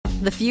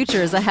The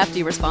future is a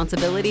hefty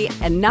responsibility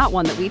and not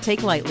one that we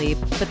take lightly,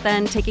 but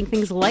then taking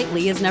things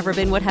lightly has never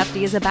been what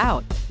Hefty is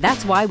about.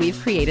 That's why we've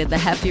created the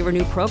Hefty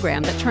Renew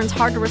program that turns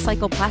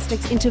hard-to-recycle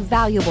plastics into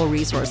valuable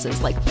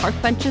resources like park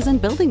benches and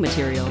building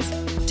materials.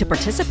 To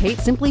participate,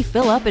 simply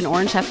fill up an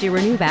orange Hefty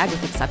Renew bag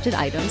with accepted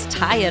items,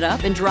 tie it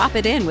up, and drop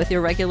it in with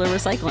your regular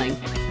recycling.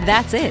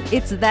 That's it.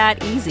 It's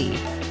that easy.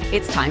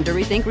 It's time to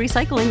rethink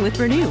recycling with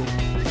Renew.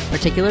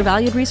 Particular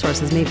valued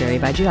resources may vary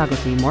by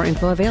geography. More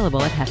info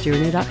available at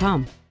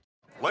heftyrenew.com.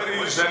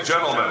 Ladies and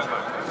gentlemen,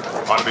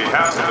 on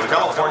behalf of the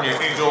California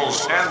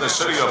Angels and the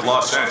city of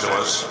Los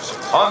Angeles,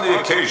 on the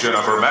occasion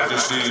of Her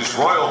Majesty's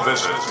royal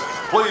visit,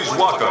 please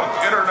welcome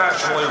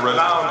internationally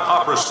renowned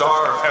opera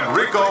star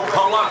Enrico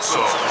Palazzo.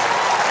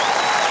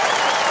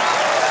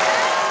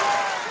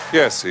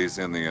 Yes, he's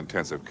in the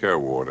intensive care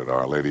ward at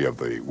Our Lady of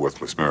the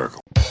Worthless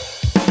Miracle. You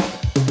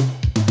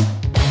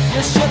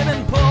should have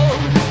been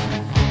pulled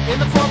in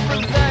the front,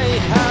 but they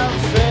have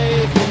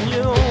faith in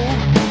you.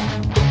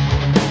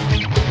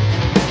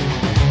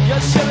 You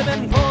should have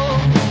been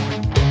pulled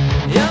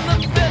in the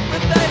fifth,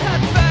 but they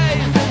had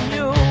faith in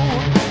you.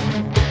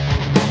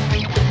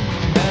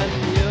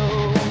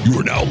 And You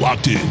are now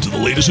locked into the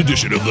latest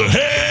edition of the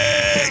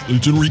Hey,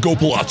 it's Enrico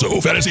Palazzo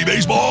Fantasy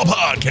Baseball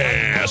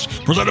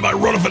Podcast, presented by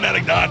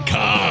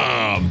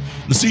RotoFanatic.com.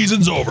 The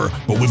season's over,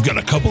 but we've got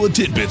a couple of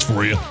tidbits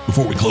for you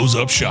before we close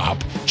up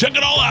shop. Check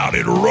it all out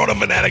at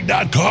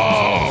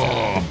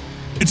RotoFanatic.com.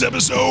 It's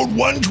episode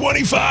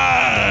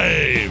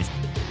 125,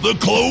 the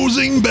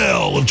closing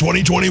bell of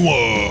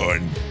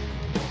 2021.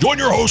 Join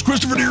your hosts,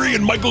 Christopher Deary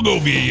and Michael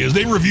Govey, as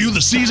they review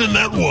the season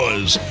that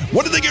was.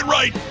 What did they get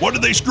right? What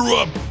did they screw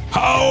up?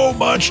 How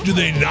much do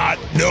they not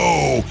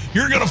know?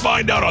 You're going to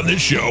find out on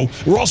this show.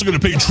 We're also going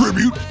to pay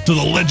tribute to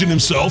the legend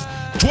himself,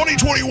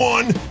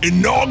 2021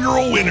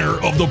 inaugural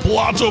winner of the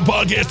Palazzo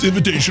Podcast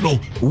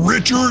Invitational,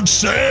 Richard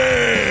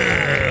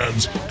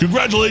Sands.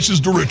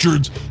 Congratulations to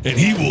Richards, and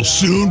he will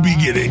soon be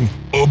getting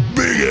a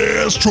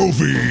big-ass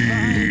trophy.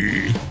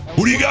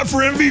 Who do you got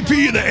for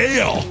MVP in the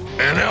AL?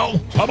 NL?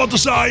 How about the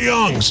Cy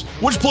Youngs?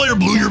 Which player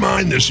blew your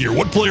mind this year?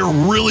 What player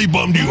really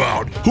bummed you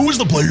out? Who is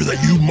the player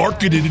that you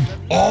marketed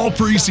all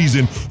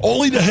preseason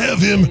only to have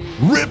him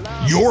rip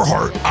your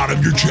heart out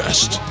of your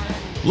chest?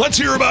 Let's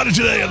hear about it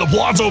today on the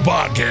Palazzo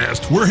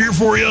Podcast. We're here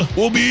for you.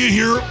 We'll be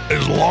here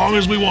as long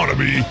as we want to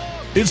be.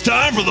 It's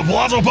time for the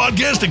Palazzo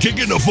Podcast to kick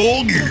into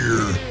full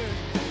gear.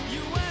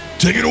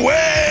 Take it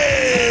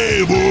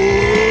away,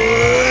 boys!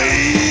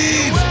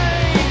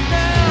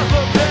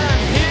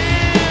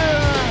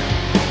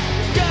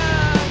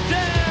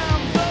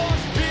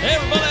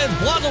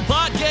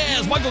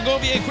 Podcast. Michael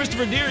Govey and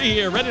Christopher Deary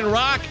here, ready to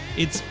rock.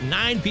 It's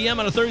 9 p.m.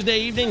 on a Thursday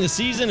evening. The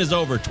season is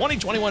over.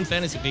 2021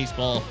 fantasy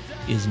baseball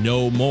is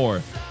no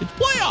more. It's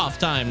playoff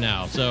time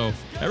now, so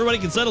everybody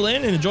can settle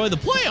in and enjoy the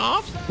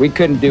playoffs. We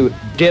couldn't do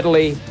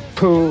diddly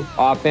poo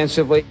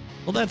offensively.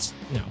 Well, that's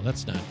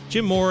not.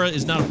 Jim Mora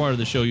is not a part of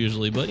the show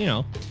usually, but,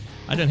 I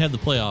didn't have the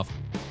playoff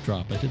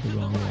drop. I did the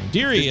wrong one.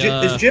 Deary.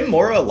 Is Jim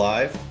Mora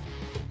alive?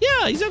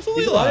 Yeah, he's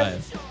absolutely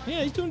alive.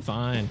 Yeah, he's doing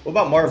fine. What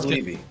about Marv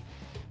Levy?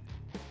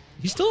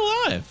 He's still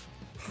alive.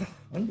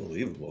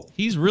 Unbelievable.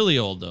 He's really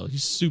old, though.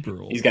 He's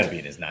super old. He's got to be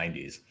in his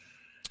 90s.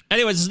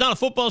 Anyways, it's not a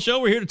football show.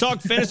 We're here to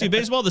talk fantasy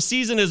baseball. The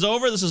season is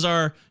over. This is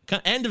our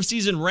end of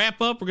season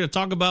wrap up. We're going to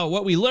talk about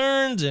what we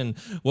learned and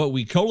what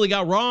we totally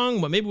got wrong,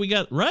 what maybe we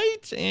got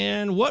right,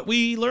 and what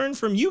we learned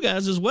from you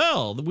guys as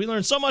well. We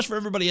learned so much from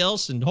everybody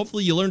else, and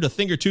hopefully you learned a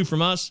thing or two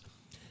from us.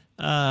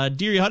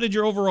 Deary, how did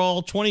your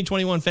overall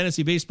 2021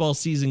 fantasy baseball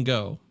season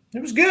go?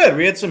 It was good.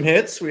 We had some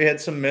hits. We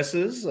had some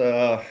misses.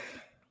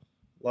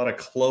 A lot of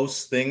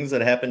close things that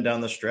happened down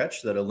the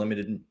stretch that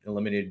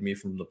eliminated me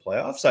from the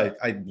playoffs. I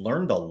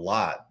learned a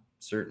lot,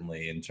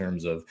 certainly, in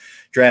terms of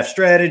draft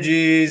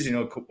strategies,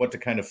 what to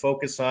kind of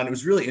focus on. It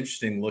was really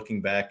interesting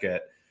looking back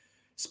at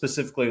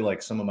specifically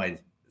like some of my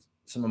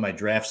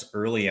drafts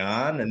early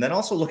on, and then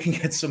also looking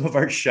at some of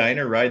our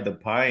Shiner Ride the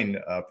Pine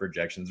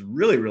projections.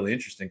 Really, really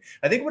interesting.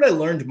 I think what I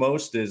learned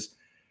most is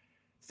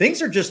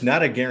things are just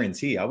not a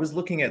guarantee. I was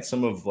looking at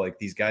some of like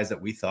these guys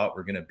that we thought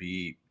were going to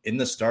be in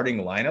the starting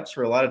lineups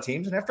for a lot of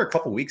teams, and after a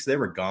couple of weeks they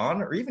were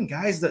gone, or even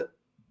guys that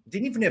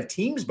didn't even have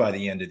teams by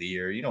the end of the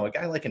year. A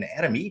guy like an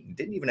Adam Eaton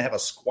didn't even have a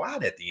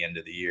squad at the end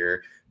of the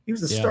year. He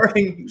was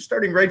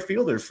starting right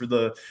fielder for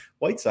the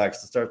White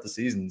Sox to start the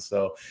season.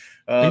 So,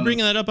 are you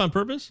bringing that up on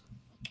purpose?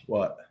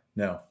 What?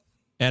 No.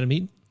 Adam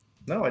Eaton?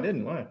 No, I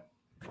didn't. Why?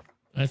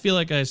 I feel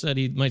like I said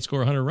he might score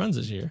 100 runs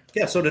this year.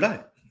 Yeah, so did I.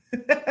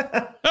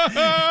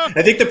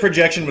 I think the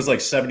projection was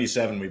like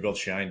 77. We both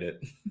shined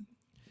it.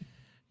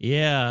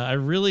 Yeah, I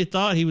really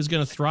thought he was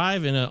going to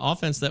thrive in an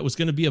offense that was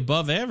going to be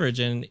above average,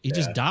 and he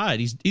just died.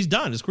 He's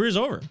done. His career's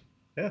over.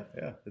 Yeah,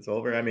 it's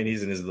over. I mean,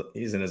 he's in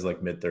his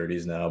like mid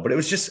 30s now. But it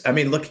was just, I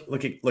mean,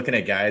 looking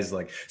at guys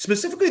like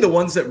specifically the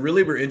ones that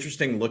really were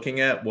interesting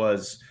looking at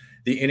was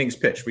the innings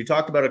pitched. We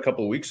talked about a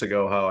couple of weeks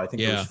ago how I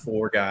think there was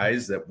 4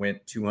 guys that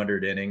went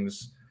 200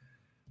 innings.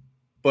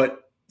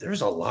 But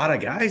there's a lot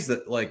of guys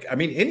that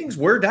innings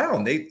were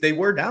down. They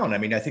were down. I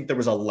mean, I think there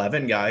was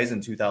 11 guys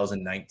in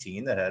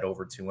 2019 that had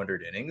over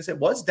 200 innings. It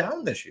was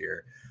down this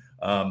year.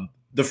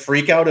 The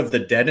freak out of the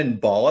dead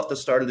end ball at the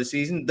start of the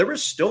season, there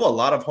was still a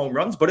lot of home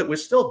runs, but it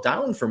was still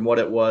down from what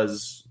it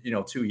was,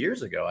 2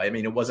 years ago. I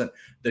mean, it wasn't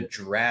the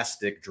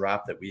drastic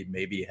drop that we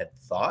maybe had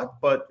thought,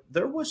 but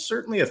there was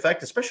certainly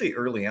effect, especially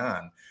early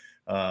on.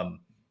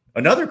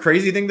 Another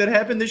crazy thing that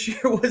happened this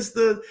year was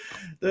the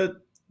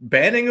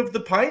banning of the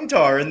pine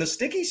tar and the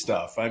sticky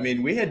stuff. I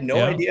mean, we had no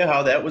idea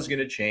how that was going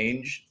to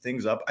change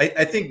things up.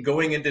 I think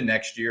going into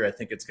next year, I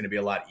think it's going to be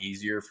a lot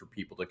easier for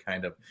people to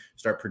kind of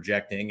start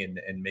projecting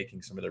and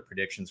making some of their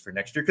predictions for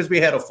next year, because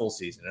we had a full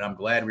season, and I'm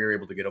glad we were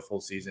able to get a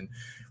full season,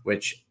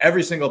 which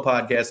every single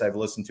podcast I've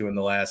listened to in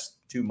the last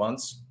 2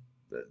 months,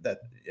 that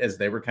as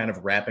they were kind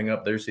of wrapping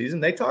up their season,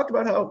 they talked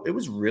about how it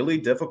was really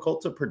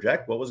difficult to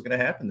project what was going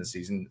to happen this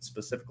season,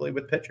 specifically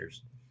with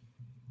pitchers.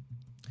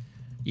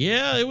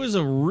 Yeah, it was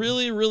a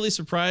really, really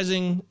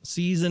surprising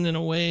season in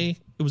a way.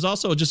 It was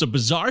also just a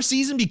bizarre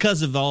season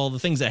because of all the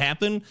things that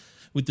happened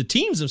with the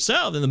teams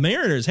themselves, and the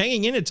Mariners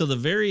hanging in it till the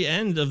very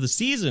end of the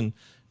season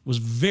was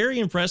very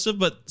impressive,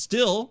 but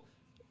still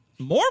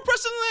more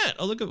impressive than that.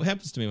 Oh, look at what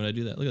happens to me when I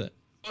do that. Look at that.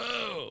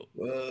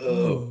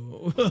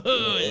 Whoa.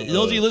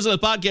 Those of you listening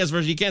to the podcast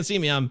version, you can't see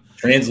me. I'm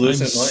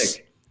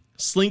translucent,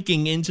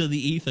 slinking into the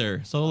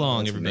ether. So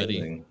long, everybody.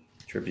 Amazing.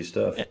 Trippy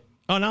stuff.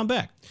 Oh, now I'm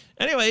back.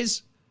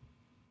 Anyways,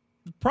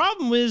 the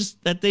problem is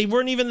that they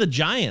weren't even the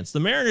Giants. The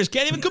Mariners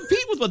can't even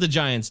compete with what the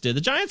Giants did.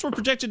 The Giants were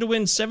projected to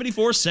win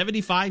 74,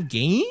 75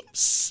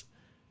 games.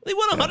 They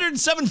won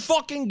 107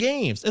 fucking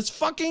games. It's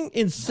fucking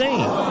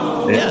insane.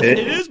 It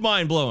is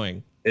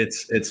mind-blowing.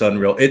 It's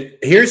unreal.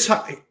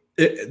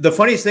 The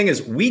funniest thing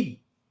is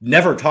we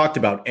never talked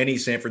about any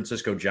San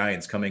Francisco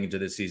Giants coming into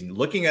this season.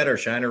 Looking at our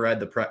Shiner Ride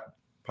the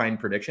Pine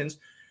predictions,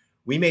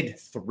 we made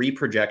 3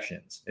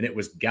 projections, and it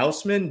was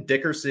Gausman,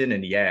 Dickerson,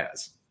 and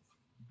Yaz.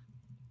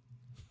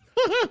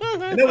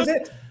 And that was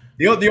it.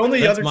 The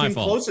only other team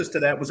closest to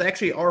that was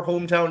actually our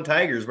hometown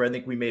Tigers, where I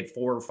think we made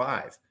 4 or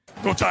 5.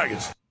 Go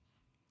Tigers.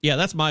 Yeah,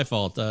 that's my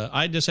fault.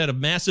 I just had a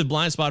massive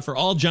blind spot for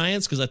all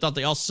Giants because I thought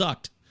they all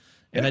sucked.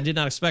 And I did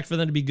not expect for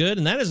them to be good.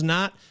 And that is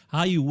not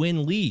how you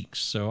win leagues.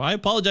 So I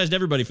apologize to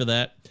everybody for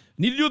that.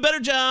 Need to do a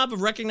better job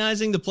of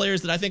recognizing the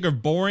players that I think are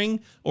boring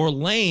or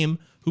lame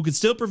who could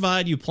still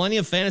provide you plenty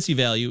of fantasy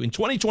value in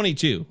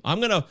 2022.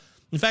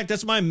 In fact,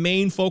 that's my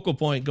main focal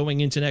point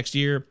going into next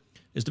year,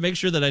 is to make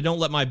sure that I don't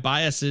let my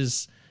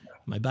biases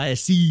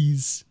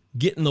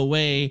get in the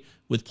way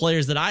with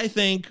players that I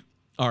think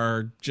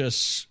are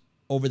just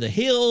over the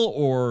hill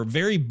or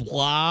very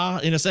blah,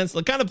 in a sense,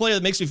 the kind of player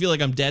that makes me feel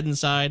like I'm dead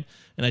inside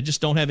and I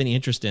just don't have any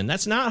interest in.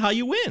 That's not how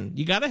you win.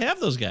 You got to have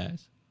those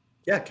guys.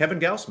 Yeah, Kevin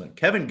Gausman.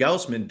 Kevin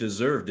Gausman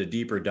deserved a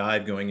deeper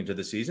dive going into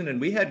the season, and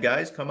we had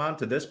guys come on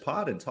to this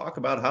pod and talk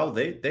about how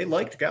they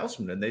liked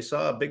Gausman and they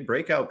saw a big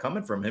breakout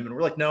coming from him, and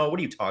we're like, no, what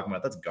are you talking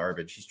about? That's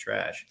garbage. He's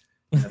trash.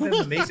 He's had an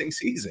amazing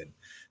season.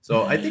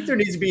 So I think there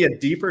needs to be a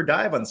deeper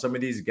dive on some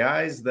of these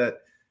guys that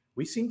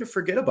we seem to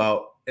forget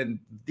about, and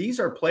these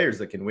are players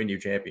that can win you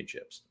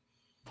championships.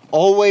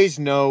 Always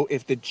know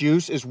if the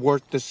juice is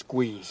worth the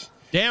squeeze.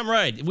 Damn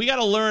right. We got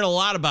to learn a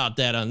lot about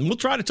that. And we'll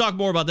try to talk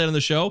more about that on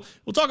the show.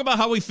 We'll talk about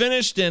how we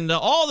finished and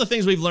all the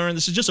things we've learned.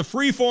 This is just a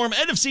free-form,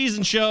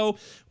 end-of-season show.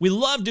 We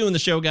love doing the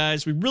show,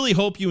 guys. We really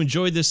hope you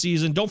enjoyed this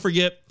season. Don't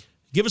forget,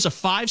 give us a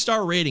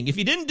 5-star rating. If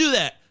you didn't do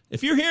that,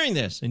 if you're hearing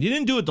this and you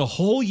didn't do it the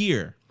whole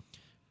year,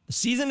 the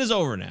season is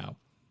over now.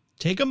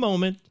 Take a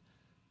moment.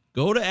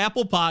 Go to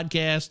Apple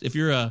Podcast. If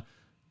you're a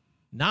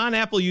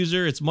non-Apple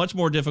user, it's much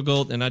more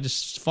difficult, and I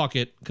just fuck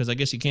it because I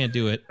guess you can't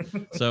do it.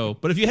 So,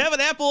 but if you have an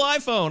Apple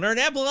iPhone or an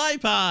Apple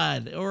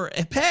iPod or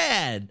a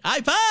pad,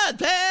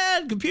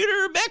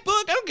 computer, MacBook,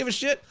 I don't give a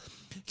shit.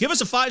 Give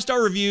us a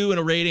 5-star review and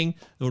a rating.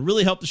 It would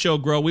really help the show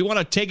grow. We want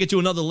to take it to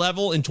another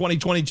level in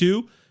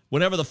 2022,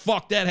 whenever the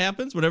fuck that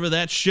happens, whenever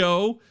that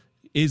show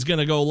is going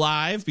to go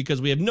live,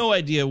 because we have no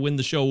idea when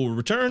the show will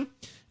return.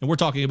 And we're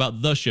talking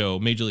about the show,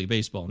 Major League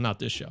Baseball, not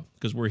this show,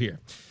 because we're here.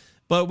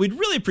 But we'd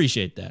really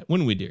appreciate that,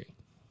 wouldn't we, dearie?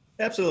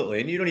 Absolutely.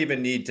 And you don't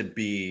even need to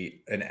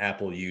be an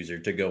Apple user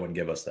to go and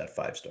give us that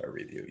 5-star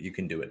review. You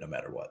can do it no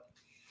matter what.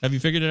 Have you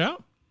figured it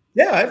out?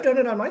 Yeah, I've done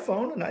it on my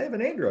phone, and I have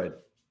an Android.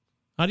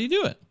 How do you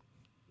do it?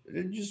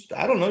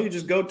 I don't know. You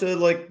just go to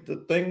like the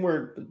thing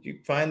where you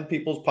find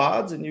people's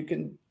pods and you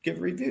can give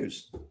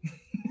reviews.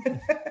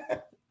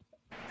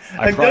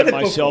 I pride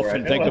myself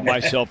and think of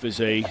myself as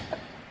a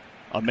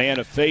man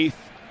of faith.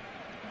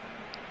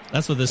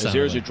 That's what this sounds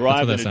like. There's a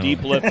drive in a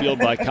deep left field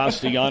by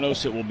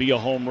Castellanos. It will be a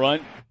home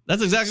run.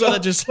 That's exactly what I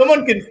just...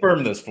 Someone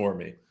confirm this for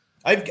me.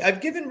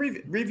 I've given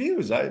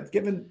reviews. I've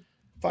given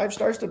 5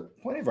 stars to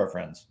plenty of our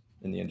friends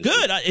in the industry.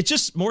 Good. It's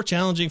just more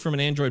challenging from an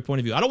Android point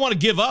of view. I don't want to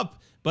give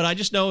up, but I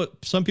just know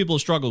some people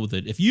struggle with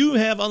it. If you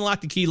have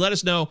unlocked the key, let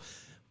us know.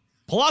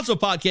 Palazzo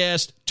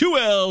Podcast, 2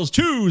 L's,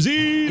 2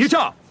 Z's.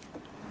 Utah.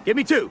 Give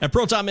me 2. At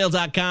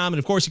protonmail.com. And,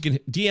 of course, you can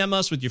DM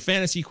us with your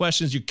fantasy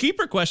questions, your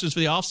keeper questions for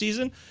the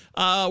offseason.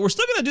 We're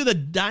still going to do the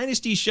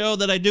Dynasty show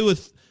that I do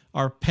with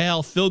our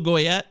pal Phil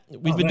Goyette.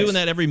 We've been doing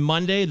that every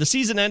Monday. The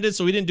season ended,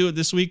 so we didn't do it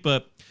this week,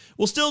 but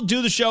we'll still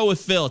do the show with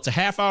Phil. It's a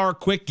half-hour,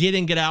 quick get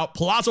in, get out.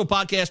 Palazzo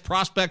Podcast,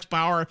 Prospects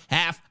Power,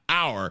 half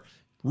hour.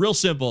 Real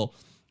simple.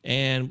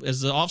 And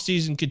as the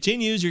offseason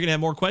continues, you're going to have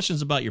more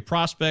questions about your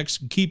prospects,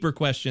 keeper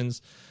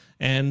questions.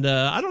 And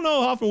I don't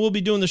know how often we'll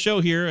be doing the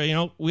show here. You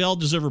know, we all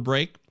deserve a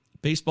break.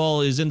 Baseball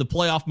is in the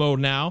playoff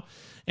mode now,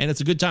 and it's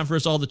a good time for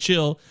us all to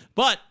chill.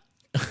 But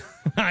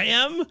I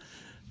am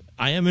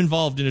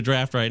involved in a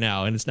draft right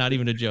now, and it's not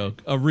even a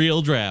joke. A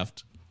real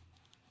draft.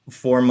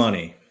 For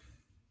money.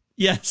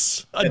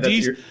 Yes.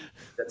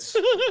 That's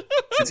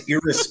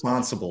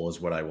irresponsible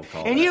is what I will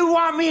call it. And you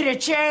want me to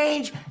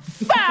change?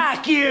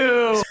 Fuck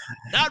you!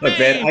 Not Look, me.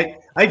 man,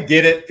 I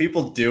get it.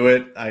 People do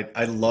it.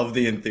 I love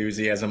the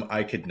enthusiasm.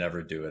 I could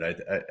never do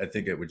it. I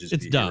think it would just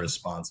be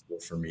irresponsible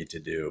for me to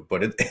do.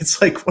 But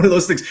it's like one of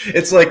those things.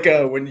 It's like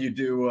when you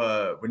do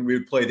when we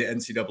would play the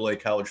NCAA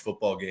college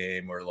football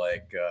game or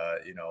like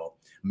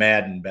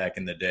Madden back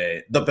in the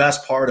day. The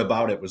best part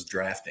about it was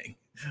drafting.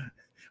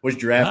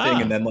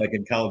 And then like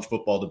in college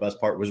football, the best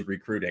part was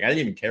recruiting. I didn't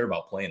even care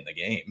about playing the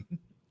game.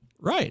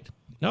 Right.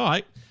 No,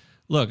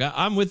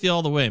 I'm with you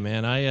all the way,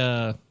 man.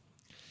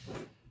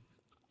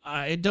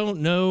 I don't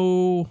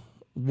know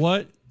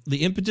what the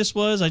impetus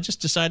was. I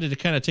just decided to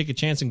kind of take a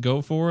chance and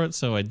go for it,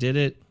 so I did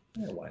it.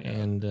 Yeah, why not?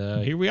 And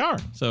here we are.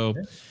 So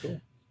cool.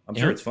 I'm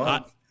sure it's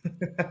fun.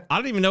 I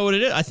don't even know what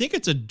it is. I think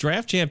it's a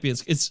draft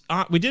champions.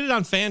 We did it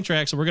on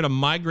Fantrax, so we're going to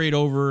migrate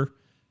over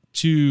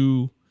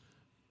to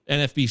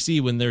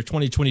NFBC when their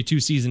 2022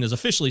 season is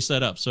officially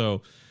set up.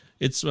 So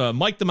it's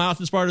Mike the Mouth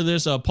is part of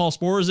this. Paul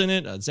Spore's in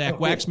it. Zach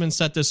Waxman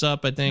set this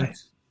up, I think.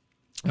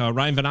 Nice.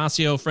 Ryan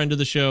Venasio, friend of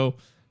the show.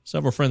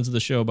 Several friends of the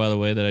show, by the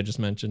way, that I just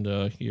mentioned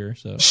here.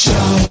 So,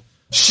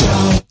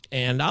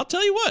 and I'll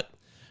tell you what,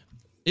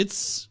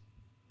 it's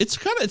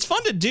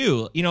fun to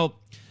do. You know,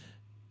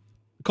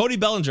 Cody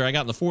Bellinger, I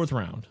got in the 4th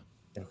round.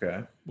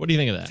 Okay. What do you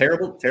think of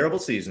that? Terrible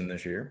season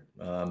this year.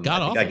 I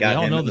got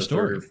him in the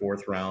 3rd or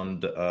 4th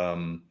round.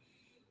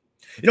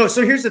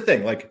 So here's the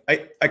thing. Like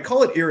I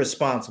call it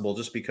irresponsible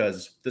just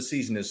because the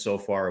season is so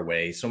far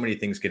away. So many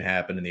things can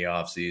happen in the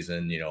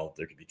offseason. You know,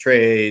 there could be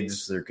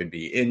trades, there could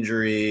be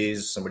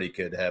injuries. Somebody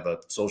could have a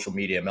social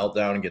media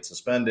meltdown and get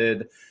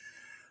suspended.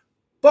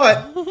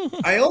 But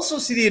I also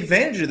see the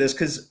advantage of this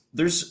because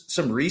there's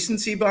some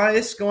recency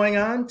bias going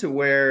on to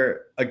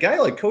where a guy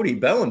like Cody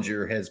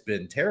Bellinger has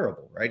been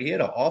terrible, right? He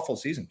had an awful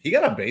season. He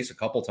got on base a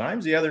couple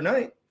times the other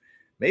night.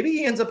 Maybe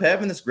he ends up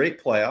having this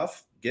great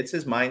playoff, gets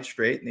his mind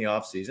straight in the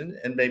offseason,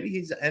 and maybe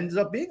he ends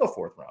up being a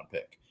 4th round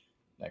pick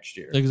next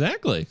year.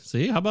 Exactly.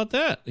 See, how about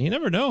that? You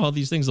never know how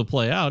these things will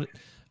play out.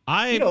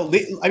 Think about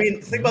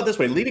it this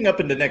way. Leading up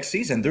into next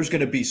season, there's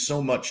going to be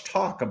so much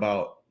talk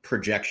about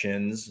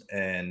projections,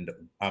 and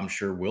I'm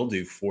sure we'll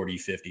do 40,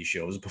 50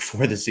 shows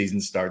before the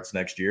season starts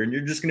next year, and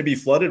you're just going to be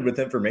flooded with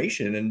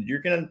information, and you're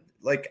going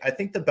to, I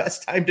think the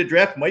best time to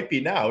draft might be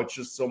now. It's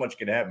just so much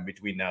can happen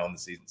between now and the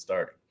season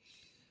starting.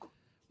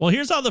 Well,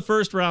 here's how the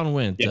 1st round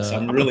went. Yes,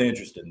 I'm really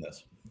interested in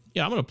this.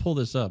 Yeah, I'm going to pull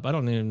this up. I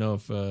don't even know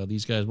if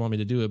these guys want me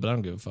to do it, but I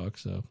don't give a fuck.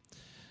 So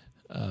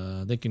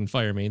they can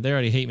fire me. They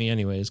already hate me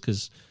anyways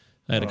because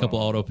I had a couple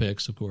auto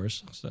picks, of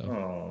course.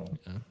 So,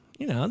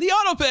 the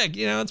auto pick,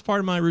 it's part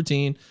of my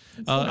routine.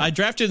 I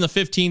drafted in the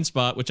 15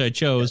 spot, which I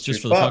chose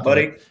just for the fuck of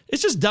it.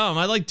 It's just dumb.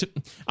 I'm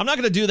not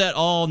going to do that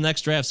all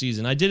next draft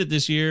season. I did it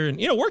this year, and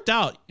it worked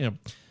out.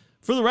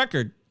 For the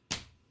record,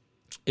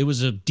 it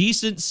was a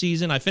decent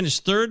season. I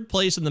finished 3rd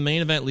place in the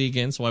main event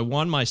league so I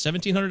won my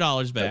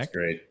 $1,700 back. That's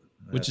great.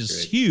 Which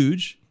is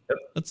huge.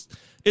 Yep.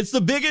 It's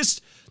the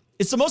biggest.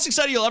 It's the most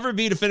exciting you'll ever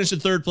be to finish in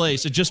 3rd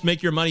place to just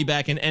make your money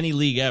back in any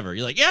league ever.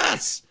 You're like,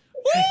 yes.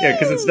 Woo! Yeah,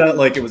 because it's not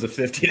like it was a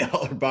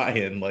 $50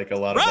 buy-in like a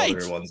lot of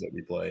other ones that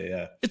we play.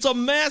 Yeah, it's a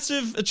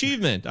massive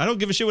achievement. I don't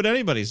give a shit what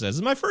anybody says.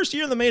 It's my first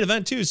year in the main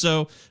event too,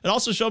 so it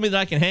also showed me that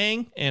I can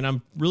hang, and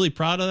I'm really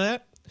proud of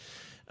that.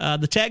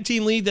 The tag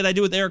team league that I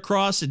did with Eric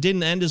Cross, it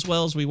didn't end as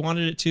well as we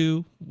wanted it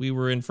to. We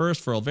were in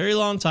 1st for a very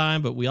long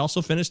time, but we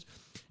also finished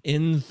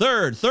in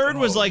 3rd. 3rd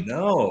was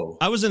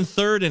I was in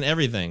 3rd in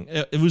everything.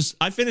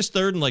 I finished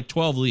 3rd in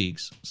 12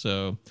 leagues.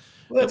 So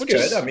that's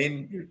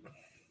good.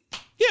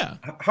 Yeah.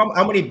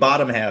 How many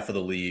bottom half of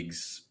the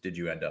leagues did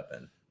you end up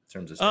in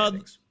terms of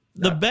standings?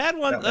 The bad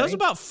one, that was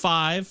about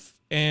 5,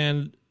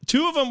 and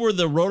 2 of them were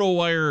the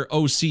RotoWire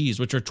OCs,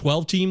 which are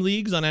 12-team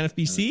leagues on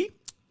NFBC. Mm-hmm.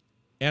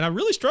 And I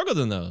really struggled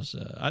in those.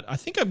 I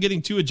think I'm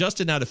getting too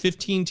adjusted now to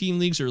 15-team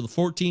leagues or the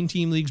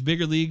 14-team leagues,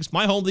 bigger leagues.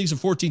 My home league's a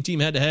 14-team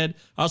head-to-head.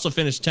 I also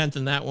finished 10th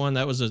in that one.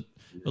 That was a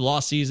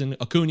lost season.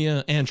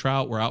 Acuna and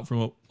Trout were out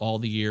from all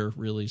the year,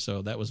 really,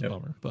 so that was a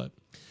bummer. But,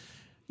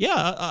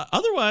 yeah,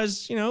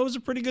 otherwise, it was a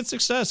pretty good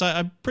success.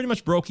 I pretty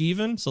much broke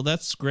even, so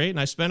that's great. And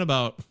I spent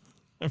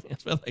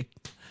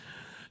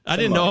I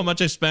didn't know how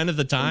much I spent at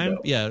the time.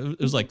 Yeah, it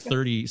was like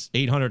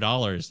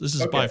 $3,800. This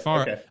is by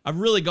far. Okay. I've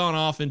really gone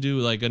off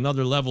into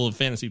another level of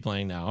fantasy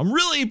playing now. I'm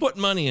really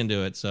putting money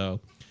into it. So,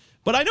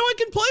 but I know I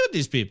can play with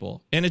these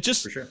people, and it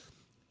just. For sure.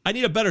 I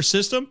need a better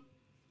system.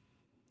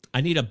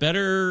 I need a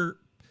better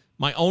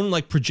my own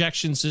like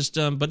projection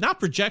system, but not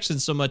projection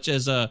so much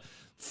as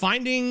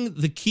finding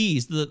the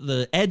keys,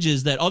 the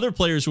edges that other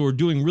players who are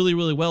doing really,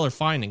 really well are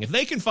finding. If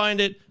they can find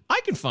it,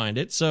 I can find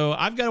it. So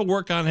I've got to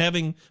work on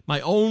having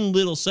my own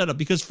little setup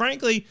because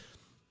frankly,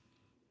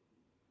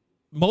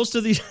 most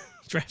of these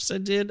drafts I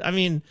did, I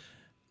mean,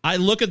 I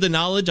look at the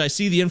knowledge, I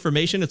see the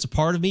information, it's a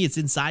part of me, it's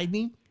inside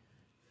me.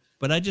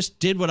 But I just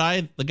did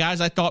the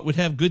guys I thought would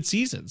have good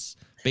seasons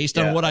based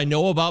on what I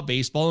know about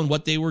baseball and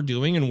what they were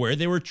doing and where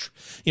they were,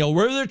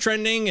 where they're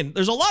trending. And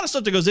there's a lot of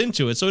stuff that goes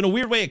into it. So in a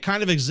weird way, it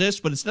kind of exists,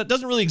 but it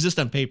doesn't really exist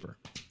on paper.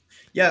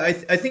 Yeah, I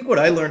think what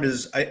I learned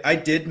is I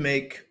did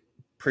make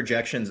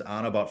projections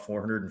on about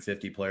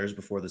 450 players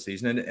before the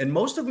season, and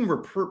most of them were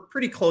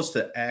pretty close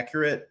to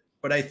accurate.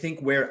 But I think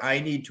where I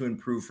need to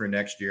improve for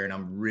next year, and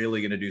I'm really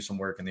going to do some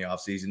work in the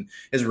offseason,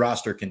 is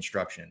roster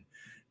construction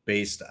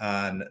based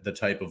on the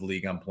type of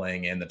league I'm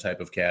playing in, the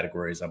type of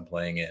categories I'm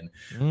playing in.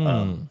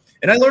 And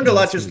I learned a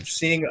lot just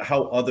seeing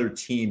how other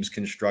teams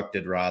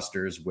constructed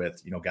rosters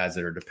with, guys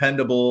that are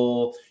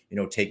dependable,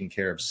 taking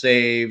care of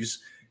saves,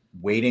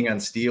 waiting on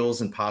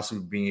steals and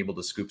possibly being able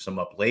to scoop some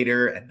up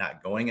later and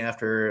not going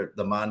after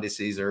the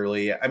Mondeses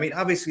early. I mean,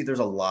 obviously there's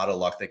a lot of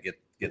luck that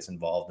gets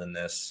involved in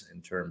this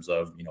in terms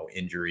of,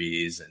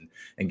 injuries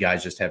and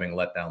guys just having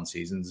letdown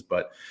seasons.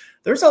 But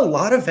there's a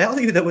lot of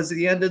value that was at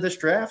the end of this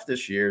draft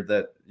this year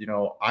that,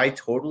 I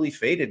totally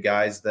faded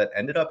guys that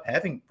ended up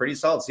having pretty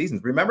solid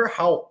seasons. Remember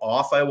how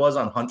off I was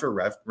on Hunter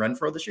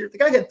Renfroe this year? The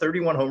guy had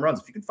 31 home runs.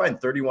 If you can find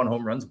 31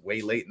 home runs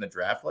way late in the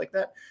draft like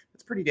that,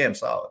 it's pretty damn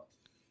solid.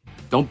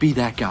 Don't be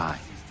that guy.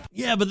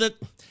 Yeah, but the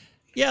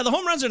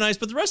home runs are nice,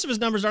 but the rest of his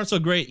numbers aren't so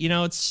great.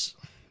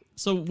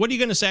 So what are you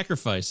going to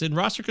sacrifice? And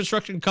roster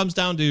construction comes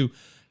down to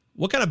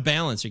what kind of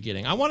balance you're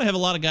getting. I want to have a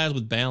lot of guys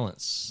with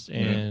balance.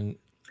 And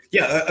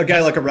yeah, a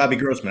guy like a Robbie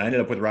Grossman. I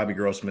ended up with Robbie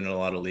Grossman in a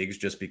lot of leagues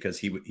just because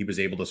he was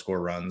able to score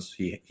runs.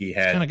 He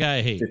had kind of guy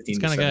I hate. 15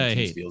 kind of guy I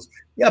hate. Steals.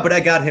 Yeah, but I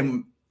got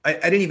him. I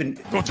didn't even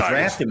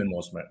draft him in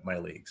most of my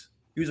leagues.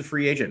 He was a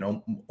free agent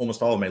in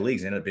almost all of my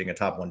leagues. He ended up being a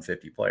top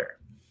 150 player.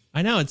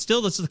 I know. It's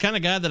still, this is the kind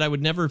of guy that I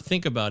would never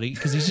think about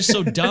because he's just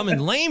so dumb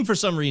and lame for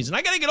some reason.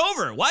 I got to get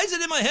over it. Why is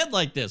it in my head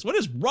like this? What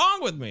is wrong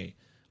with me?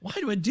 Why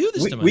do I do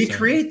this to myself? We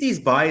create these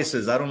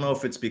biases. I don't know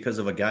if it's because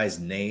of a guy's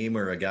name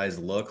or a guy's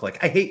look.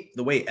 Like, I hate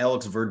the way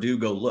Alex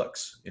Verdugo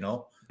looks,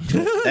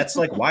 That's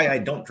like why I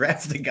don't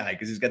draft the guy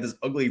because he's got this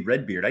ugly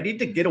red beard. I need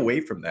to get away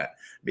from that.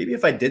 Maybe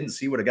if I didn't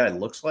see what a guy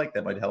looks like,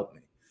 that might help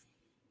me.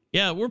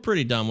 Yeah, we're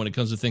pretty dumb when it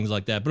comes to things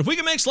like that. But if we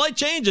can make slight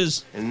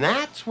changes. And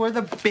that's where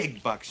the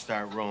big bucks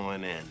start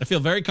rolling in. I feel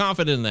very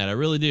confident in that. I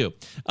really do.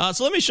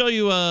 So let me show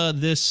you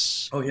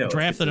this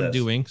draft that I'm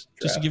doing.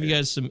 Just to give you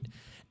guys some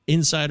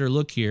insider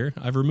look here.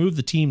 I've removed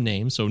the team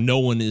name, so no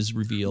one is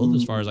revealed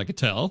as far as I could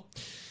tell.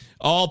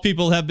 All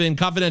people have been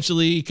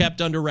confidentially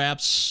kept under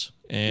wraps.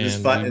 And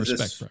is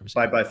this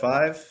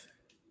 5x5?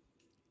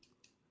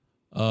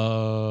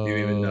 You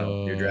even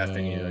know. You're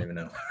drafting, you don't even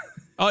know.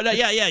 Oh no!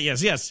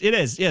 Yes, it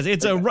is. Yes,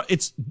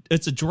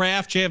 it's a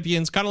draft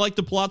champions, kind of like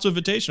the Palazzo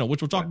Invitational,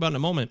 which we'll talk about in a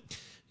moment.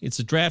 It's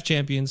a draft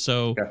champion,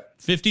 so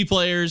 50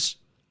 players,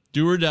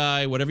 do or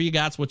die, whatever you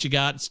got's what you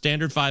got.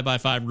 Standard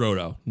 5x5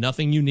 roto,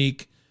 nothing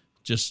unique,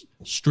 just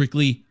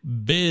strictly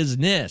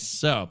business.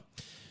 So,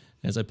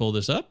 as I pull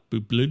this up,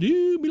 okay,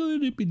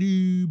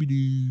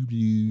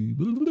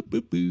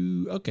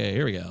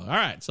 here we go. All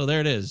right, so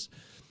there it is.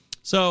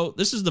 So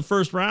this is the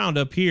first round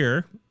up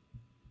here.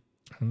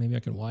 Maybe I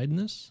can widen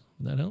this.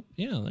 Would that help?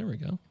 Yeah, there we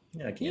go.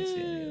 Yeah, I can't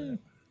see any of that.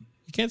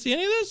 You can't see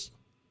any of this?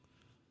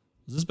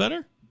 Is this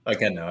better? I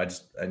can now.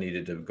 I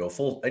needed to go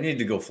full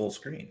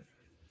screen.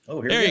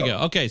 Oh, there you go.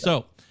 Okay,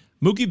 so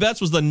Mookie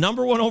Betts was the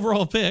number 1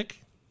 overall pick.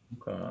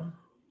 Okay.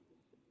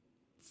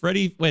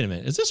 Freddie, wait a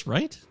minute. Is this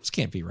right? This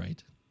can't be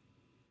right.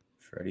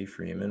 Freddie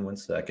Freeman went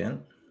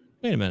second.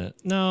 Wait a minute.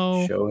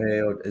 No.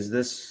 Shohei, is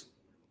this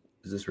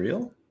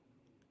real?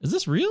 Is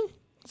this real?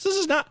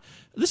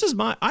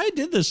 I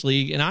did this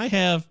league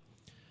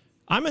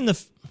and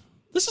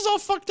this is all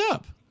fucked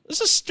up.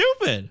 This is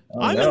stupid.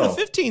 I'm in the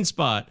 15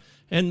 spot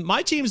and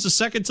my team's the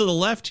second to the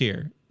left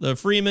here. The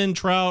Freeman,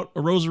 Trout,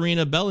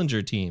 Rosarina,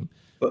 Bellinger team.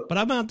 But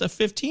I'm at the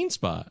 15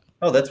 spot.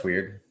 Oh, that's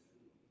weird.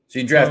 So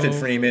you drafted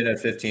Freeman at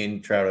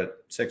 15, Trout at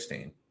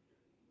 16.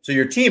 So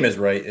your team is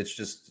right. It's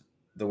just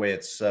the way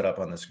it's set up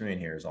on the screen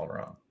here is all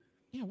wrong.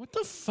 Yeah, what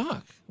the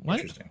fuck?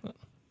 Interesting.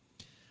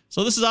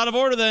 So this is out of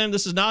order then.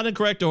 This is not in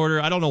correct order.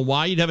 I don't know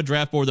why you'd have a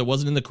draft board that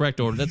wasn't in the correct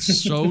order.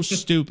 That's so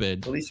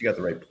stupid. At least you got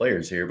the right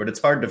players here, but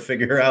it's hard to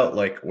figure out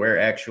like where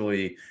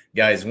actually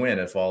guys win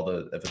if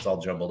it's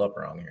all jumbled up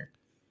wrong here.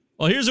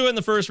 Well, here's who in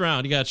the first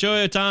round. You got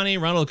Shohei Ohtani,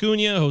 Ronald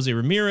Acuna, Jose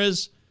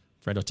Ramirez,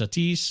 Fredo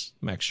Tatis,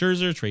 Max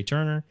Scherzer, Trey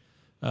Turner,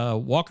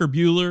 Walker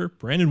Buehler,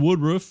 Brandon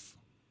Woodruff,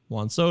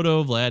 Juan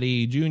Soto,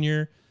 Vladdy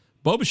Jr.,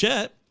 Bo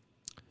Bichette,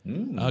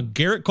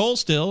 Garrett Cole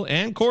still,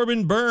 and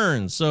Corbin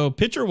Burns. So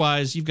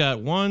pitcher-wise, you've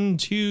got 1,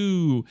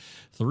 2,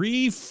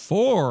 3,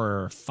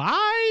 4,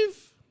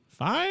 5,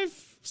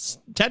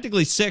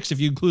 technically 6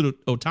 if you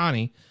include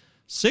Ohtani.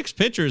 6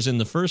 pitchers in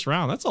the first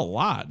round. That's a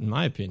lot, in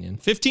my opinion.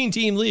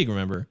 15-team league,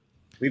 remember.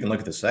 We even look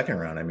at the second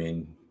round. I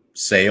mean,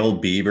 Sale,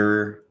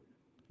 Bieber,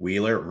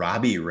 Wheeler,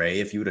 Robbie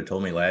Ray. If you would have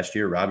told me last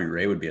year Robbie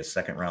Ray would be a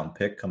second-round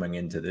pick coming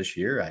into this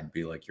year, I'd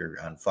be like,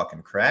 you're on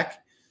fucking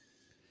crack.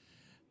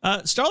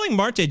 Starling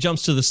Marte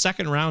jumps to the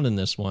second round in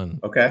this one.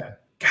 Okay.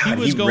 God,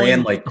 he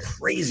ran like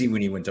crazy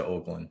when he went to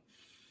Oakland.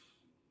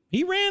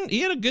 He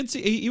had a good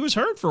he was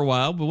hurt for a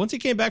while, but once he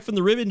came back from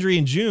the rib injury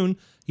in June,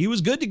 he was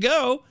good to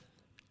go.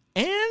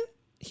 And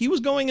he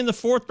was going in the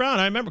fourth round.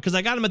 I remember because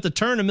I got him at the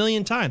turn a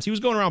million times. He was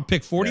going around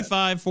pick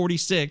 45,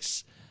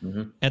 46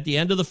 at the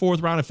end of the fourth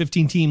round of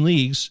 15-team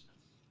leagues.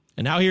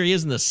 And now here he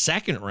is in the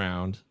second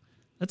round.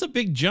 That's a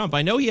big jump.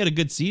 I know he had a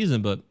good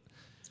season, but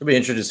it'll be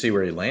interesting to see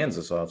where he lands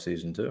this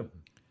offseason, too.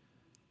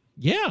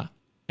 Yeah.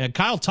 And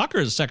Kyle Tucker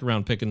is a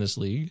second-round pick in this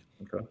league.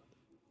 Okay.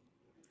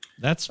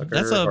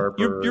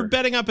 You're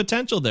betting on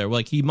potential there.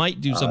 Like he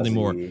might do something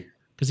more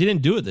because he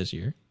didn't do it this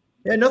year.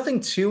 Yeah, nothing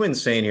too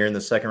insane here in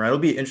the second round. It'll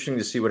be interesting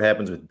to see what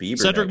happens with Bieber.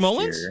 Cedric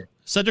Mullins? Year.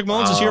 Cedric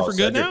Mullins is here for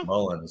good now?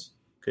 Mullins.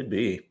 Could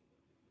be.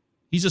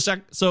 He's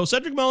so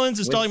Cedric Mullins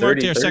and Starling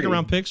Marte are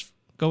second-round picks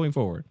going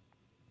forward.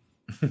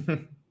 Yeah,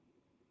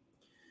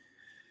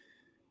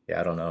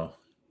 I don't know.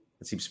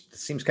 It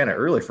seems kind of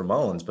early for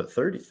Mullins, but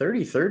 30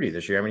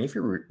 this year. I mean, if he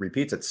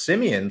repeats it,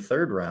 Simeon,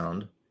 third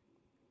round.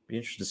 Be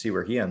interested to see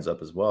where he ends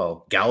up as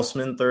well.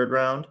 Gaussman, third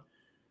round.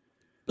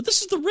 But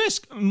this is the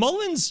risk.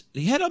 Mullins,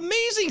 he had an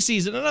amazing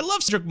season, and I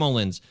love Cedric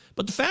Mullins.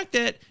 But the fact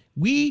that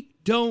we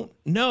don't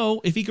know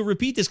if he could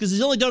repeat this because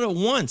he's only done it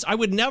once. I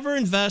would never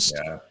invest.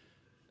 Yeah.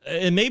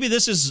 And maybe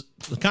this is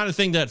the kind of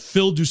thing that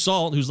Phil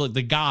Dussault, who's like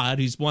the god,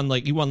 he won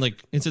like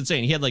it's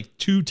insane. He had like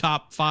 2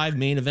 top 5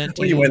 main event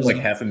teams. He won like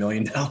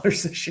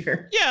 $500,000 this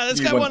year. Yeah, this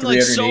guy won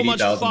like so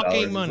much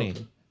fucking money.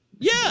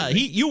 Yeah,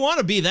 you want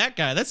to be that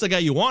guy. That's the guy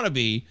you want to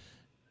be.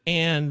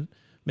 And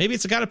maybe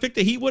it's the kind of pick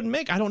that he wouldn't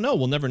make. I don't know.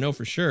 We'll never know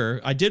for sure.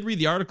 I did read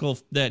the article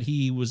that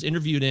he was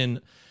interviewed in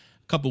a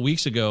couple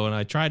weeks ago, and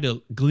I tried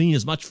to glean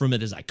as much from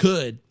it as I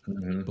could,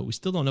 but we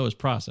still don't know his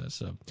process.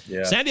 So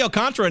Sandy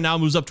Alcantara now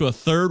moves up to a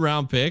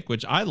third-round pick,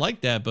 which I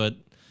like that, but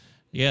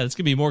yeah, it's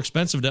going to be more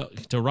expensive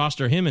to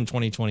roster him in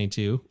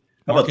 2022.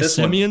 How about this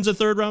Simeon's a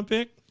third-round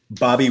pick?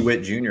 Bobby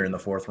Witt Jr. in the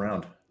fourth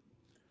round.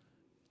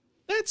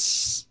 I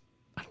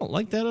don't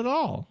like that at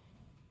all.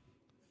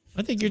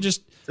 I think you're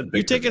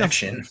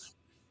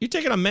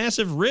taking a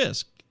massive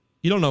risk.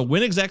 You don't know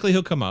when exactly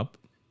he'll come up.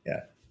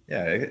 Yeah.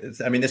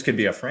 I mean, this could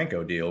be a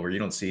Franco deal where you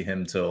don't see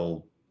him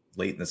till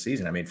late in the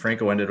season. I mean,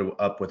 Franco ended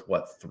up with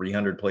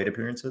 300 plate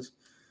appearances.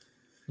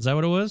 Is that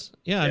what it was?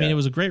 Yeah. I mean, it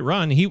was a great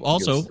run. He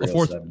also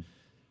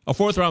a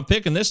fourth round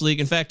pick in this league.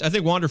 In fact, I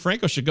think Wander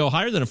Franco should go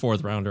higher than a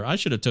fourth rounder. I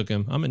should have took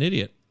him. I'm an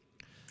idiot.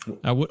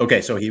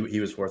 Okay, so he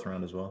was fourth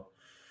round as well.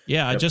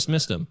 Yeah, I just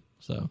missed him.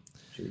 So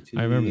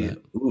I remember that.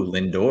 Ooh,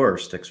 Lindor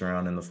sticks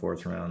around in the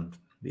fourth round.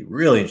 Be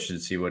really interested to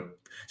see what.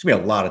 There's gonna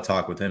be a lot of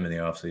talk with him in the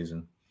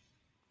offseason.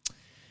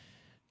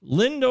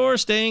 Lindor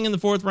staying in the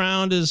fourth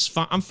round is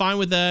fine. I'm fine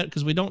with that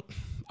because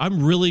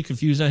I'm really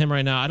confused on him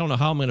right now. I don't know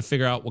how I'm going to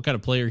figure out what kind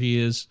of player he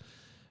is.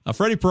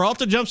 Freddie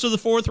Peralta jumps to the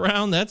fourth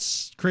round.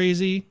 That's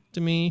crazy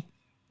to me.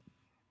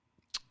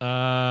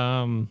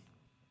 Tyler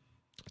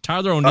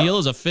O'Neill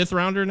is a fifth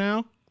rounder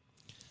now.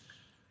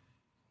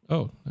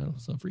 Oh, that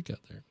was a freak out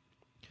there.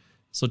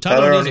 So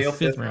Tyler O'Neill's a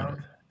fifth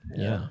rounder.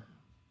 Yeah.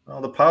 Well,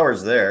 the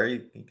power's there. He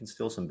can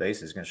steal some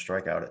bases. He's going to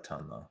strike out a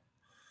ton, though.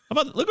 How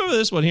about look over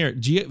this one here?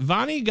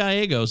 Giovanni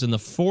Gallegos in the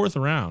fourth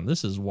round.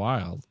 This is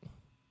wild.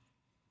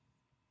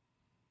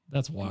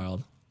 That's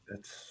wild.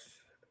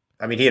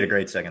 I mean, he had a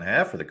great second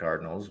half for the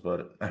Cardinals,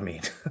 but I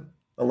mean,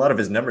 a lot of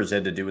his numbers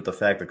had to do with the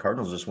fact the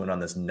Cardinals just went on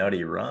this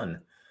nutty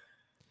run.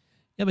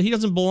 Yeah, but he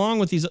doesn't belong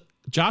with these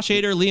Josh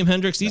Hader, Liam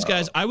Hendricks, these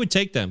guys. I would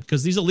take them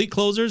because these elite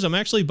closers, I'm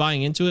actually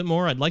buying into it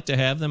more. I'd like to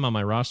have them on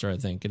my roster, I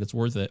think, and it's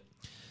worth it.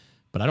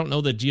 But I don't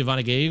know that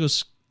Giovanni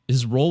Gallegos,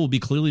 his role will be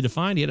clearly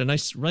defined. He had a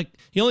nice,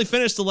 he only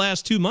finished the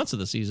last 2 months of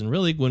the season,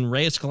 really, when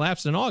Reyes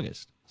collapsed in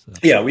August. So.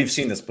 Yeah, we've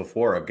seen this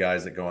before of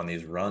guys that go on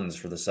these runs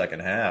for the second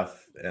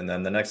half, and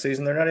then the next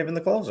season they're not even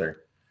the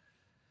closer.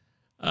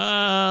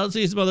 Let's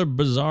see some other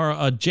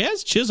bizarre.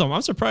 Jazz Chisholm,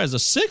 I'm surprised, a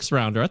sixth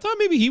rounder. I thought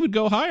maybe he would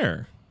go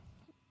higher.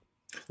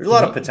 There's a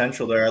lot of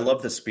potential there. I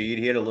love the speed.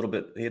 He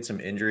had some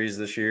injuries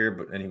this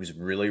year, and he was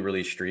really,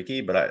 really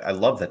streaky, but I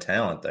love the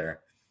talent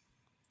there.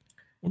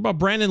 What about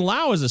Brandon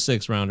Lau as a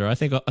sixth rounder? I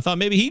thought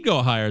maybe he'd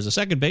go higher as a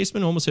second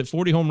baseman. Almost hit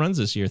 40 home runs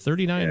this year,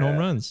 39 home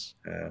runs.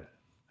 Yeah.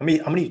 How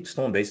many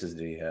stolen bases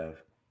did he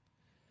have?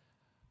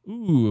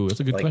 Ooh, that's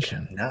a good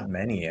question. Not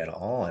many at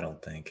all, I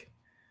don't think.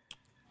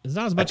 It's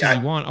not as much as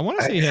you want. I want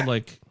to say he had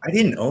I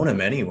didn't own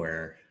him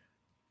anywhere.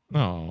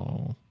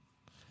 Oh.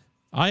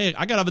 I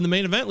got up in the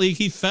main event league.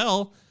 He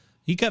fell.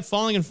 He kept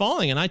falling,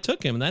 and I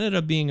took him, and that ended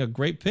up being a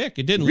great pick.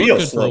 It didn't look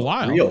good for a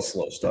while. Real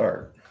slow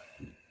start.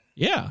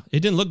 Yeah, it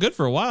didn't look good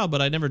for a while,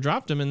 but I never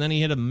dropped him, and then he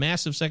hit a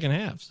massive second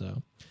half.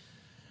 So,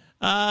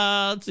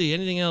 let's see.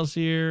 Anything else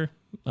here?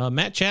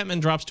 Matt Chapman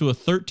drops to a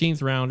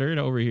 13th rounder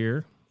over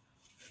here,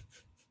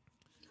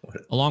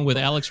 along with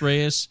Alex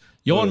Reyes.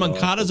 Yohan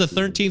Moncada's a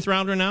 13th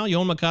rounder now.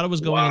 Yohan Moncada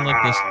was going in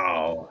like this.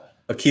 Wow.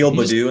 Akil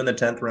Baddoo in the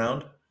 10th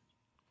round.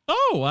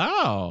 Oh,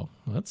 wow.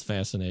 That's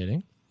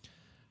fascinating.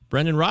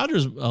 Brendan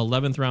Rodgers,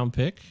 11th round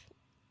pick.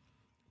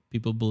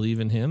 People believe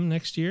in him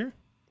next year.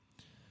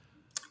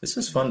 This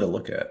is fun to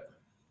look at.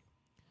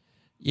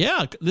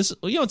 Yeah,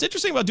 what's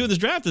interesting about doing this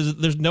draft is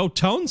there's no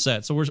tone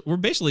set, so we're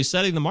basically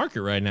setting the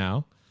market right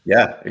now.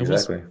 Yeah,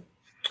 exactly.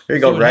 Here you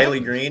go, Riley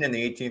Green in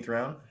the 18th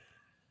round.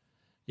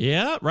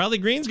 Yeah, Riley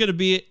Green's going to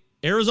be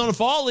Arizona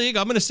Fall League.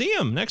 I'm going to see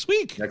him next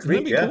week. Next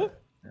week, yeah. Cool.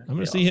 I'm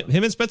going to see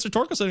him and Spencer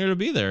Torkelson are going to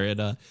be there.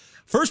 And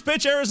First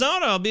Pitch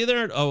Arizona, I'll be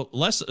there.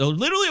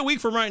 Literally a week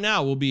from right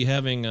now, we'll be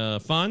having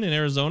fun in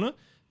Arizona.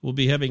 We'll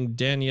be having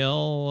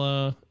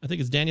Danielle, I think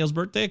it's Danielle's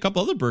birthday, a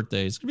couple other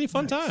birthdays. It's going to be a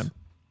fun time.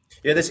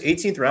 Yeah, this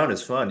 18th round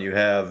is fun. You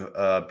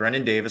have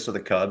Brendan Davis of the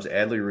Cubs,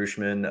 Adley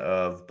Rutschman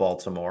of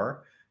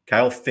Baltimore,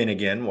 Kyle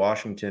Finnegan,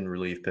 Washington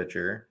relief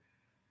pitcher,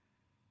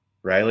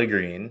 Riley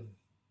Green.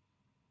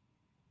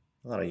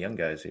 A lot of young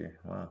guys here.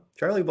 Wow.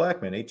 Charlie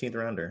Blackmon, 18th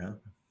rounder, huh?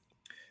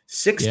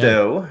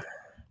 Sixto. Yeah.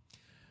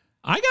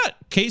 I got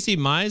Casey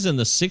Mize in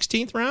the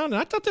 16th round,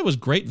 and I thought that was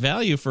great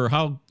value for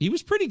how he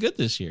was pretty good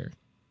this year.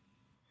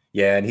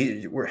 Yeah, and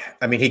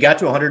he got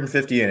to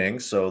 150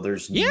 innings, so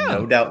there's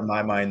no doubt in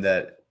my mind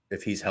that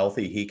if he's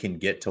healthy, he can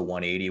get to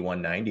 180,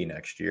 190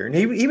 next year. And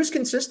he was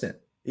consistent.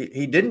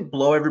 He didn't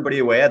blow everybody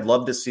away. I'd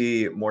love to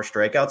see more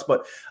strikeouts,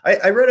 but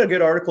I read a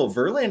good article.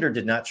 Verlander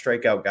did not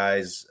strike out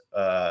guys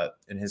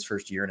in his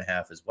first year and a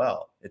half as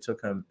well. It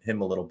took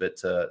him a little bit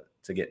to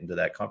get into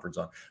that comfort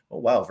zone. Oh,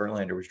 wow.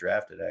 Verlander was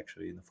drafted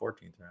actually in the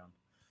 14th round.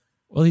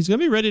 Well, he's going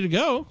to be ready to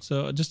go.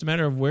 So just a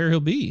matter of where he'll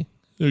be.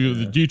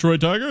 The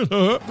Detroit Tigers.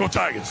 Go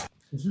Tigers.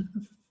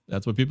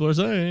 That's what people are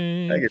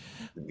saying. Tigers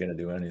aren't going to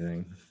do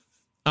anything.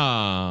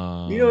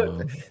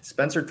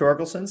 Spencer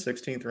Torkelson,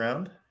 16th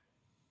round.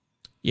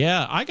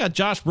 Yeah, I got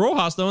Josh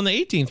Rojas, though, in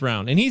the 18th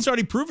round, and he's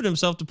already proven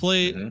himself to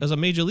play as a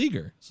major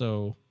leaguer.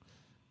 So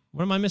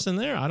what am I missing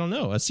there? I don't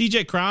know.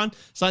 CJ Cron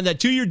signed that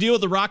 2-year deal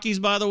with the Rockies,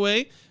 by the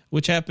way,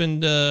 which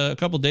happened a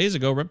couple days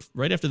ago,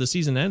 right after the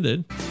season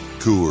ended.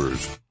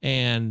 Coors.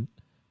 And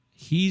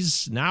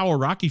he's now a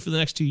Rocky for the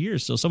next 2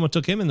 years. So someone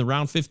took him in the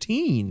round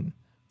 15.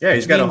 Yeah,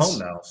 he's got a home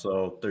now,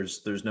 so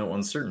there's no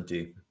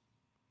uncertainty.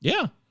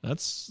 Yeah,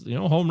 that's,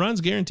 home runs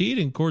guaranteed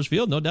in Coors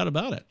Field, no doubt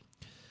about it.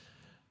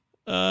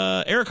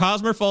 Eric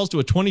Hosmer falls to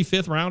a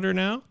 25th rounder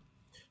now.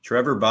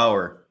 Trevor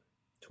Bauer,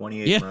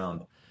 28th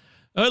round.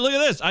 Oh, look at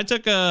this. I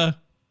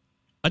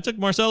took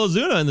Marcell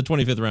Ozuna in the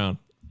 25th round.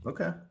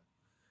 Okay.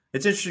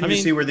 It's interesting to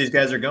see where these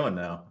guys are going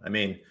now. I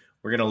mean,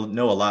 we're going to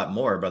know a lot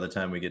more by the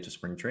time we get to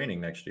spring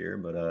training next year.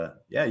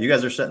 But, you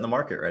guys are setting the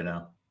market right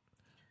now.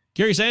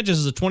 Gary Sanchez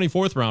is a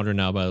 24th rounder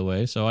now, by the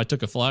way. So I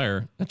took a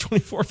flyer at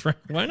 24th round.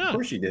 Why not? Of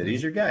course you did.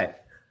 He's your guy.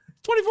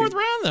 24th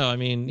round, though. I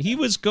mean, he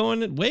was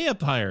going way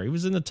up higher. He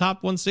was in the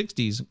top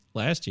 160s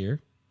last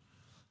year.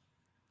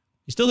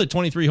 He still hit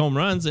 23 home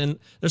runs, and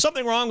there's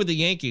something wrong with the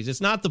Yankees.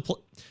 It's not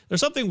there's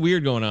something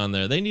weird going on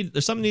there.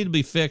 There's something need to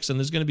be fixed, and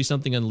there's going to be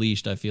something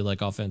unleashed, I feel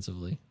like,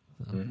 offensively.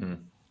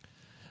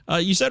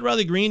 You said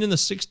Riley Green in the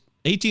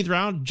 18th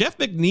round. Jeff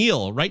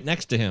McNeil right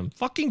next to him.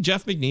 Fucking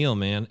Jeff McNeil,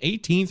 man.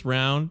 18th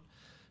round.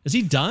 Is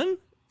he done?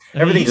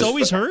 He's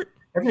always hurt.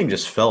 Everything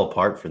just fell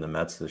apart for the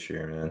Mets this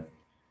year, man.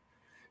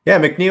 Yeah,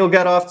 McNeil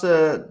got off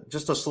to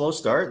just a slow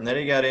start, and then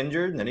he got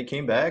injured, and then he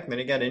came back, and then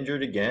he got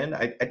injured again.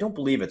 I don't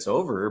believe it's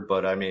over,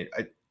 but I mean,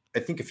 I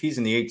think if he's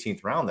in the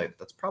 18th round,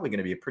 that's probably going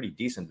to be a pretty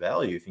decent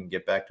value if he can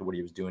get back to what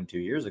he was doing 2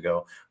 years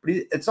ago. But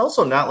it's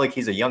also not like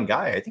he's a young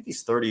guy. I think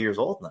he's 30 years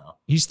old now.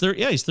 He's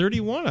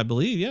 31, I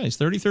believe. Yeah, he's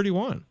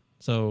 31.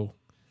 So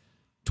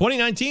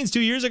 2019 is 2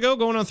 years ago,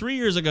 going on 3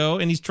 years ago,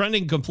 and he's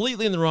trending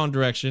completely in the wrong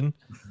direction,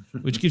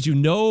 which gives you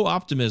no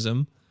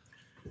optimism.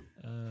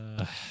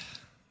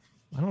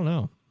 I don't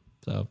know.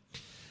 So,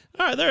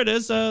 all right, there it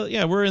is.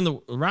 We're in the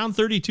round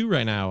 32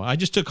 right now. I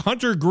just took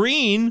Hunter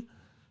Green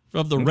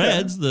of the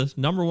Reds, the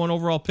number 1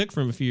 overall pick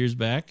from a few years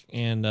back,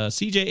 and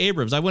C.J.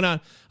 Abrams. I'm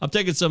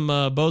taking some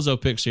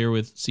bozo picks here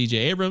with C.J.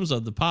 Abrams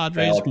of the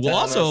Padres, who will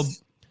also,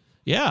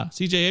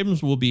 C.J.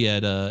 Abrams will be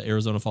at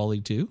Arizona Fall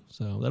League too,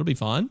 so that'll be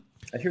fun.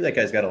 I hear that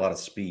guy's got a lot of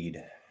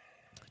speed.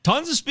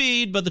 Tons of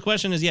speed, but the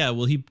question is,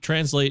 will he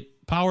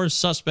translate? Power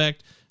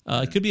suspect.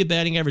 It could be a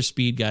batting average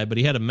speed guy, but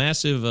he had a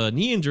massive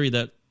knee injury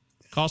that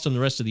cost him the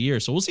rest of the year.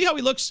 So we'll see how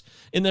he looks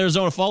in the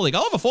Arizona Fall League.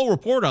 I'll have a full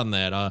report on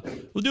that.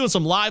 We're doing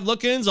some live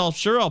look-ins. I'll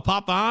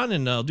pop on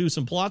and I'll do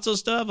some Palazzo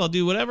stuff. I'll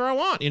do whatever I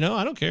want.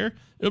 I don't care.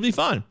 It'll be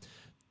fun.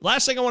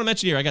 Last thing I want to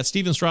mention here, I got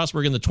Steven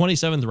Strasburg in the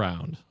 27th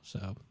round.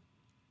 So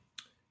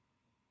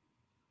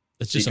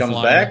it's just he comes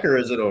back, or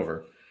is it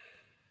over?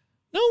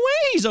 No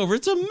way he's over.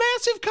 It's a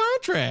massive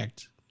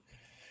contract.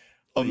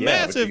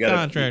 Massive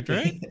contract,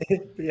 right?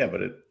 Yeah,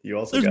 but you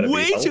also got to be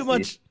healthy. There's way too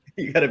much.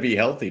 You got to be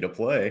healthy to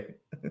play.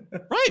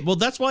 Right. Well,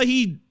 that's why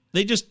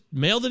they just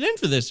mailed it in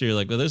for this year.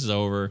 Like, well, this is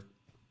over.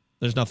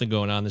 There's nothing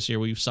going on this year.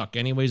 We suck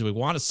anyways. We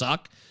want to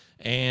suck.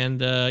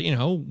 And,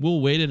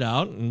 we'll wait it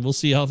out and we'll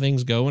see how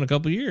things go in a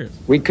couple of years.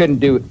 We couldn't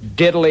do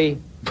diddly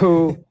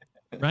poo.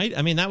 Right?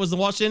 I mean, that was the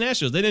Washington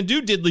Nationals. They didn't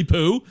do diddly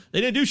poo.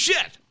 They didn't do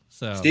shit.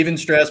 So Steven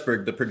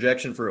Strasburg, the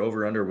projection for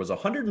over-under was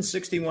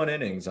 161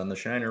 innings on the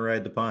Shiner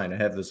Ride the Pine. I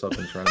have this up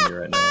in front of me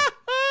right now.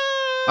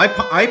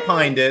 I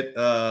pined it.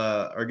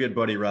 Our good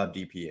buddy Rob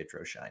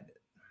DiPietro shined it.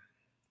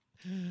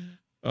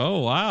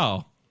 Oh,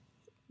 wow.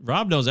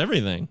 Rob knows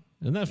everything.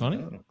 Isn't that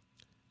funny?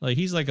 Like,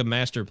 he's like a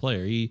master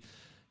player. He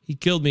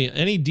killed me.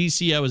 Any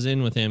DC I was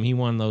in with him, he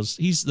won those.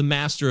 He's the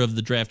master of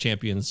the Draft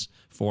Champions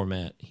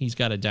format. He's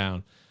got it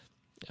down.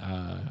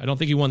 I don't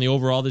think he won the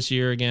overall this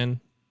year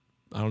again.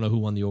 I don't know who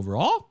won the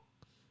overall,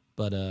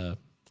 but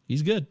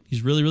he's good.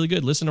 He's really, really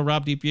good. Listen to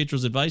Rob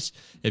DiPietro's advice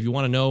if you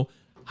want to know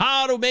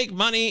how to make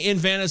money in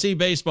fantasy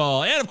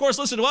baseball. And, of course,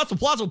 listen to us, the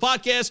Palazzo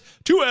Podcast,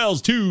 2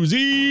 L's, 2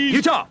 Z's.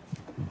 Utah,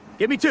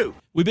 give me 2.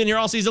 We've been here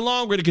all season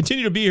long. We're going to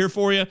continue to be here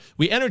for you.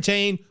 We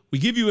entertain. We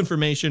give you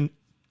information.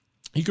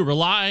 You can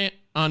rely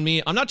on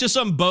me. I'm not just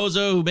some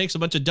bozo who makes a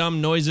bunch of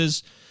dumb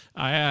noises.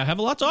 I have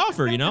a lot to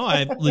offer, you know.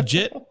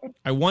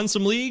 I won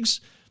some leagues.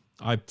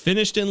 I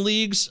finished in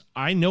leagues.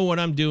 I know what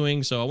I'm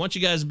doing, so I want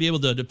you guys to be able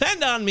to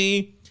depend on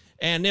me.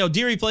 And, you know,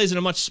 Deary plays in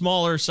a much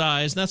smaller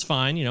size, and that's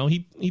fine. You know,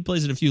 he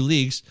plays in a few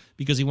leagues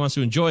because he wants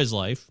to enjoy his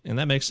life, and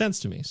that makes sense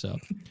to me. So,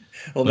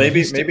 well,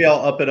 maybe I'll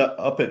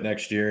up it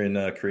next year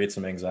and create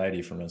some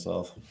anxiety for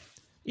myself.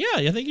 Yeah,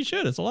 I think you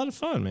should. It's a lot of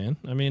fun, man.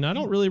 I mean, I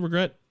don't really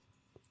regret.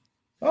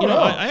 Oh, you know,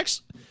 no.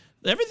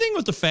 Everything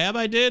with the Fab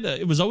I did,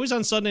 it was always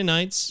on Sunday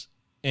nights,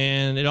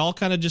 and it all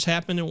kind of just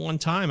happened at one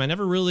time. I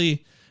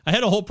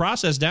had a whole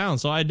process down,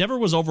 so I never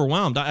was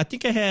overwhelmed. I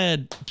think I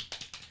had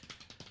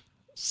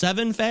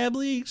 7 Fab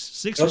leagues,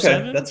 6 or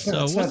 7.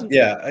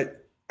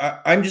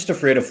 I'm just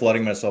afraid of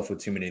flooding myself with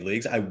too many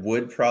leagues. I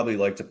would probably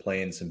like to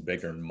play in some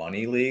bigger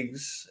money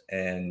leagues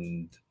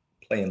and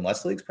play in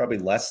less leagues, probably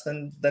less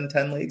than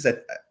 10 leagues.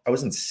 I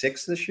was in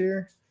 6 this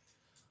year.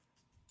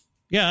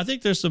 Yeah, I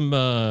think there's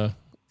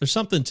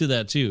something to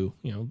that too.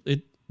 You know,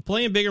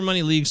 playing bigger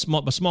money leagues,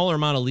 a smaller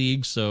amount of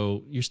leagues,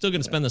 so you're still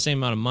going to spend the same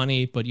amount of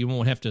money, but you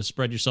won't have to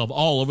spread yourself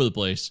all over the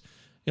place.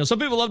 You know, some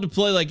people love to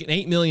play like an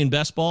 8 million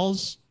best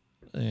balls,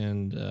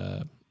 and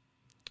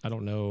I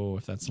don't know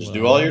if that's just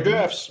do all your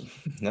drafts,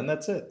 and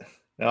that's it.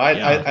 No,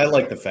 I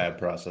like the Fab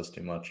process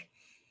too much.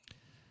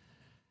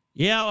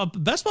 Yeah,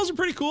 best balls are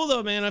pretty cool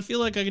though, man. I feel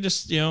like I could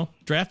just, you know,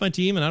 draft my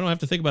team, and I don't have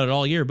to think about it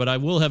all year. But I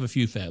will have a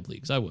few Fab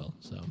leagues. I will.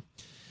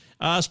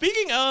 So,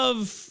 speaking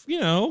of, you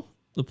know,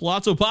 the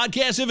Palazzo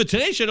Podcast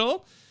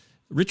Invitational,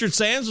 Richard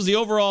Sands was the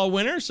overall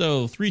winner.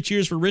 So 3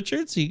 cheers for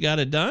Richards. He got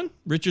it done.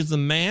 Richard's the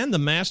man, the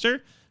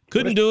master.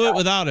 Couldn't do it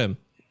without him.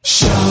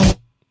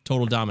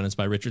 Total dominance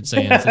by Richard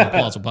Sands in the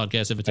Palazzo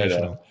Podcast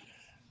Invitational.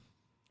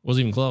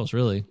 Wasn't even close,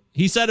 really.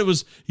 He said it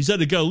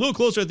got a little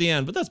closer at the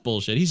end, but that's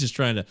bullshit. He's just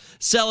trying to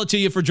sell it to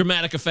you for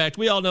dramatic effect.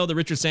 We all know that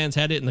Richard Sands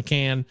had it in the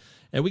can.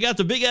 And we got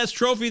the big ass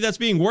trophy that's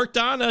being worked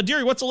on.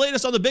 Deary, what's the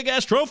latest on the big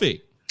ass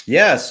trophy?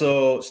 Yeah,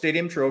 so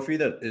Stadium Trophy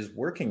that is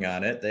working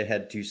on it. They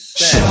had to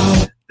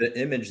send the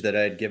image that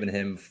I had given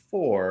him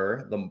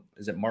for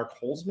is it Mark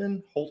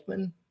Holtzman?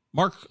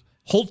 Mark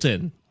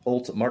Holton.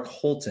 Mark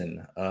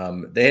Holton.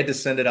 They had to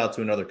send it out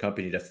to another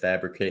company to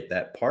fabricate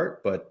that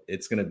part, but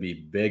it's going to be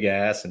big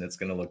ass and it's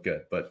going to look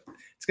good. But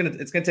it's going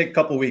to take a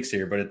couple weeks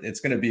here, but it's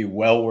going to be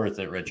well worth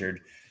it, Richard.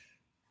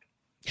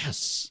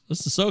 Yes,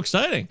 this is so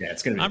exciting. Yeah,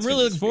 it's going to be. I'm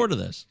really looking forward to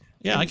this.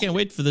 Yeah, I can't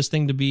wait for this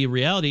thing to be a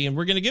reality, and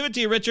we're going to give it to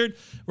you, Richard.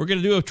 We're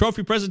going to do a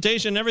trophy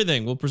presentation and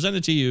everything. We'll present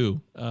it to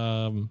you. I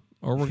don't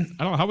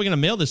know how we're going to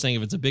mail this thing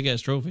if it's a big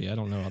ass trophy. I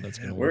don't know how that's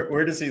going to work.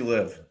 Where does he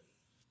live?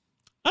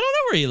 I don't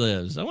know where he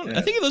lives.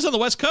 I think he lives on the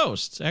West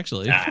Coast,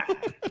 actually. Damn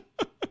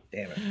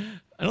it.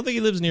 I don't think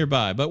he lives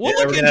nearby, but we'll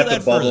look into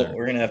that further.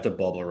 We're going to have to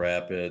bubble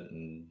wrap it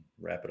and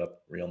wrap it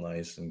up real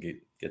nice and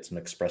get some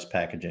express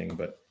packaging.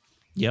 But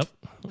yep,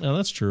 well,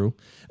 that's true.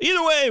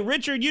 Either way,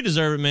 Richard, you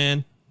deserve it,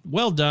 man.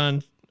 Well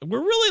done. We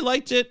really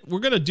liked it. We're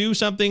going to do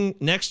something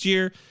next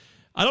year.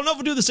 I don't know if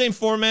we'll do the same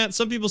format.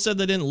 Some people said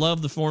they didn't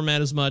love the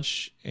format as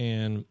much,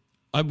 and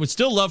I would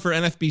still love for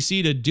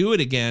NFBC to do it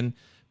again,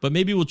 but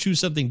maybe we'll choose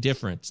something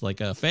different, like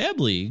a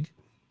Fab League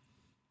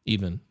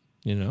even,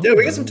 you know? Yeah,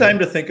 we got some time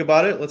to think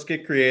about it. Let's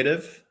get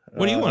creative.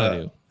 What do you want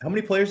to do? How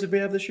many players did we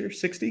have this year?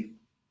 60?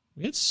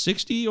 We had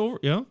 60 over,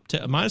 you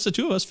know, minus the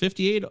two of us,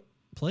 58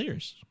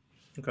 players.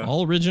 Okay.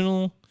 All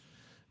original,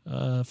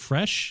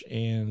 fresh,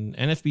 and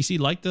NFBC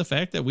liked the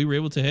fact that we were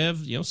able to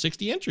have,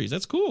 60 entries.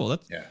 That's cool.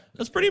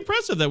 That's pretty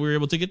impressive that we were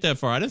able to get that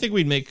far. I didn't think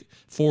we'd make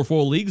four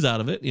leagues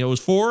out of it. It was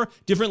 4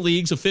 different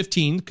leagues of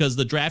 15 because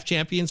the Draft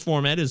Champions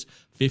format is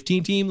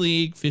 15-team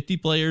league, 50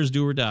 players,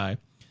 do or die.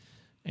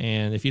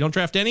 And if you don't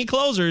draft any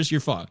closers,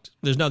 you're fucked.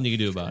 There's nothing you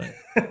can do about it.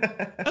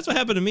 That's what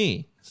happened to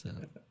me. So.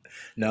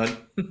 None.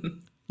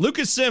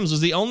 Lucas Sims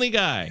was the only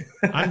guy.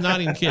 I'm not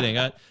even kidding.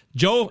 I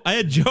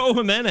had Joe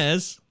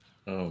Jimenez.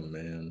 Oh,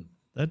 man.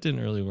 That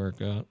didn't really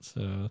work out.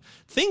 So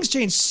things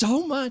change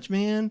so much,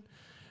 man.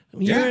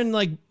 You're in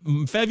like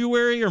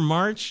February or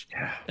March,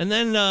 and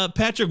then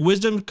Patrick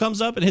Wisdom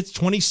comes up and hits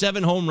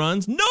 27 home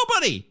runs.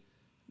 Nobody.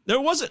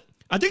 There wasn't.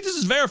 I think this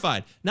is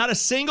verified. Not a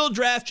single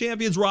Draft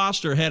Champions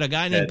roster had a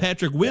guy named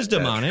Patrick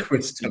Wisdom on it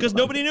because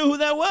nobody knew who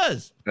that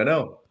was. I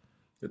know.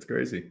 It's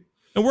crazy.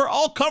 And we're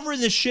all covering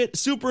this shit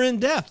super in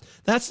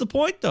depth. That's the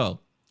point, though.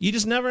 You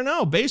just never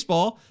know.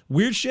 Baseball,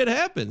 weird shit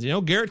happens. You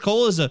know, Garrett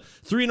Cole is a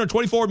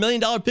 $324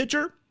 million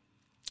pitcher.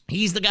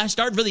 He's the guy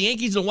starting for the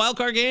Yankees in a wild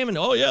card game, and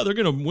oh yeah, they're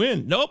gonna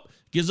win. Nope,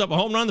 gives up a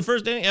home run in the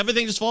first inning.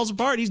 Everything just falls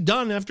apart. He's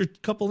done after a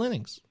couple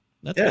innings.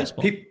 That's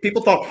baseball.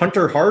 People thought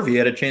Hunter Harvey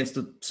had a chance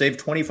to save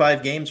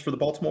 25 games for the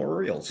Baltimore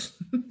Orioles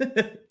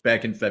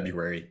back in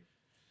February.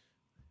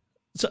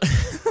 So,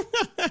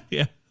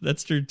 yeah,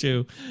 that's true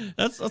too.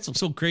 That's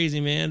so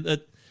crazy, man.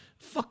 That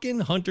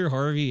fucking Hunter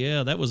Harvey,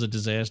 yeah, that was a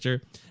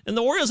disaster. And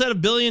the Orioles had a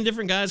billion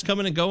different guys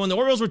coming and going. The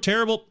Orioles were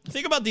terrible.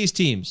 Think about these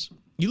teams.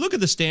 You look at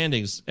the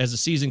standings as the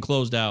season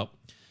closed out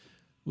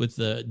with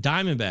the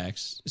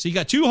Diamondbacks. So you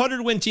got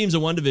 200-win teams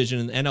in one division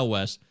in the NL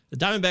West. The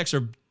Diamondbacks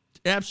are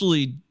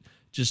absolutely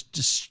just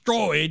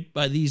destroyed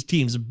by these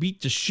teams,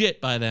 beat to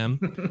shit by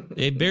them.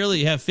 They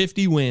barely have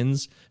 50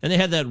 wins, and they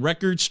had that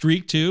record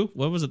streak too.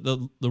 What was it?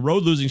 The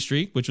road losing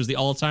streak, which was the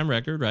all-time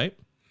record, right?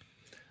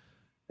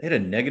 They had a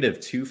negative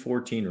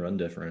 214 run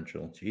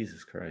differential.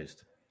 Jesus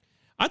Christ.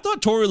 I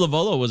thought Torey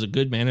Lovullo was a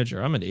good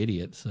manager. I'm an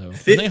idiot. So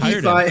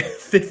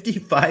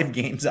 55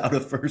 games out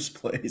of first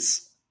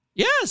place.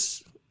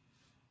 Yes.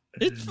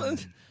 It's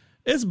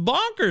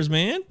bonkers,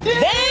 man.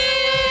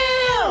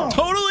 Damn!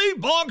 Totally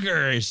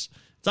bonkers.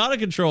 It's out of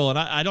control, and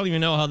I don't even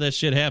know how that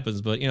shit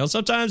happens. But, you know,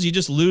 sometimes you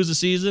just lose a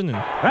season. And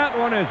that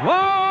one is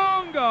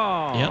long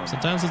gone. Yep,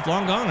 sometimes it's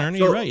long gone, Ernie.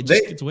 You're right. It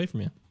just gets away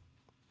from you.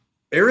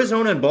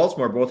 Arizona and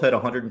Baltimore both had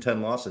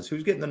 110 losses.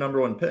 Who's getting the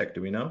number one pick?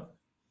 Do we know?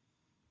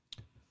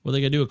 Well, they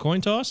got to do a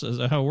coin toss? Is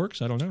that how it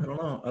works? I don't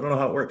know. I don't know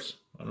how it works.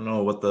 I don't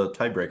know what the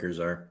tiebreakers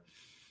are.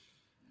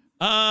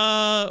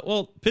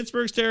 Well,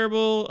 Pittsburgh's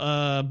terrible.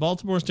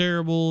 Baltimore's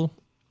terrible.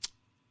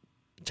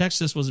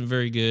 Texas wasn't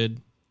very good.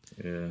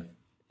 Yeah.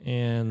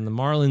 And the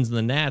Marlins and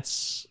the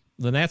Nats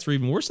were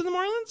even worse than the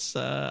Marlins.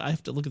 I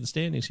have to look at the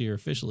standings here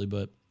officially,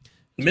 but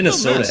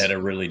Minnesota had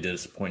a really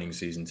disappointing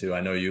season too.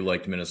 I know you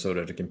liked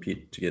Minnesota to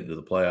compete to get into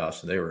the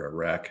playoffs, and they were a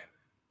wreck.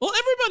 Well,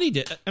 everybody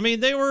did. I mean,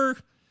 they were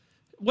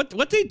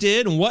what they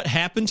did and what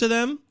happened to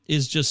them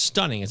is just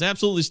stunning. It's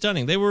absolutely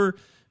stunning. They were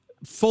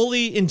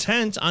fully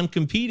intent on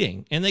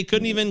competing, and they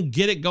couldn't even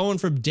get it going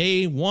from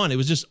day one. It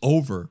was just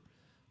over.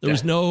 There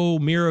was no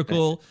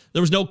miracle.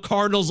 There was no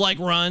Cardinals-like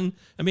run.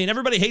 I mean,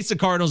 everybody hates the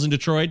Cardinals in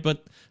Detroit,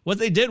 but what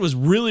they did was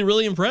really,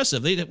 really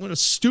impressive. They went a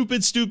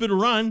stupid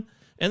run,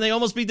 and they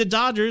almost beat the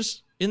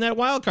Dodgers in that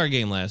wild card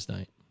game last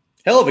night.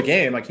 Hell of a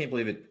game. I can't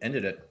believe it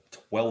ended at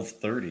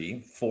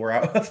 12:30.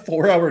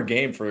 4-hour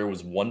game for it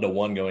was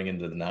 1-1 going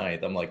into the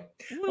ninth. I'm like,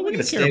 I'm going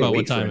to stay about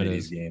awake what time for it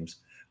these is. Games.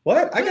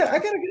 What? I got to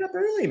get up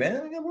early,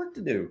 man. I got work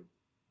to do.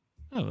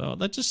 Oh, well,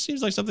 that just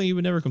seems like something you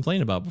would never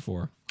complain about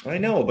before. I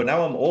know, but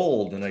now I'm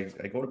old and I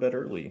go to bed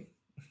early.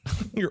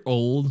 You're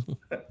old.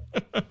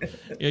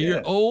 Yeah,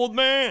 you're old,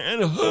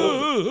 man.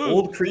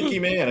 Old creaky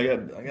man. I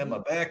got my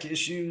back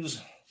issues.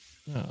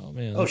 Oh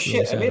man. Oh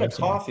shit! Really I made a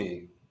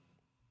coffee.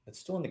 It's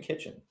still in the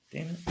kitchen.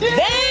 Damn it.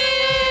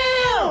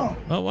 Damn!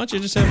 Well, why don't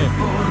you just have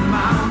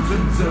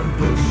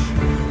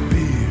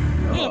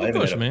a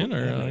push, man,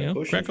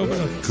 or crack open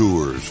a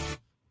Coors.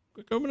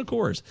 Quick open a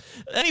Coors.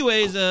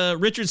 Anyways,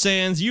 Richard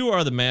Sands, you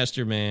are the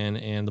master, man,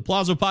 and the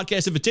Plazo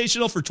Podcast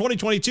Invitational for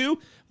 2022.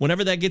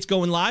 Whenever that gets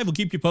going live, we'll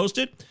keep you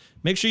posted.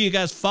 Make sure you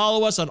guys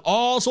follow us on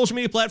all social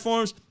media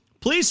platforms.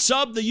 Please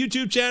sub the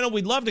YouTube channel.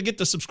 We'd love to get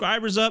the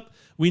subscribers up.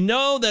 We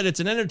know that it's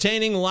an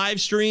entertaining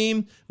live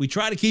stream. We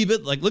try to keep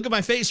it like, look at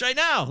my face right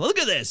now. Look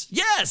at this.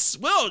 Yes.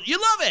 Well, you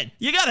love it.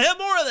 You got to have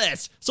more of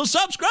this. So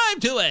subscribe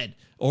to it.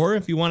 Or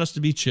if you want us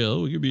to be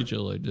chill, we can be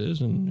chill like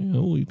this. And,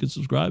 you can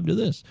subscribe to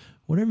this.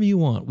 Whatever you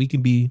want. We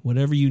can be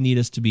whatever you need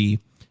us to be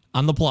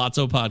on the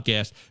Palazzo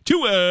Podcast.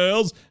 2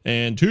 L's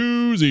and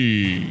 2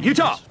 Z's.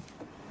 Utah.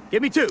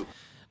 Give me 2.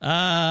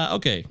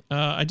 Okay.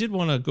 I did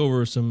want to go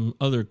over some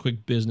other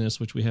quick business,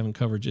 which we haven't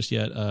covered just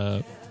yet.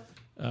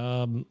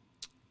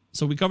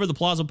 So we covered the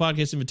Plaza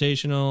Podcast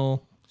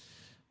Invitational.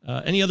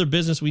 Any other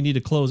business we need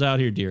to close out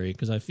here, Deary?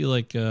 Because I feel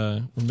like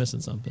we're missing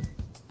something.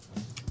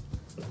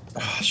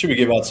 Should we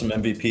give out some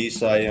MVP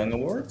Cy Young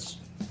awards?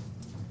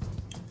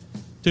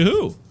 To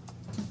who?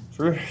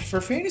 For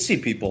fantasy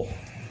people.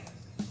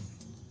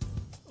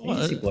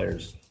 Fantasy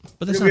players.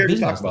 But that's we not already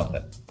business. Talk about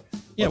that.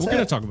 Yeah, What's we're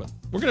going to talk about.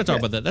 We're going to talk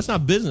about that. That's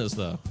not business,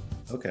 though.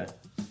 Okay.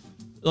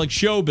 Like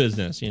show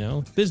business,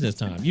 business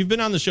time. You've been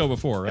on the show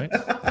before, right?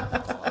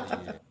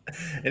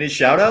 Any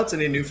shout outs?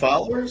 Any new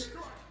followers?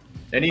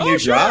 Any new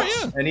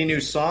drops? Yeah. Any new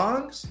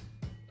songs?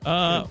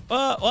 Well,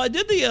 I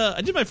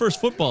did my first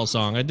football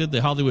song. I did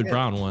the Hollywood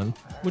Brown one.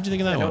 What'd you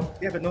think of that one?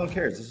 Yeah, but no one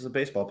cares. This is a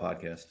baseball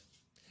podcast.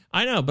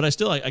 I know, but I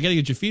got to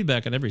get your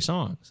feedback on every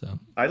song. So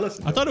I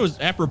listened. I thought it was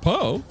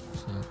apropos.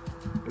 So.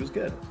 It was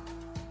good.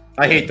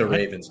 I hate the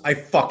Ravens. I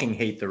fucking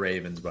hate the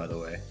Ravens, by the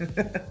way.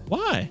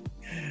 Why?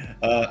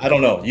 I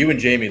don't know. You and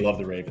Jamie love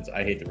the Ravens.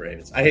 I hate the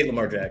Ravens. I hate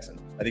Lamar Jackson.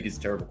 I think he's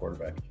a terrible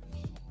quarterback.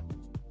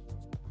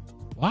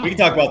 Wow. We can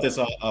talk about this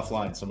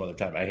offline some other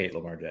time. I hate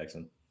Lamar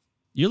Jackson.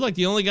 You're like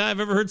the only guy I've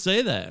ever heard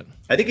say that.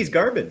 I think he's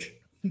garbage.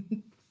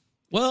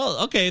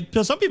 Well, okay.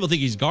 Some people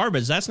think he's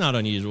garbage. That's not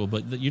unusual,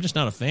 but you're just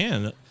not a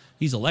fan.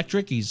 He's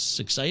electric. He's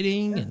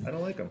exciting. Yeah, I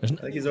don't like him. I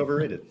think he's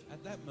overrated.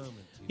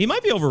 He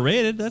might be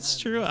overrated. That's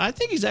true. I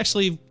think he's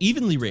actually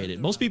evenly rated.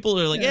 Most people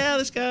are like, yeah,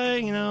 this guy,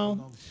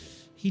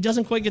 he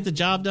doesn't quite get the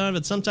job done,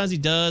 but sometimes he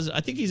does. I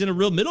think he's in a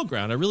real middle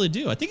ground. I really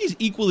do. I think he's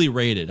equally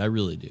rated. I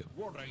really do.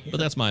 But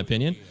that's my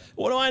opinion.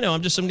 What do I know?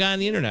 I'm just some guy on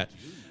the internet.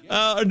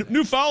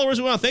 New followers,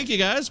 we want to thank you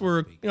guys. We're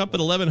up at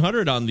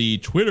 1,100 on the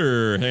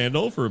Twitter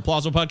handle for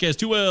Palazzo Podcast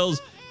 2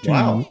 L's.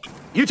 Wow.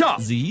 Utah.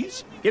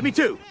 Z's. Give me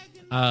 2.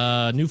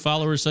 New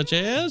followers such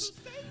as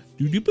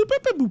Ronald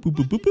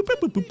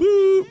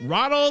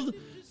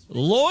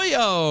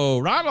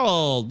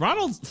Loyo.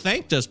 Ronald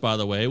thanked us, by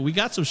the way. We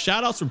got some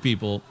shout outs from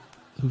people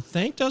who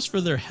thanked us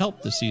for their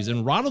help this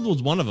season. Ronald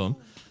was one of them.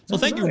 So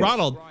thank you,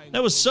 Ronald.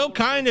 That was so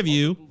kind of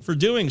you for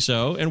doing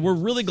so, and we're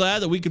really glad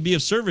that we could be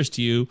of service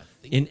to you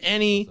in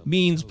any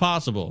means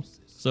possible.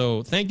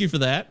 So thank you for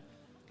that.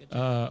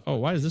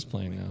 Why is this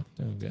playing now?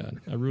 Oh,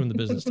 God. I ruined the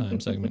business time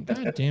segment.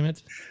 God damn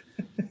it.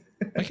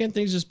 Why can't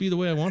things just be the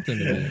way I want them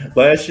to be?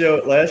 Last show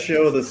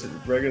of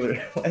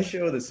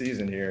the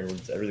season here,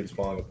 and everything's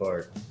falling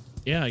apart.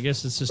 Yeah, I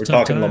guess it's just we're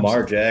tough talking times.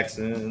 Lamar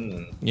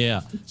Jackson.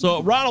 Yeah.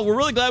 So, Ronald, we're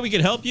really glad we could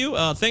help you.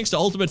 Thanks to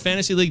Ultimate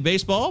Fantasy League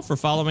Baseball for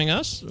following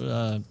us.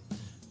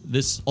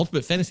 This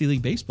Ultimate Fantasy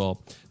League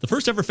Baseball, the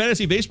first ever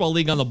fantasy baseball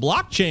league on the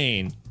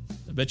blockchain.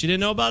 I bet you didn't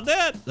know about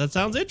that. That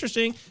sounds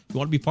interesting. If you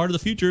want to be part of the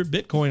future,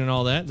 Bitcoin and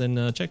all that,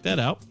 then check that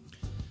out.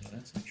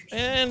 That's interesting.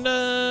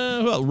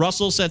 And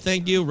Russell said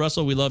thank you.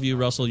 Russell, we love you.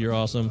 Russell, you're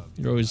awesome.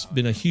 You've always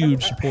been a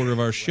huge supporter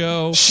of our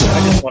show.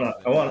 I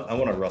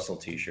want a Russell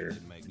t-shirt.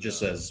 It just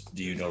says,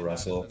 do you know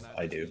Russell?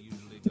 I do.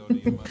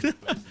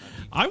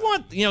 I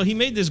want, he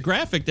made this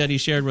graphic that he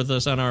shared with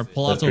us on our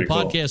Palazzo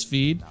podcast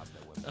feed.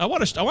 I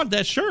want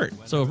that shirt.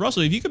 So,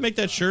 Russell, if you could make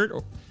that shirt,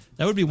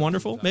 that would be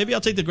wonderful. Maybe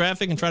I'll take the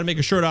graphic and try to make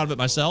a shirt out of it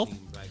myself.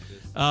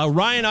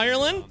 Ryan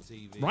Ireland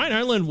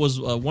was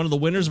one of the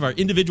winners of our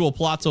individual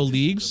Palazzo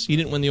leagues. He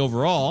didn't win the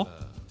overall.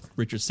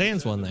 Richard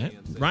Sands won that.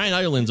 Ryan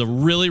Ireland's a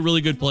really,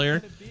 really good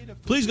player.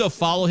 Please go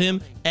follow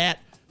him at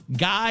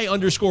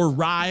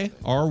Guy_Rye,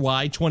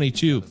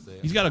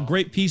 RY22. He's got a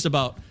great piece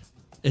about,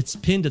 it's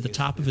pinned at the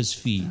top of his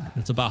feed.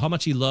 It's about how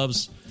much he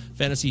loves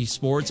fantasy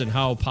sports and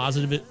how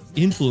positive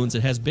influence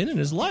it has been in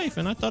his life,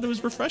 and I thought it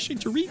was refreshing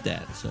to read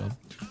that. So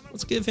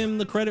let's give him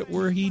the credit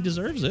where he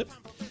deserves it.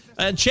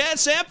 And Chad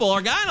Sample,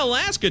 our guy in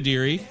Alaska,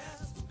 Deary,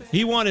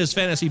 he won his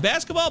fantasy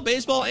basketball,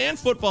 baseball, and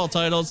football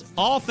titles,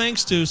 all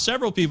thanks to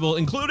several people,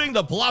 including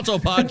the Palazzo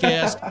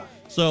Podcast.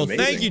 So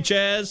thank you,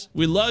 Chaz.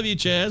 We love you,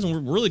 Chaz, and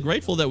we're really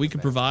grateful that we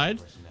could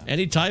provide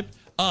any type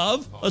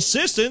of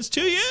assistance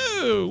to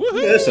you.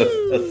 Woohoo! Yes,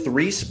 a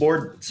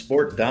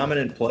three-sport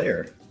dominant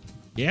player.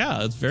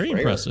 Yeah, it's very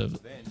impressive.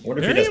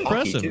 Very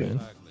impressive, man.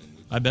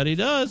 I bet he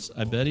does.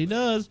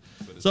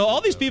 So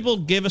all these people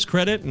gave us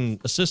credit and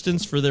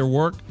assistance for their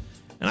work,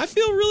 and I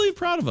feel really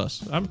proud of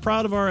us. I'm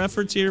proud of our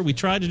efforts here. We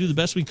tried to do the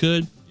best we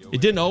could.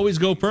 It didn't always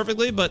go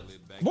perfectly, but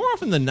more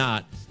often than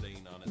not,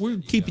 we're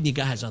keeping you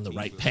guys on the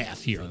right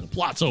path here on the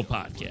Palazzo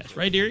Podcast.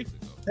 Right, Deary?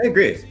 I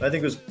agree. I think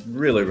it was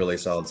really, really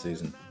solid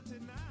season.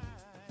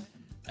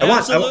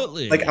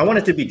 Absolutely. I want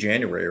it to be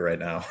January right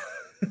now.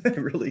 I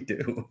really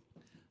do.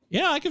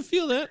 Yeah, I can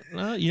feel that.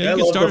 You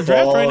can start a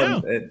draft right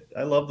now.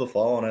 I love the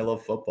fall and I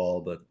love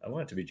football, but I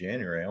want it to be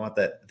January. I want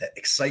that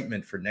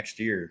excitement for next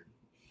year.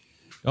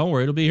 Don't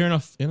worry, it'll be here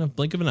in a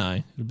blink of an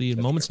eye. It'll be a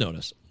moment's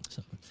notice.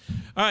 So.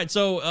 All right,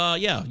 so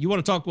you want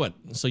to talk what?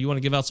 So you want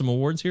to give out some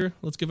awards here?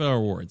 Let's give out our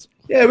awards.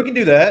 Yeah, we can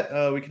do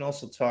that. We can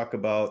also talk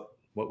about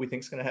what we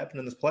think is going to happen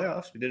in this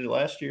playoffs. We did it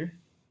last year.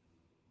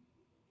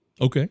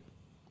 Okay.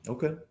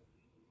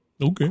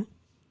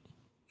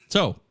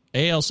 So,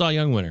 AL Cy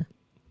Young winner.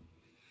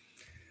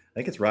 I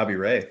think it's Robbie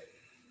Ray.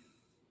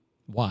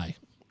 Why?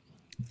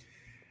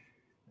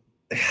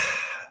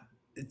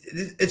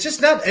 It's just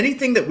not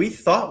anything that we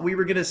thought we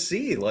were going to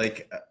see.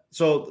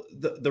 So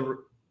the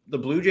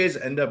Blue Jays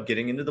end up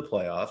getting into the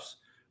playoffs.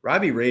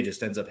 Robbie Ray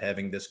just ends up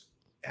having this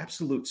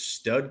absolute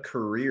stud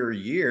career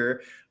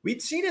year.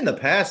 We'd seen in the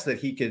past that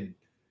he could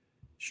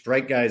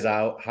strike guys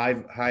out,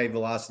 high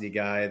velocity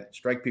guy,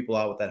 strike people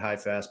out with that high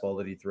fastball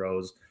that he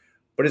throws.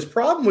 But his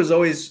problem was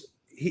always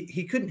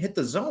he couldn't hit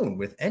the zone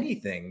with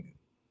anything.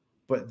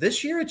 But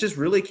this year, it just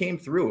really came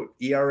through.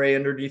 ERA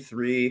underneath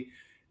 3.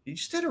 He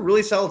just had a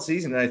really solid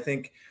season. And I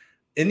think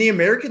in the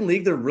American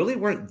League, there really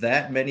weren't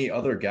that many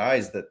other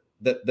guys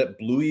that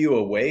blew you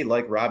away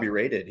like Robbie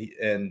Ray did.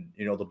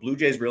 The Blue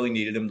Jays really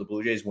needed him. The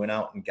Blue Jays went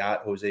out and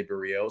got Jose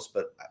Barrios.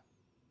 But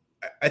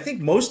I think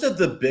most of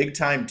the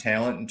big-time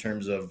talent in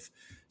terms of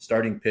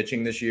starting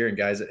pitching this year and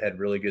guys that had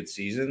really good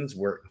seasons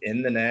were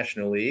in the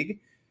National League.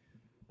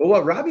 But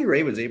what Robbie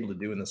Ray was able to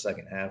do in the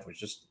second half was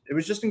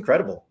just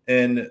incredible.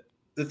 And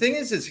the thing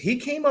is he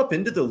came up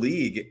into the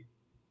league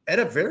at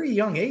a very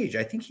young age.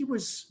 I think he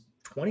was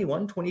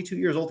 21, 22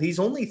 years old. He's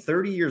only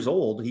 30 years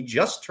old. He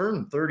just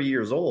turned 30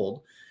 years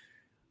old.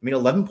 I mean,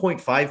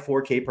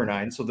 11.54 K per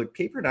 9. So the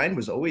K per 9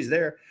 was always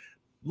there.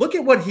 Look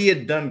at what he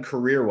had done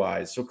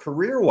career-wise. So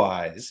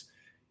career-wise,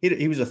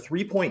 he was a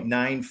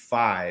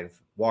 3.95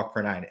 walk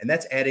per 9, and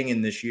that's adding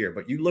in this year.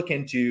 But you look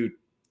into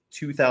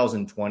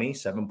 2020,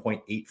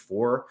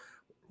 7.84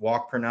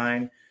 walk per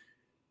nine,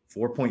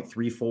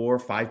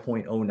 4.34,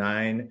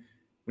 5.09.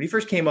 When he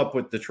first came up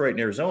with Detroit and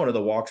Arizona,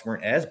 the walks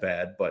weren't as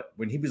bad, but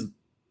when he was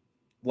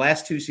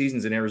last 2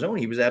 seasons in Arizona,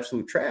 he was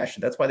absolute trash.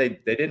 And that's why they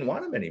didn't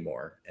want him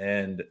anymore.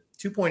 And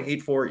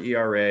 2.84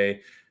 ERA,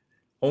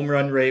 home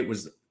run rate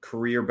was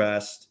career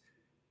best.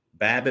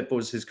 BABIP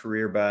was his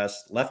career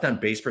best. Left on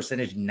base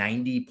percentage,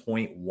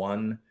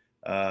 90.1.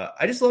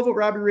 I just love what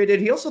Robbie Ray did.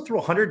 He also threw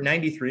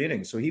 193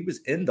 innings. So he was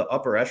in the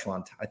upper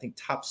echelon, I think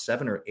top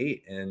 7 or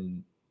 8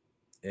 in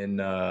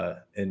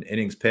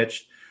innings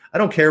pitched. I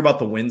don't care about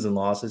the wins and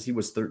losses. He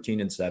was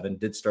 13-7,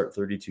 did start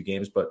 32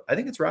 games, but I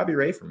think it's Robbie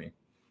Ray for me.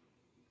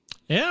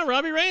 Yeah,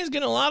 Robbie Ray is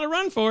getting a lot of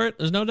run for it.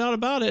 There's no doubt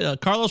about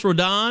it. Carlos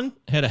Rodon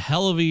had a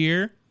hell of a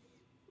year.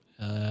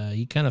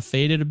 He kind of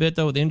faded a bit,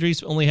 though, with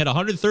injuries. Only had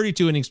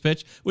 132 innings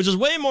pitched, which is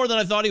way more than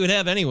I thought he would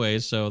have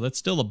anyways, so that's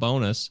still a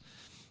bonus.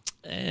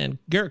 And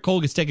Garrett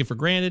Cole gets taken for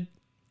granted.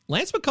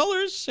 Lance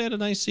McCullers had a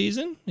nice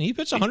season. He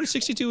pitched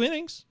 162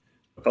 innings.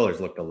 McCullers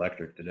looked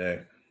electric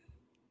today.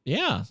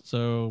 Yeah,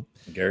 so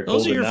Garrett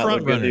those Cole are your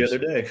front runners. The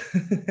other day.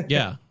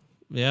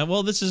 Yeah.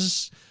 Well, this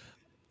is,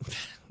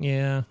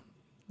 yeah.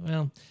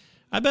 Well,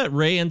 I bet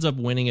Ray ends up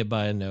winning it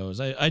by a nose.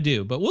 I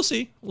do, but we'll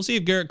see. We'll see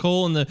if Garrett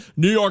Cole and the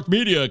New York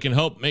media can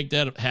help make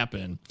that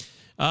happen.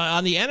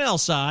 On the NL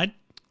side,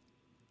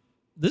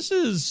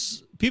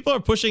 people are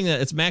pushing that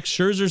it's Max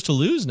Scherzer's to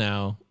lose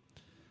now,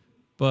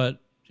 but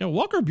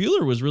Walker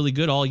Buehler was really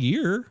good all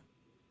year,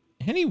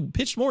 and he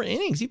pitched more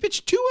innings. He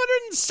pitched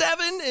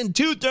 207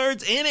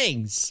 2/3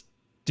 innings,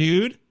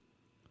 dude.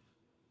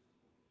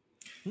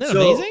 Isn't that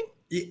amazing?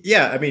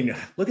 Yeah, I mean,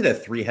 look at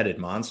that 3-headed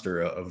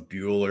monster of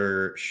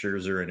Buehler,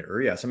 Scherzer, and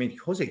Urias. I mean,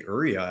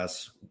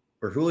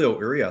 Julio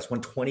Urias won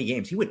 20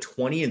 games. He went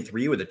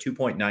 20-3 with a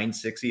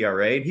 2.96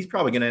 ERA, and he's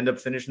probably going to end up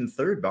finishing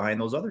third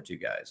behind those other 2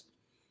 guys.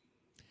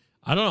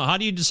 I don't know. How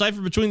do you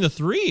decipher between the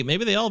 3?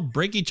 Maybe they all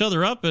break each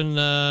other up, and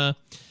I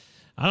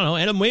don't know.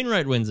 Adam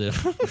Wainwright wins it.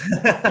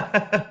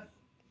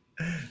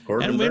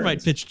 Adam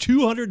Wainwright pitched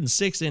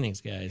 206 innings,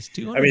 guys.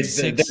 206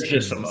 I mean, there's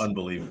just some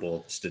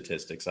unbelievable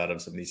statistics out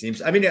of some of these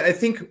teams. I mean, I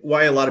think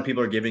why a lot of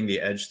people are giving the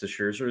edge to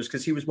Scherzer is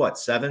because he was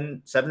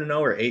 7-0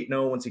 or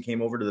 8-0 once he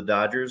came over to the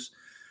Dodgers.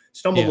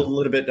 Stumbled a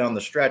little bit down the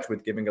stretch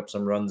with giving up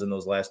some runs in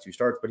those last 2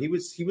 starts, but he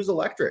was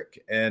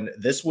electric. And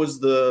this was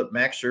the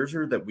Max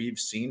Scherzer that we've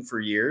seen for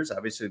years.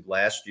 Obviously,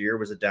 last year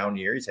was a down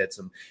year. He's had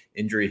some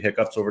injury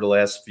hiccups over the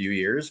last few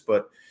years,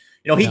 but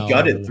he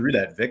gutted through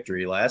that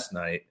victory last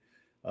night.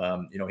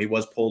 He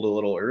was pulled a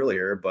little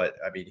earlier, but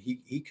I mean,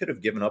 he could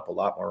have given up a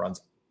lot more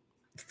runs.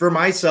 For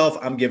myself,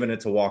 I'm giving it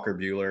to Walker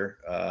Buehler.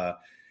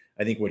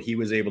 I think what he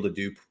was able to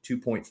do,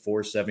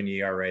 2.47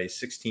 ERA,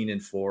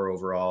 16-4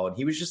 overall, and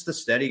he was just the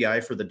steady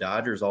guy for the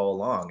Dodgers all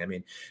along. I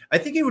mean, I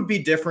think it would be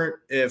different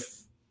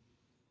if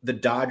the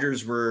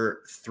Dodgers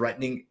were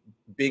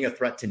being a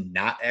threat to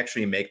not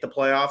actually make the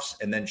playoffs,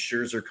 and then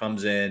Scherzer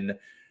comes in.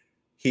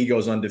 He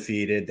goes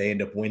undefeated. They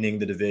end up winning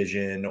the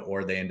division,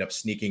 or they end up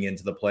sneaking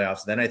into the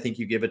playoffs. Then I think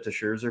you give it to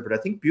Scherzer. But I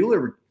think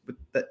Buehler, with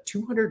that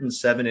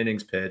 207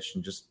 innings pitched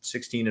and just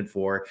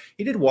 16-4,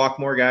 he did walk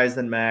more guys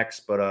than Max,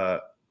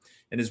 but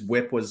and his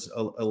whip was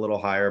a little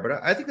higher.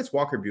 But I think it's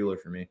Walker Buehler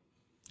for me.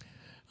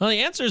 Well, the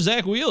answer is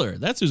Zach Wheeler.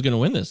 That's who's going to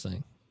win this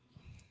thing.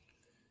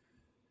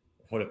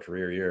 What a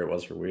career year it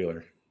was for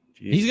Wheeler.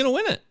 Jeez. He's going to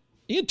win it.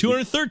 He had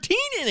 213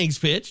 innings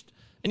pitched,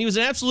 and he was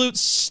an absolute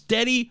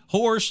steady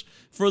horse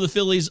for the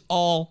Phillies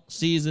all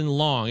season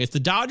long. If the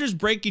Dodgers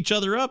break each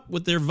other up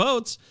with their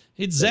votes,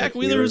 it's Zach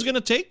Wheeler who's going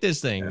to take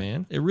this thing,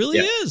 man. It really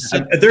is.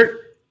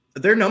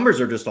 Their numbers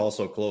are just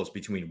also close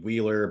between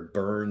Wheeler,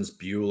 Burns,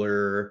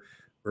 Buehler,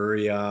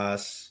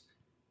 Urias.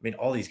 I mean,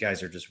 all these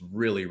guys are just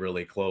really,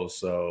 really close.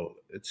 So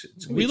it's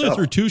Wheeler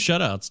threw 2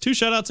 shutouts. 2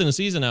 shutouts in a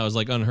season now is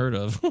like unheard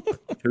of.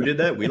 Who did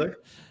that? Wheeler?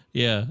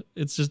 Yeah,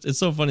 it's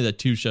so funny that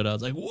 2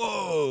 shutouts. Like,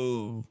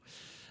 whoa.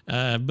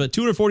 But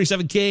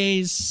 247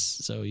 Ks,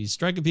 so he's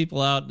striking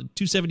people out.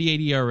 278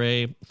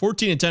 ERA,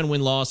 14-10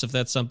 win-loss, if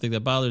that's something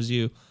that bothers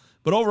you.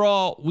 But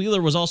overall,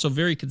 Wheeler was also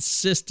very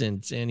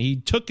consistent, and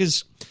he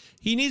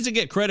needs to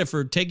get credit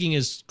for taking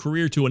his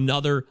career to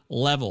another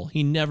level.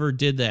 He never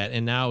did that,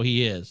 and now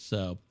he is.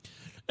 So,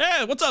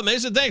 hey, what's up,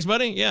 Mason? Thanks,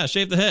 buddy. Yeah,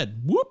 shave the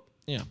head. Whoop.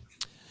 Yeah.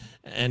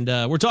 And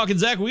we're talking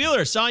Zach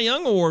Wheeler, Cy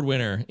Young Award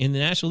winner in the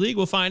National League.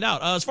 We'll find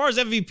out. As far as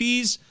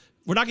MVPs,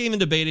 we're not going to even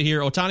debate it here.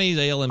 Ohtani's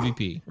AL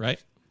MVP,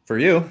 right? For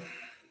you.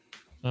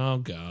 Oh,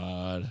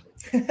 God.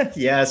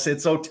 Yes,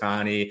 it's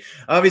Ohtani.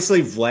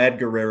 Obviously, Vlad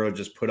Guerrero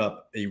just put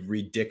up a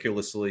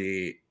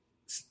ridiculously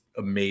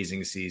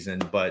amazing season,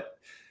 but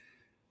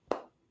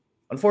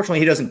unfortunately,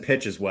 he doesn't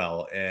pitch as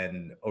well.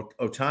 And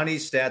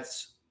Ohtani's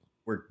stats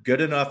were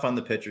good enough on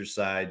the pitcher's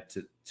side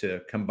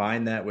to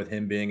combine that with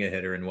him being a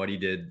hitter and what he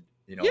did,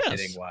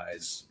 hitting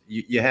wise.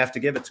 You have to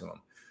give it to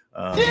him.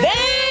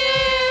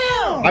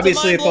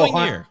 Obviously,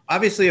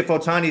 if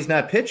Ohtani's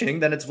not pitching,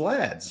 then it's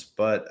Vlad's.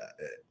 But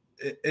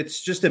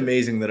it's just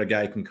amazing that a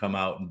guy can come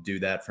out and do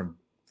that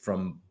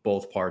from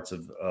both parts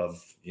of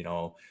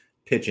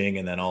pitching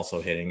and then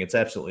also hitting. It's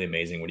absolutely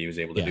amazing what he was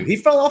able to do. He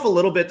fell off a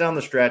little bit down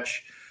the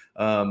stretch,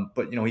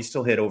 but he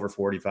still hit over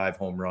 45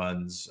 home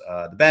runs.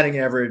 The batting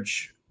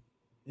average,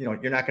 you're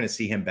not going to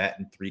see him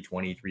batting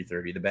 320,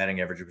 330. The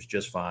batting average was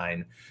just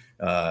fine.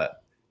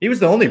 He was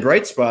the only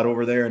bright spot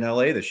over there in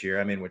LA this year.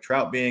 I mean, with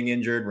Trout being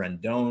injured,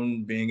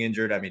 Rendon being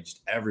injured, I mean,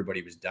 just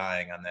everybody was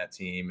dying on that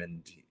team.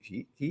 And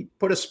he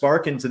put a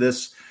spark into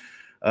this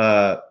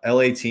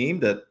LA team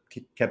that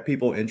kept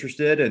people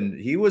interested. And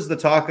he was the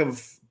talk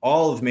of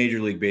all of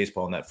Major League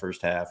Baseball in that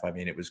first half. I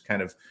mean, it was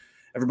kind of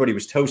everybody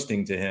was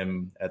toasting to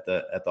him at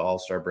the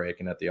All-Star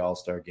break and at the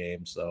All-Star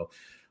game. So,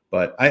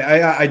 but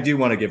I do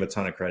want to give a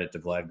ton of credit to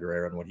Vlad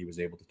Guerrero and what he was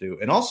able to do.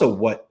 And also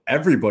what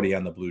everybody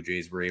on the Blue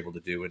Jays were able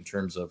to do in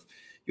terms of,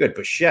 you had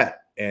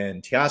Bichette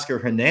and Teoscar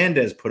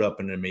Hernandez put up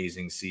an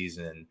amazing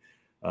season.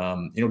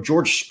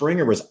 George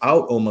Springer was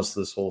out almost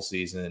this whole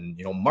season.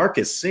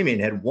 Marcus Semien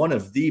had one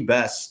of the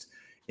best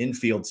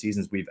infield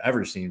seasons we've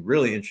ever seen.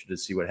 Really interested to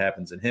see what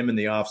happens in him in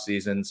the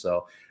offseason.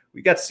 So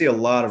we got to see a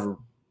lot of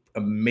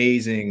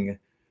amazing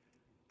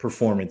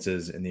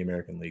performances in the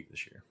American League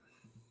this year.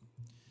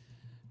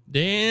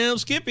 Damn,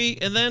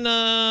 Skippy. And then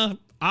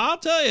I'll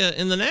tell you,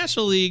 in the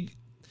National League,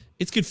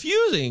 it's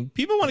confusing.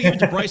 People want to give it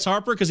to Bryce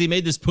Harper because he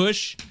made this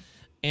push,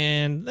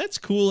 and that's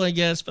cool, I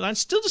guess, but I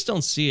still just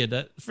don't see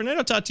it.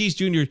 Fernando Tatis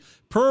Jr.,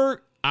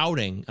 per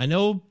outing, I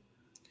know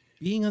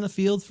being on the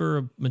field for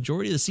a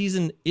majority of the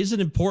season is an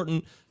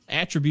important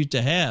attribute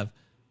to have,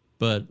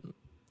 but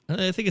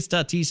I think it's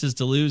Tatis's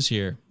to lose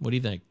here. What do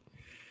you think?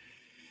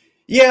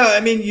 Yeah, I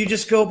mean, you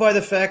just go by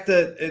the fact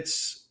that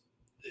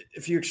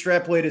if you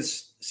extrapolate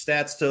his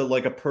stats to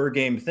like a per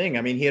game thing,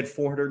 I mean, he had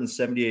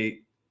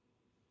 478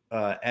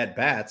 at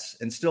bats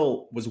and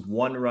still was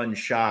 1 run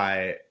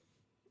shy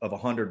of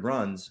 100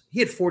 runs.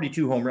 He had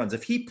 42 home runs.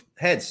 If he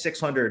had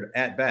 600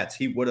 at bats,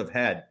 he would have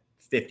had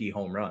 50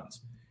 home runs.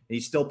 And he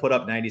still put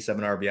up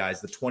 97 RBIs.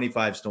 The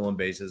 25 stolen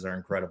bases are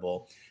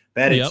incredible.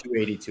 Batted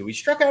 282. He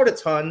struck out a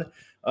ton.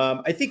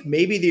 I think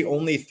maybe the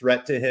only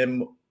threat to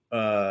him,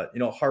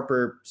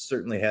 Harper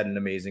certainly had an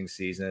amazing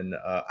season.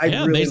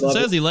 Mason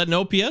says he led an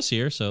OPS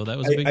here, so that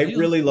was a big deal. I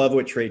really love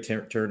what Trey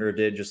Turner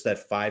did, just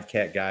that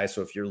 5-cat guy.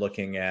 So if you're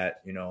looking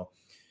at,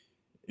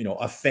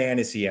 a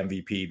fantasy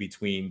MVP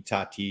between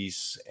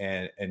Tatis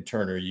and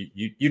Turner,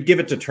 you'd give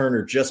it to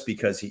Turner just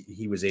because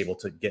he was able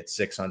to get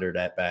 600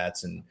 at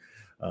bats and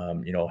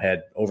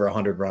had over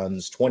 100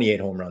 runs, 28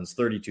 home runs,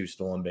 32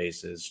 stolen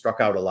bases,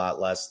 struck out a lot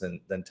less than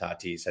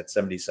Tatis, had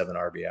 77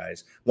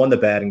 RBIs, won the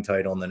batting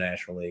title in the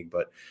National League.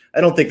 But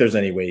I don't think there's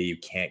any way you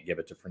can't give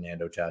it to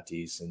Fernando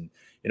Tatis. And,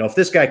 if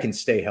this guy can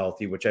stay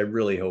healthy, which I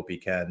really hope he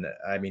can,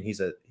 I mean,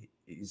 he's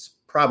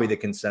probably the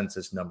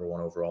consensus number 1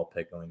 overall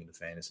pick going into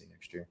fantasy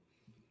next year.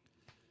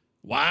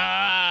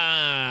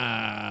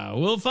 Wow.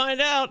 We'll find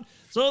out.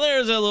 So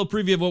there's a little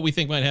preview of what we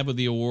think might happen with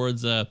the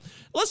awards.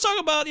 Let's talk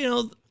about,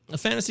 a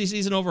fantasy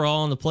season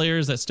overall and the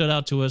players that stood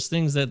out to us,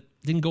 things that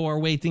didn't go our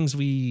way, things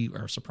we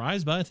are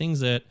surprised by, things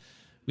that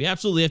we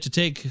absolutely have to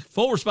take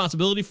full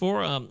responsibility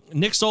for.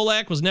 Nick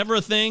Solak was never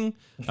a thing.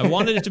 I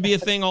wanted it to be a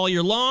thing all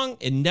year long.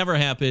 It never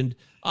happened.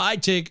 I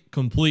take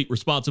complete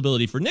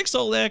responsibility for Nick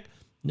Solak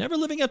never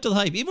living up to the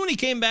hype. Even when he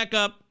came back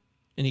up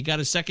and he got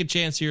a second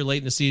chance here late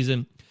in the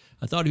season,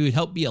 I thought he would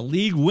help be a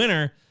league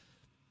winner.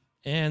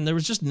 And there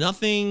was just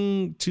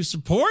nothing to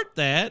support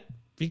that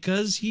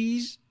because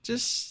he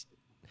just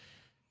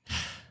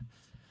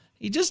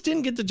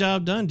didn't get the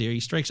job done, dear. He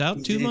strikes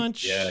out too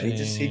much. Yeah, he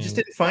just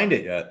didn't find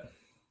it yet.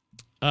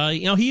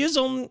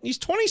 He's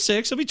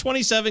 26. He'll be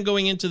 27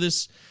 going into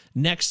this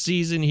next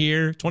season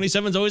here.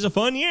 27 is always a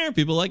fun year.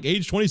 People like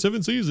age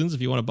 27 seasons if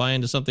you want to buy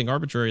into something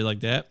arbitrary like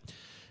that.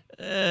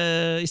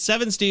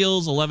 7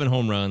 steals, 11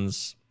 home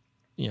runs.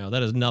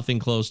 That is nothing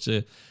close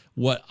to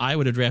what I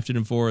would have drafted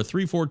him for.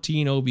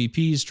 314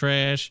 OBP's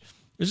trash.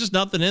 There's just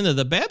nothing in there.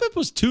 The BABIP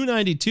was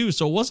 292,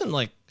 so it wasn't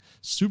like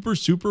super,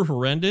 super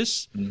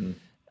horrendous. Mm-hmm.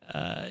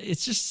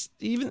 It's just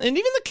even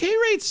the K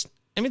rates,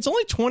 I mean, it's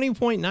only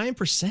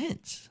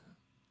 20.9%.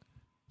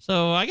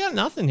 So I got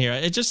nothing here.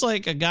 It's just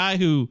like a guy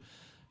who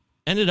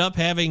ended up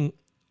having,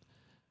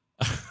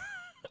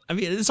 I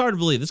mean, it's hard to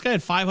believe. This guy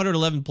had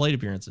 511 plate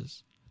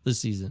appearances this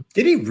season.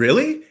 Did he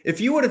really?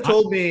 If you would have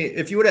told me,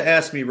 if you would have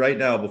asked me right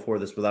now before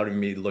this without even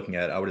me looking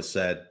at it, I would have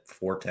said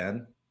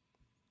 410.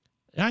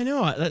 I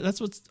know.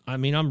 That's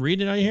I'm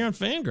reading it out here on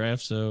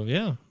Fangraphs. So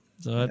yeah.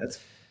 So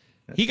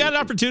he got an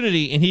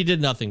opportunity and he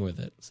did nothing with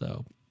it.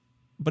 So,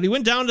 but he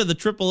went down to the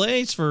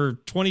AAAs for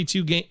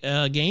 22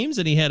 games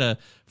and he had a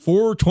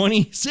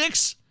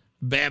 426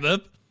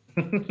 BABIP.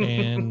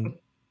 And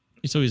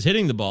so he's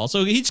hitting the ball.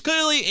 So he's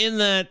clearly in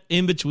that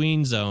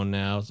in-between zone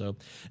now. So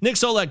Nick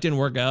Solak didn't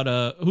work out.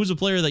 Who's a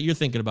player that you're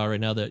thinking about right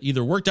now that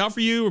either worked out for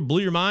you or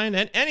blew your mind?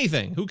 And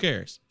anything. Who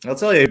cares? I'll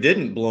tell you, who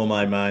didn't blow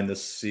my mind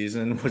this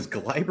season was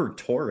Gleyber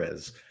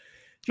Torres.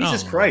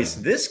 Jesus Christ.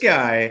 Man. This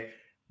guy,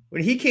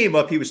 when he came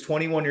up, he was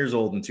 21 years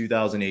old in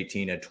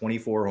 2018, had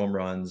 24 home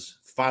runs.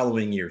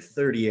 Following year,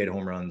 38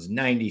 home runs,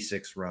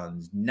 96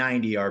 runs,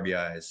 90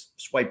 RBIs,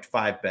 swiped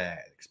 5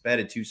 bags,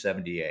 batted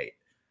 278.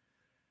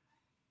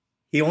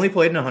 He only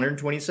played in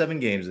 127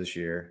 games this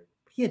year.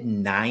 He had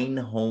 9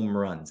 home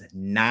runs.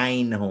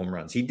 9 home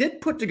runs. He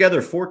did put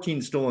together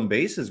 14 stolen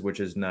bases, which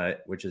is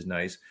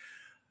nice.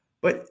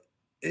 But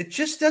it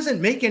just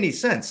doesn't make any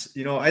sense.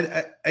 You know,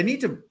 I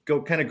need to go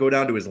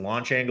down to his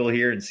launch angle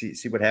here and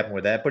see what happened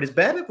with that. But his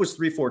BABIP was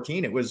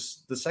 314. It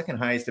was the second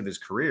highest of his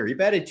career. He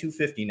batted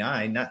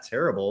 259, not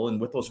terrible, and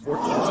with those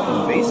 14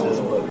 stolen bases,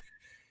 but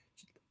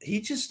he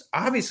just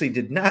obviously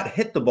did not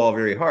hit the ball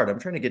very hard. I'm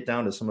trying to get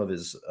down to some of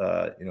his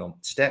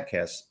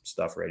StatCast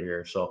stuff right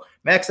here. So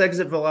max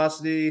exit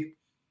velocity,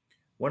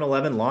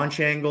 111. Launch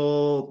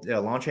angle. Yeah,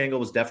 launch angle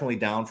was definitely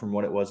down from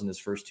what it was in his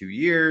first 2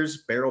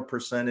 years. Barrel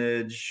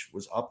percentage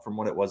was up from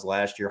what it was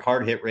last year.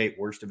 Hard hit rate,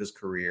 worst of his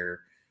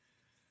career.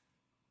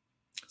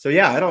 So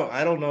yeah, I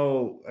don't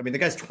know. I mean, the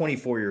guy's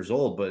 24 years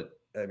old, but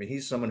I mean,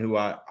 he's someone who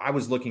I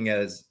was looking at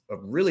as a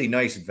really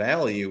nice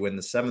value in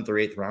the 7th or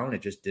 8th round.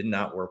 It just did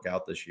not work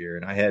out this year.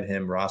 And I had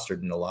him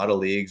rostered in a lot of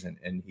leagues,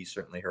 and he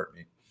certainly hurt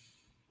me.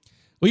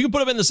 Well, you can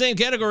put him in the same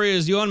category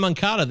as Yoan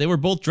Moncada. They were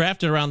both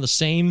drafted around the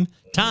same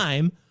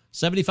time,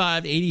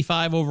 75,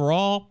 85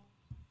 overall,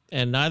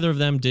 and neither of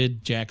them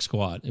did jack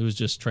squat. It was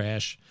just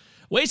trash.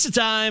 Waste of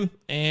time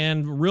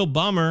and real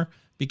bummer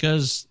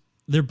because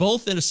they're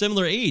both in a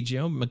similar age. You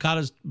know,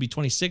 Moncada's be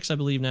 26, I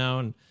believe, now,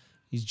 and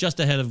he's just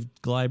ahead of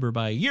Gleiber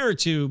by a year or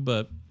two,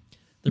 but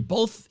they're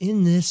both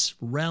in this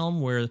realm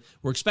where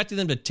we're expecting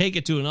them to take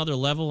it to another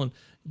level. And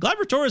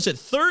Gleiber Torres hit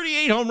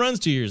 38 home runs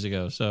 2 years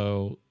ago,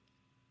 so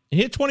he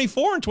hit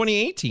 24 in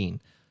 2018.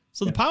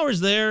 So the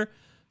power's there.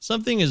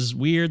 Something is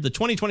weird. The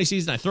 2020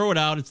 season, I throw it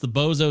out. It's the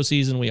bozo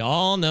season. We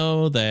all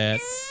know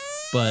that.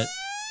 But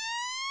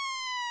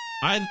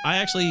I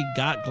actually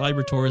got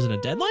Gleiber Torres in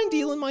a deadline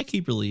deal in my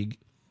keeper league.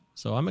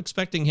 So I'm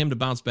expecting him to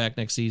bounce back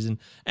next season.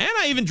 And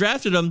I even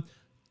drafted him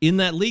in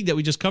that league that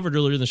we just covered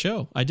earlier in the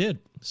show. I did.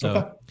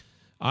 So,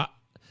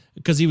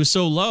 because he was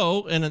so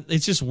low, and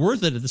it's just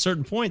worth it at a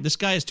certain point. This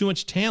guy has too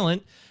much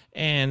talent.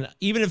 And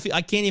even if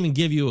I can't even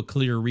give you a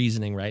clear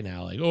reasoning right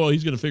now, like, oh,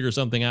 he's going to figure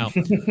something out.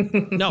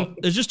 No,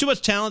 there's just too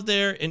much talent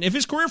there. And if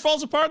his career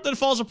falls apart, then it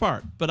falls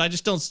apart. But you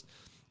just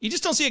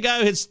don't see a guy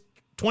who hits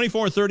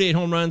 24 or 38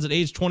 home runs at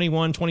age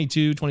 21,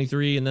 22,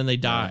 23, and then they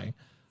die.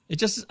 It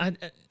just, I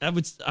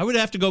would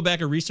have to go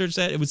back and research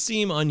that. It would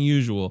seem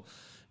unusual.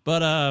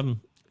 But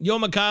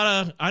Yoan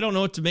Moncada, I don't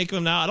know what to make of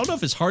him now. I don't know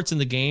if his heart's in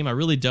the game. I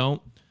really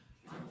don't.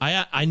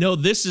 I know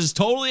this is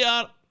totally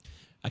out.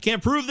 I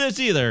can't prove this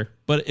either,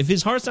 but if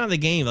his heart's not in the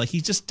game, like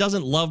he just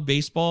doesn't love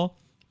baseball,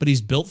 but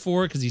he's built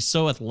for it because he's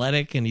so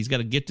athletic and he's got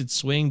a gifted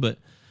swing, but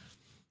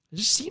it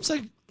just seems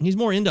like he's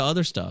more into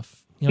other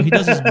stuff. You know, he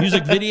does his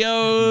music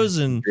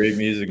videos and great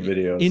music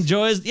videos. He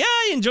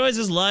enjoys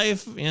his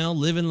life, you know,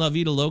 living La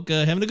Vida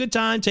Loca, having a good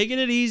time, taking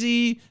it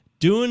easy,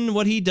 doing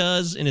what he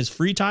does in his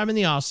free time in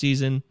the off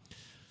season.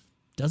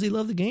 Does he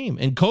love the game?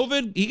 And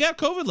COVID, he got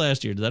COVID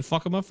last year. Did that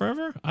fuck him up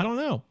forever? I don't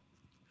know.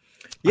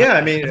 Yeah,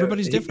 I mean,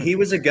 everybody's different. He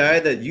was a guy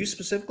that you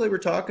specifically were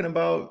talking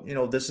about. You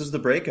know, this is the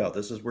breakout.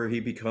 This is where he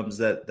becomes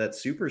that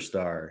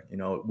superstar. You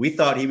know, we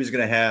thought he was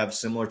going to have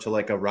similar to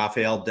like a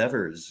Rafael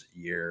Devers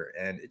year,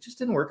 and it just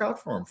didn't work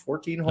out for him.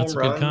 14 home runs.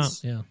 Good comp,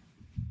 yeah.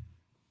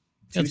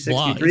 That's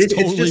blah. It's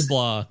totally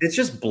blah. It's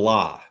just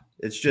blah.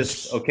 It's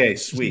just okay.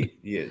 Sweet.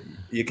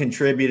 You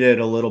contributed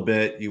a little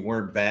bit. You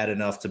weren't bad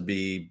enough to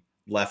be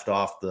left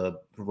off the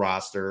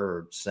roster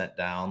or sent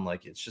down.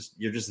 Like it's just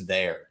you're just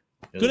there.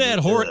 Could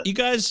have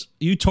had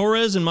you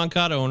Torres and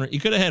Moncada owner. You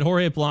could have had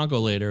Jorge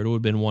Polanco later. It would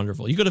have been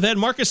wonderful. You could have had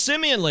Marcus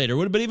Semien later. It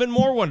would have been even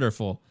more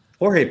wonderful.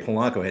 Jorge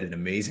Polanco had an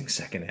amazing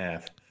second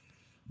half.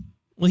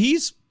 Well,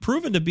 he's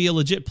proven to be a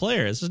legit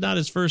player. This is not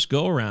his first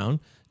go around,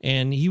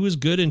 and he was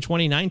good in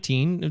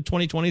 2019.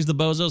 2020 is the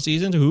bozo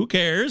season. Who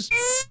cares?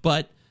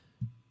 But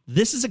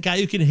this is a guy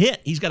who can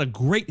hit. He's got a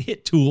great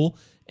hit tool,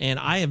 and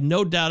I have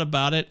no doubt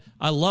about it.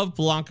 I love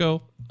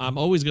Polanco. I'm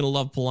always going to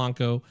love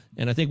Polanco,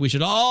 and I think we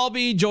should all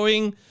be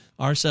enjoying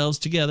ourselves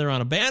together on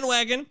a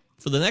bandwagon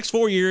for the next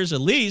 4 years, at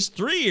least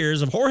 3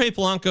 years of Jorge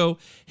Polanco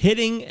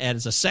hitting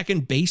as a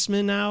second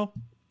baseman now.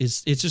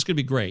 It's just going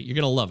to be great. You're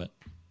going to love it.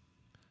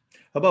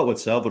 How about what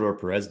Salvador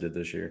Perez did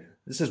this year?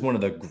 This is one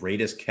of the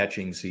greatest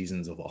catching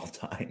seasons of all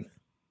time.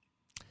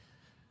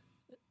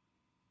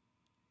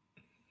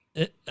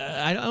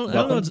 I don't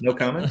know. No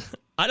comment?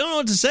 I don't know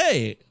what to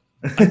say.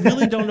 I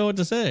really don't know what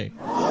to say.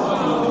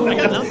 I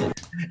got nothing.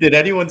 Did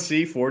anyone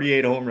see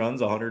 48 home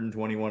runs,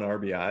 121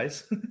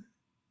 RBIs?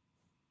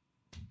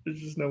 There's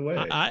just no way.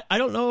 I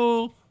don't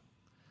know.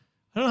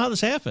 I don't know how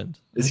this happened.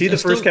 Is he the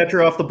first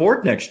catcher off the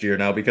board next year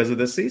now because of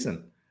this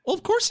season? Well,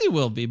 of course he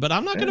will be, but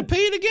I'm not going to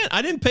pay it again.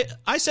 I didn't pay.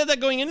 I said that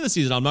going into the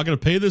season. I'm not going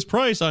to pay this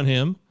price on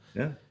him.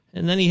 Yeah.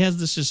 And then he has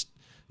this just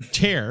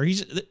tear.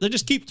 They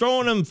just keep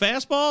throwing him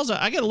fastballs.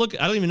 I got to look.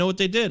 I don't even know what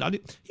they did.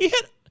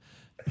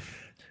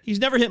 He's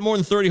never hit more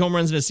than 30 home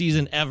runs in a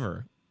season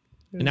ever.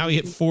 And now he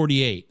hit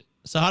 48.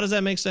 So how does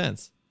that make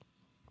sense?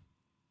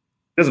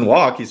 He doesn't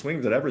walk. He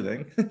swings at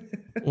everything.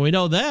 We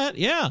know that.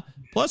 Yeah.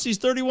 Plus, he's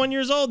 31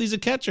 years old. He's a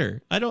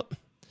catcher.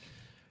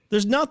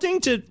 There's nothing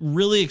to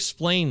really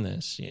explain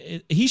this.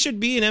 He should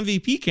be an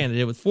MVP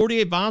candidate with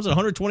 48 bombs and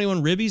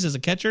 121 ribbies as a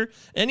catcher.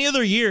 Any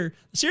other year,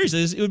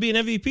 seriously, it would be an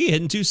MVP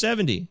hitting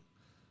 270.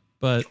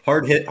 But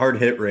hard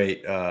hit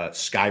rate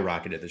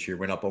skyrocketed this year,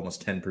 went up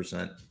almost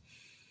 10%.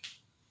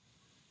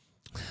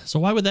 So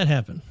why would that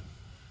happen?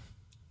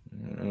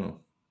 I don't know.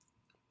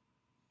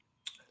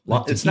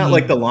 It's not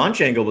like the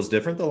launch angle was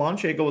different. The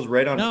launch angle was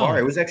right on par.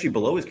 It was actually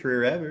below his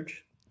career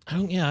average. I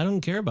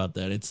don't care about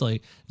that. It's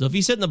like, so if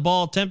he's hitting the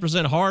ball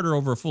 10% harder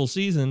over a full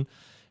season,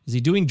 is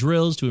he doing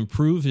drills to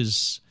improve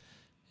his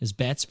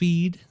bat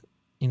speed?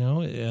 You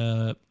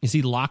know, is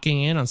he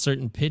locking in on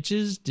certain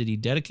pitches? Did he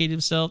dedicate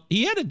himself?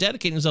 He had to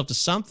dedicate himself to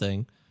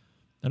something,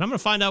 and I'm going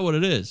to find out what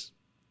it is,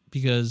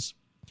 because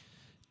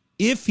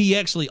if he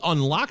actually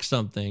unlocks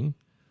something,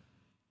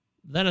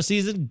 then a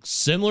season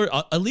similar,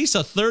 at least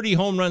a 30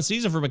 home run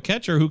season from a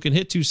catcher who can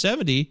hit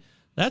 270,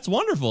 that's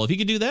wonderful. If he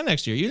could do that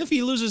next year, even if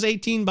he loses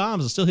 18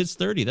 bombs and still hits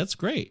 30, that's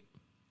great.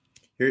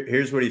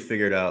 Here's what he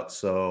figured out.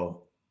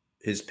 So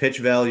his pitch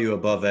value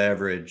above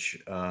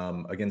average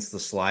against the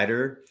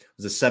slider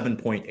was a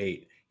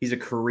 7.8. He's a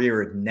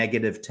career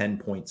negative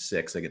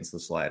 10.6 against the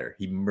slider.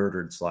 He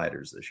murdered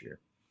sliders this year.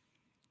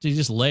 Did he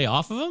just lay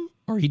off of him,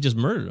 or he just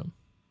murdered him?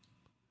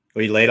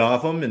 Well, he laid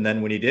off him, and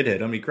then when he did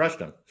hit him, he crushed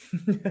him.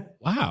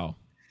 Wow.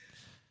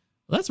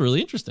 Well, that's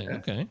really interesting. Yeah.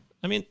 Okay.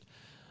 I mean,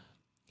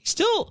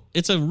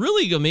 it's a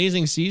really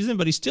amazing season,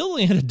 but he still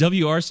only had a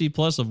WRC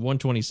plus of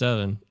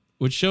 127,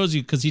 which shows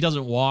you, because he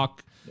doesn't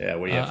walk. Yeah,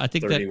 what do you have, I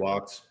think 30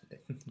 walks,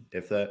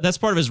 if that? That's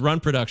part of his run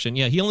production.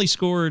 Yeah, he only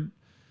scored,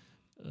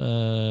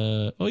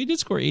 he did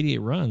score 88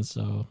 runs,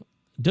 so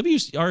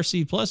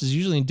WRC plus is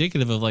usually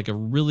indicative of like a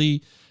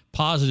really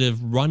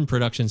positive run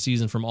production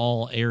season from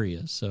all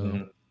areas,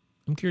 so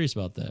I'm curious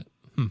about that.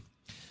 But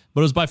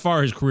it was by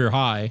far his career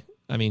high.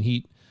 I mean,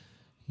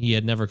 he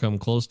had never come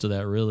close to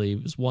that, really.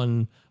 It was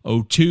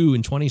 102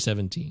 in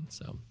 2017.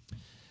 So,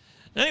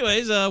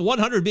 anyways,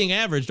 100 being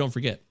average, don't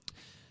forget.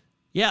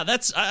 Yeah,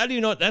 that's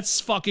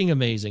fucking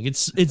amazing.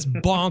 It's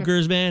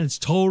bonkers, man. It's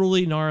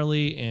totally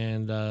gnarly,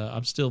 and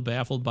I'm still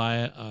baffled by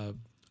it.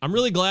 I'm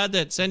really glad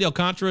that Sandy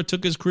Alcantara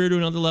took his career to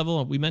another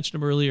level. We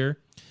mentioned him earlier,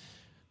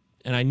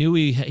 and I knew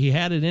he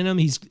had it in him.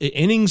 He's an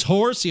innings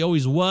horse. He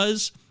always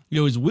was. He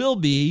always will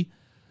be.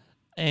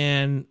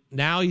 And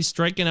now he's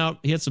striking out.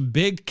 He had some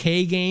big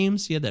K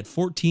games. He had that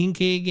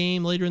 14K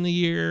game later in the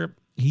year.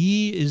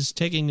 He is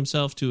taking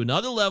himself to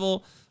another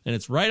level, and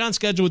it's right on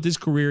schedule with his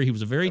career. He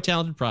was a very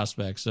talented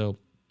prospect, so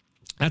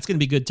that's going to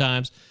be good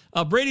times.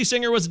 Brady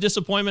Singer was a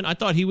disappointment. I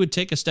thought he would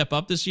take a step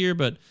up this year,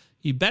 but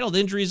he battled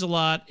injuries a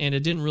lot, and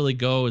it didn't really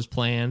go as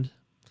planned.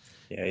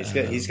 Yeah,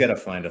 he's got to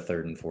find a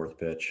third and fourth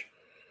pitch.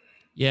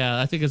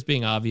 Yeah, I think it's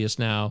being obvious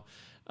now.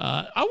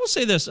 I will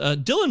say this.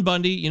 Dylan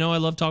Bundy, I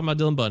love talking about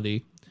Dylan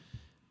Bundy.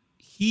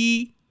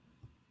 He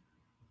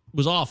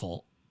was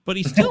awful, but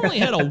he still only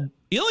had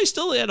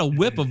a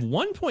whip of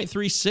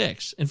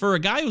 1.36. And for a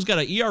guy who's got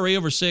an ERA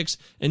over 6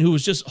 and who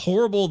was just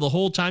horrible the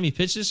whole time he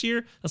pitched this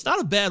year, that's not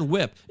a bad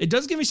whip. It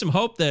does give me some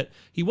hope that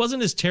he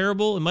wasn't as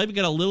terrible. It might have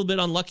got a little bit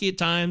unlucky at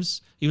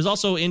times. He was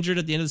also injured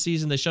at the end of the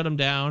season. They shut him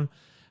down.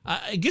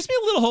 It gives me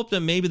a little hope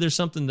that maybe there's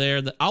something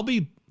there that I'll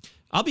be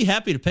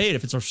happy to pay it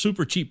if it's a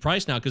super cheap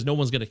price now, because no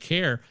one's going to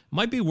care. It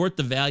might be worth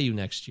the value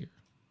next year.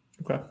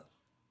 Okay.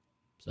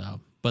 So,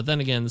 but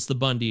then again, it's the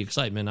Bundy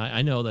excitement.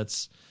 I know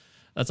that's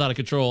out of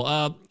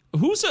control.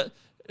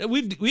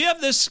 We have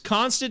this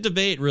constant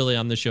debate really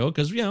on the show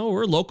because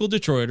we're local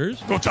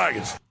Detroiters. Go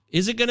Tigers!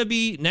 Is it going to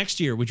be next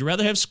year? Would you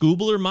rather have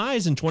Skubal or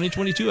Mize in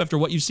 2022 after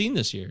what you've seen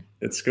this year?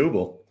 It's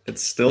Skubal.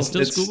 It's still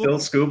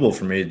Skubal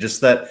for me.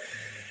 Just that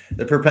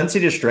the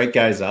propensity to strike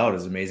guys out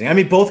is amazing. I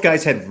mean, both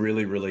guys had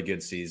really, really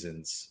good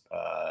seasons.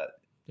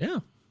 Yeah.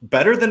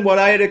 Better than what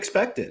I had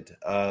expected.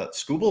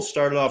 Skubal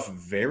started off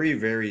very,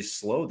 very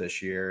slow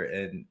this year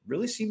and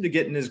really seemed to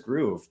get in his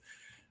groove.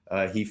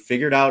 He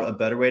figured out a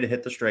better way to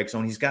hit the strike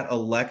zone. He's got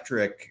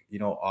electric,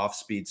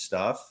 off-speed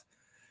stuff.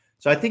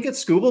 So I think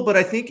it's Skubal, but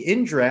I think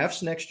in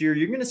drafts next year,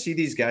 you're going to see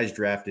these guys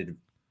drafted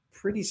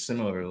pretty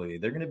similarly.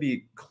 They're going to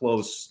be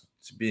close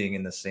to being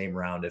in the same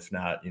round, if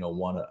not,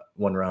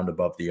 one round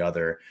above the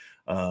other.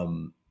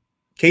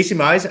 Casey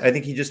Mize, I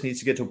think he just needs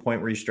to get to a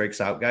point where he strikes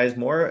out guys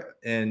more.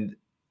 And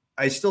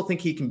I still think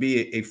he can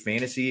be a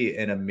fantasy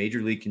and a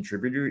major league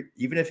contributor,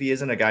 even if he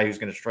isn't a guy who's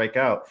going to strike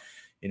out,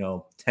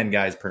 10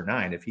 guys per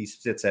 9. If he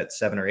sits at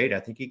 7 or 8, I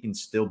think he can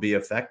still be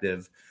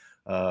effective,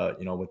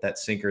 with that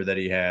sinker that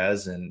he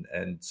has and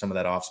some of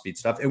that off-speed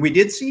stuff. And we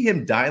did see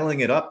him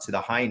dialing it up to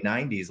the high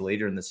 90s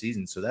later in the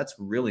season. So that's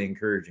really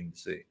encouraging to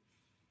see.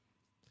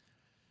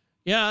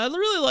 Yeah, I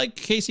really like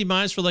Casey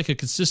Mize for like a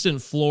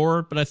consistent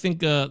floor, but I think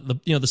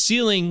the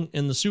ceiling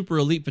and the super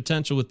elite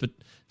potential with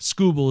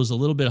Skubal is a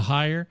little bit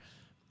higher.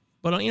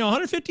 But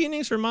 150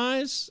 innings for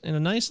Mize and a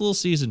nice little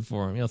season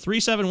for him.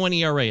 3.71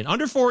 ERA and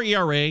under 4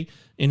 ERA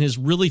in his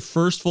really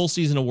first full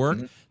season of work.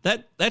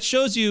 Mm-hmm. That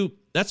shows you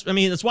that's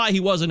why he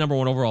was a number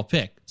 1 overall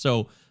pick.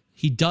 So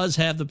he does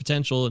have the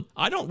potential.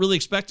 I don't really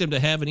expect him to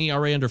have an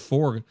ERA under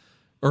 4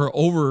 or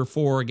over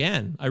 4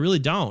 again. I really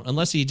don't,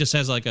 unless he just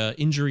has like a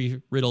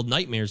injury-riddled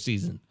nightmare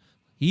season.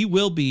 He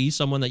will be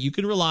someone that you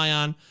can rely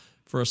on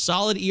for a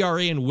solid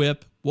ERA and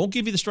whip. Won't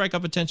give you the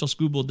strikeout potential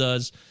Skubal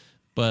does,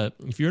 but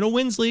if you're in a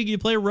wins league, you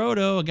play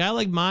Roto, a guy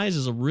like Mize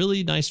is a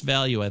really nice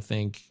value, I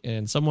think,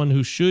 and someone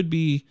who should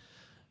be,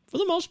 for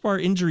the most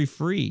part,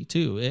 injury-free,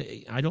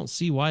 too. I don't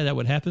see why that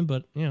would happen,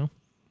 but,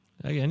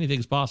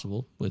 anything's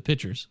possible with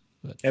pitchers.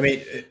 But. I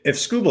mean, if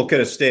Skubal could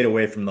have stayed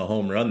away from the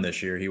home run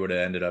this year, he would have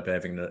ended up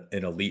having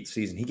an elite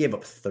season. He gave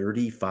up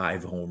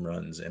 35 home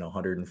runs in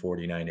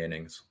 149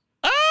 innings.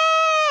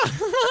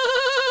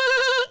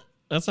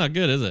 That's not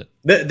good, is it?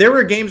 There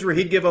were games where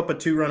he'd give up a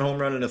 2-run home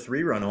run and a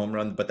 3-run home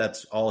run, but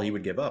that's all he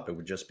would give up. It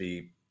would just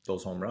be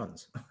those home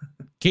runs.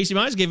 Casey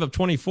Mize gave up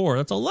 24.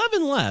 That's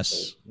 11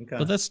 less,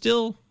 but that's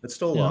still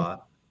a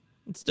lot.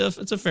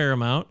 It's a fair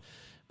amount.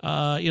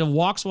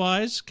 Walks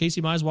wise,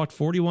 Casey Mize walked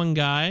 41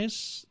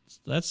 guys.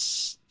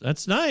 That's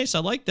nice. I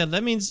like that.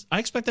 That means I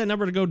expect that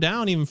number to go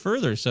down even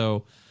further.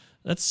 So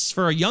that's,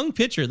 for a young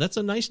pitcher, that's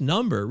a nice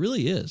number. It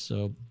really is.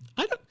 So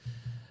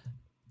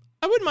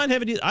I wouldn't mind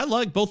having. I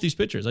like both these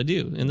pitchers. I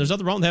do, and there's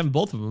nothing wrong with having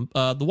both of them.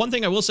 The one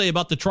thing I will say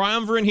about the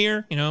triumvirate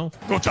here, go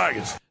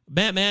Tigers.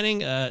 Matt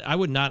Manning,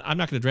 I'm not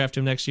going to draft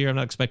him next year. I'm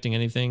not expecting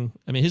anything.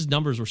 I mean, his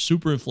numbers were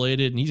super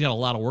inflated, and he's got a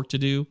lot of work to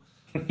do.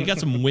 He got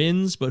some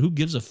wins, but who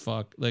gives a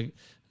fuck? Like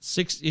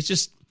 6, it's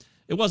just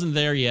it wasn't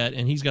there yet,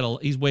 and he's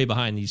way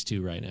behind these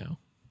two right now.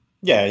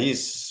 Yeah,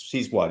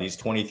 he's what? He's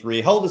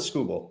 23. How old is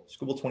Skubal?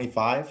 Skubal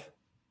 25?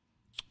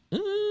 Or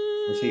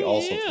is he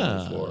also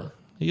 24?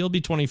 He'll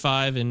be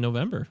 25 in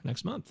November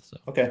next month. So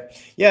okay,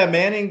 yeah,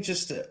 Manning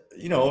just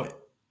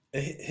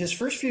his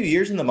first few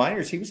years in the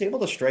minors, he was able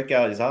to strike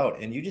guys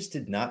out, and you just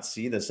did not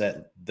see this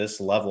at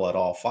this level at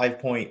all.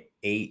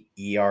 5.8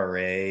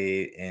 ERA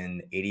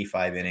in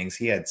 85 innings.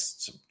 He had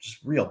some just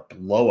real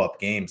blow-up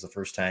games the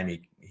first time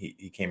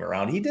he came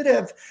around. He did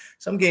have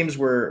some games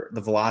where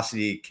the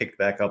velocity kicked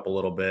back up a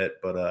little bit,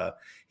 but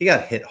he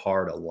got hit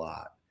hard a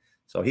lot.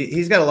 So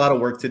he's got a lot of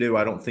work to do.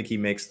 I don't think he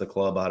makes the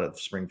club out of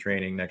spring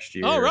training next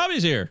year. Oh,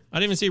 Robbie's here. I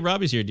didn't even see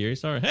Robbie's here, dearie.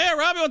 Sorry. Hey,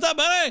 Robbie, what's up,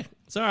 buddy?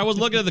 Sorry, I was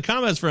looking at the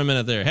comments for a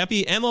minute there.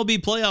 Happy MLB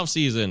playoff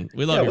season.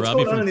 We love you, Robbie.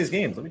 What's going on in these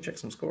games? Let me check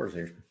some scores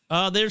here.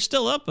 They're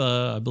still up,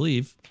 I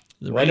believe.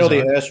 I know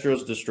the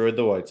Astros destroyed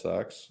the White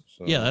Sox.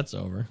 So. Yeah, that's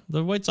over.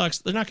 The White Sox,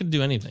 they're not going to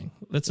do anything.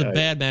 That's a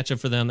bad matchup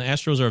for them. The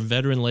Astros are a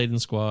veteran-laden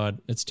squad.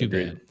 It's too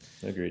bad.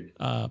 Agreed.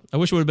 I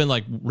wish it would have been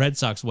like Red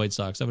Sox, White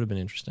Sox. That would have been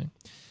interesting.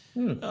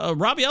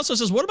 Robbie also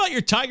says, what about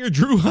your Tiger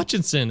Drew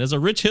Hutchinson as a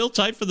Rich Hill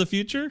type for the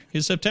future?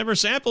 His September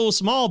sample was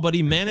small, but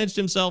he managed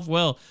himself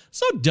well.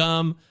 So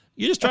dumb.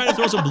 You're just trying to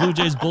throw some Blue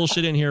Jays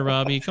bullshit in here,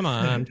 Robbie. Come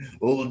on.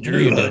 Old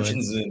Drew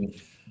Hutchinson.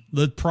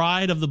 The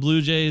pride of the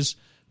Blue Jays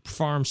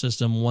farm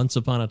system once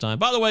upon a time.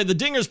 By the way, the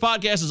Dingers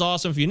podcast is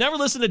awesome. If you never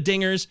listen to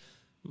Dingers,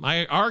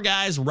 our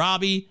guys,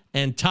 Robbie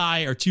and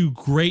Ty, are two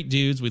great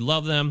dudes. We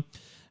love them.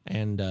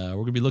 And we're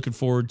going to be looking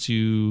forward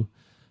to...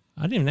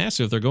 I didn't even ask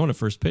you if they're going to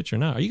first pitch or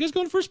not. Are you guys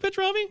going to first pitch,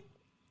 Robbie?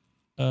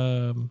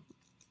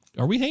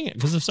 Are we hanging?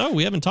 Because if so,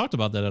 we haven't talked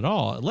about that at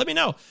all. Let me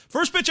know.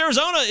 First Pitch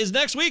Arizona is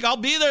next week. I'll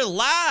be there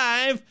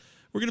live.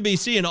 We're going to be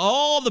seeing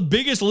all the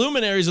biggest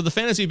luminaries of the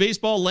fantasy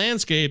baseball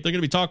landscape. They're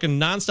going to be talking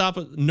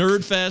nonstop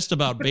nerd fest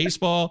about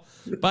baseball.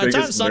 By the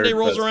time Sunday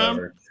rolls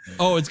around,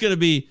 it's going to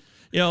be,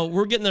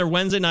 we're getting there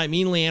Wednesday night.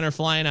 Me and Leanne are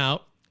flying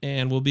out,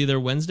 and we'll be there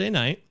Wednesday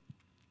night.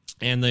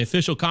 And the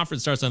official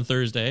conference starts on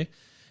Thursday.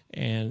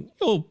 And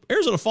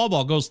Arizona Fall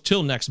Ball goes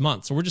till next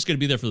month, so we're just going to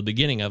be there for the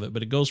beginning of it,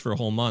 but it goes for a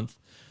whole month.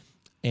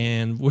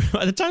 And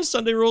by the time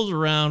Sunday rolls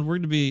around, we're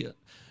going to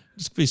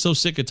be so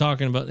sick of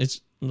talking about it.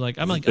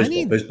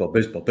 Baseball.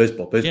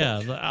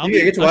 Yeah,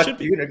 you're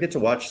going to get to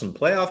watch some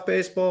playoff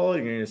baseball.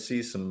 You're going to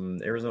see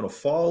some Arizona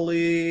Fall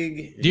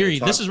League. Deary,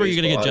 this is where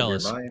you're going to get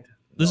jealous.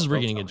 This is where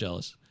you're going to get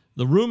jealous.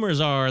 The rumors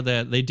are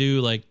that they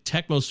do like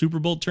Tecmo Super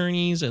Bowl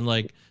tourneys and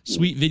like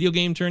sweet video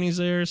game tourneys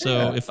there.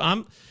 So if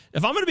I'm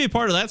going to be a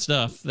part of that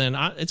stuff, then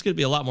it's going to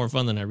be a lot more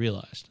fun than I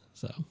realized.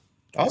 So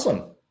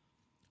awesome.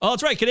 Oh,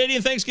 that's right.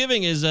 Canadian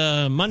Thanksgiving is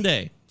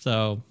Monday.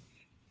 So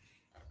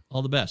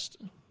all the best.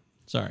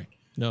 Sorry.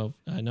 No,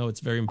 I know it's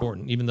very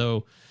important, even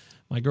though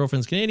my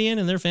girlfriend's Canadian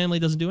and their family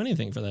doesn't do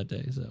anything for that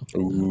day. So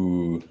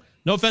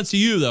no offense to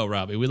you, though,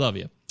 Robbie. We love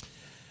you.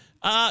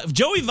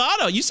 Joey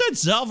Votto, you said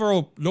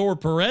Salvador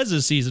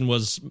Perez's season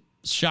was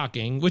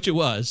shocking, which it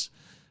was.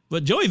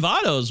 But Joey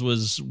Votto's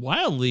was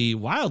wildly,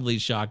 wildly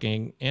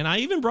shocking. And I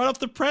even brought up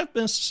the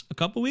premise a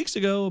couple weeks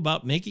ago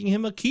about making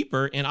him a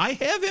keeper. And I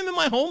have him in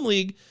my home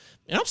league.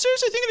 And I'm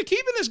seriously thinking of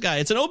keeping this guy.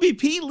 It's an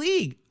OBP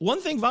league. One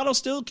thing Votto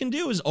still can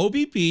do is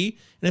OBP.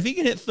 And if he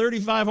can hit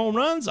 35 home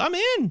runs, I'm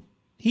in.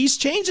 He's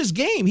changed his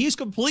game. He's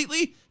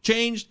completely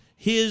changed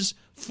his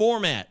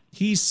format.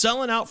 He's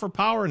selling out for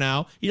power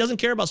now. He doesn't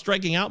care about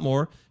striking out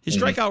more. His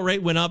strikeout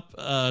rate went up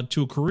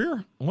to a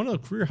career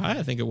high,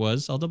 I think it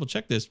was. I'll double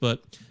check this,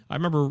 but I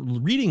remember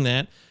reading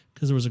that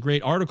because there was a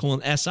great article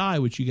in SI,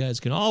 which you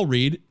guys can all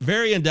read,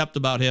 very in depth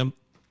about him.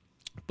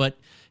 But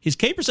his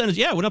K percentage,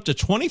 went up to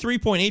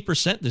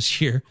 23.8%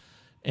 this year,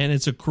 and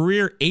it's a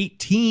career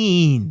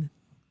 18.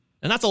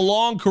 And that's a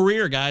long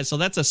career, guys. So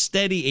that's a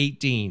steady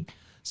 18.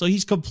 So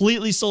he's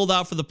completely sold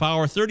out for the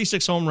power,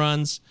 36 home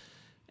runs,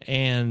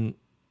 and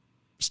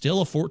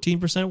still a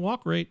 14%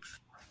 walk rate.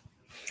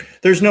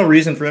 There's no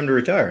reason for him to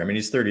retire. I mean,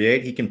 he's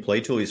 38. He can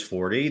play till he's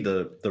 40.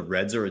 The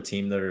Reds are a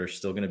team that are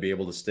still going to be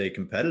able to stay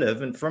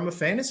competitive. And from a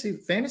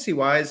fantasy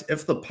wise,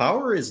 if the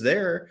power is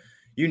there,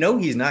 you know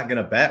he's not going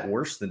to bat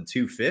worse than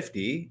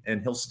 250,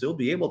 and he'll still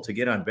be able to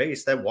get on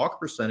base. That walk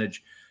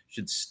percentage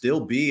should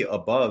still be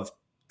above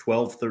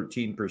 12,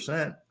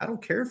 13%. I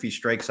don't care if he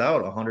strikes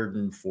out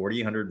 140,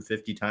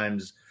 150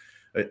 times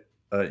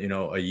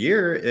a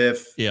year.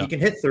 If he can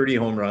hit 30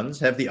 home runs,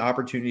 have the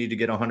opportunity to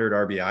get 100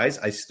 RBIs,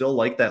 I still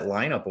like that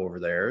lineup over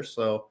there.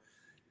 So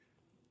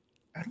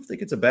I don't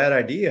think it's a bad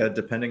idea,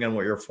 depending on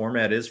what your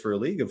format is for a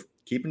league, of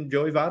keeping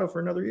Joey Votto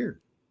for another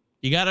year.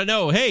 You got to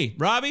know, hey,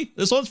 Robbie,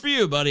 this one's for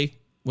you, buddy.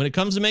 When it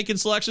comes to making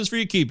selections for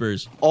your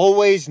keepers,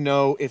 always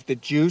know if the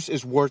juice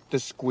is worth the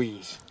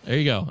squeeze. There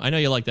you go. I know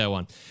you like that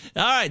one.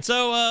 All right.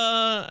 So,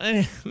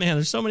 man,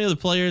 there's so many other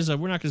players. We're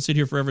not going to sit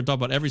here forever and talk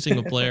about every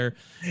single player.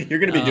 You're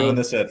going to be doing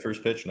this at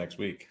First Pitch next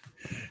week.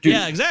 Dude,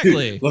 yeah,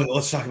 exactly. Dude,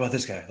 let's talk about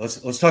this guy.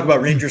 Let's talk about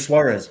Ranger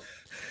Suarez.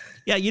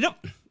 Yeah,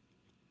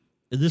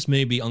 this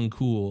may be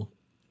uncool,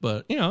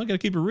 but, I got to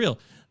keep it real.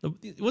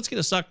 What's going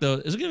to suck, though,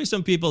 is there going to be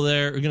some people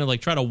there who are going to,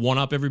 try to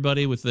one-up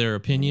everybody with their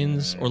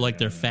opinions or,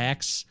 their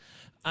facts.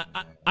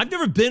 I've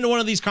never been to one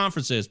of these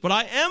conferences, but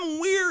I am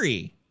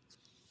weary.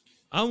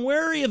 I'm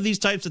wary of these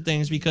types of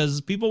things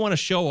because people want to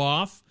show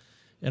off,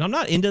 and I'm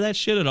not into that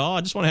shit at all.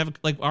 I just want to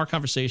have our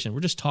conversation. We're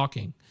just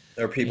talking.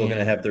 Are people going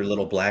to have their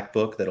little black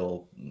book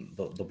they'll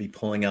be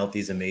pulling out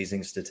these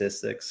amazing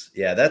statistics?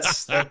 Yeah,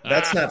 that's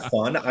not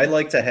fun. I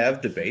like to have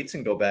debates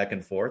and go back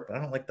and forth, but I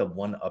don't like the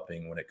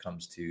one-upping when it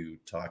comes to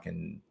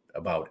talking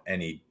about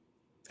anything.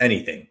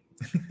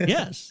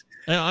 Yes.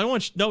 I don't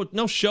want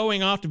no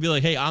showing off to be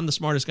like, hey, I'm the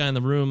smartest guy in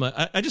the room.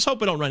 I just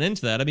hope I don't run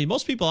into that. I mean,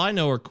 most people I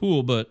know are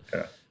cool, but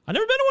I've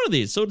never been to one of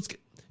these. So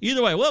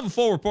either way, we'll have a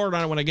full report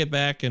on it when I get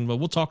back, and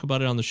we'll talk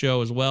about it on the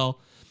show as well.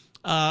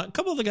 A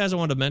couple of the guys I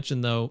wanted to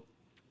mention, though.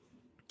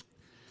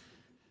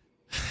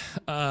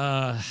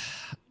 Dalton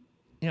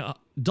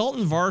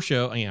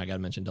Varsho. Yeah, I got to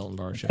mention Dalton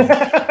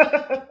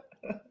Varsho.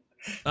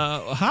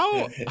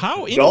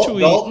 How into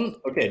Dalton?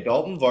 Okay,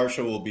 Dalton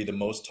Varsho will be the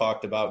most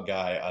talked about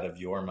guy out of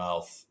your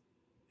mouth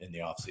in the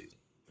offseason.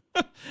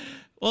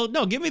 Well,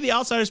 no, give me the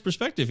outsider's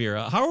perspective here.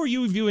 How are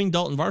you viewing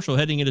Dalton Varsho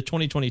heading into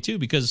 2022?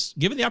 Because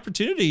given the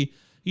opportunity,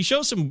 he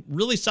shows some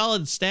really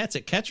solid stats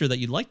at catcher that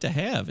you'd like to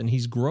have, and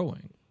he's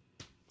growing.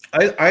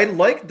 I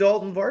like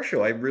Dalton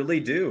Varsho. I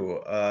really do.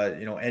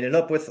 Ended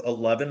up with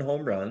 11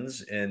 home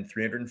runs and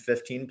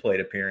 315 plate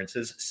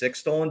appearances, 6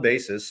 stolen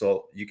bases.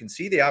 So you can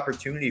see the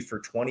opportunity for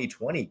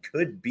 2020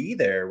 could be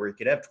there where he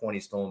could have 20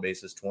 stolen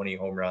bases, 20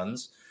 home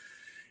runs.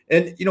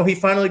 And, he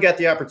finally got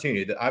the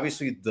opportunity.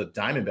 Obviously, the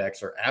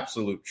Diamondbacks are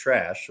absolute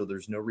trash, so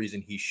there's no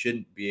reason he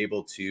shouldn't be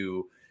able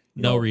to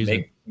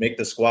make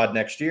the squad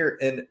next year.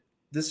 And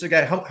this is a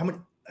guy, how many?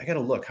 I got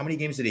to look. How many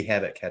games did he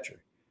have at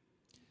catcher?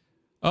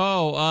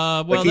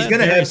 Oh, well, he's going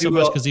to have so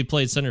much because he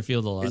played center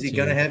field a lot. Is he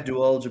going to have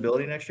dual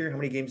eligibility next year? How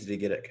many games did he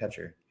get at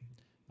catcher?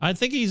 I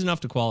think he's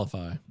enough to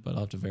qualify, but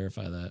I'll have to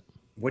verify that.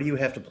 What do you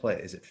have to play?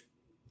 Is it?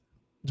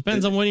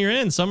 Depends on when you're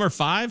in. Some are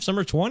 5, some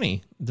are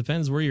 20.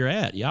 Depends where you're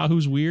at.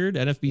 Yahoo's weird.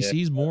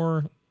 NFBC's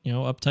more,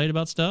 uptight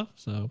about stuff.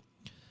 So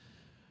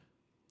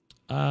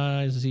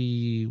I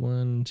see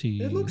 1, 2,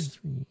 it looks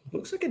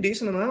like a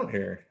decent amount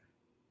here.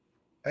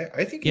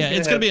 I think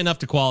it's going to be enough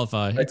to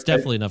qualify. It's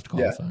definitely enough to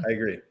qualify. Yeah, I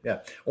agree.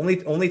 Yeah.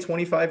 Only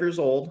 25 years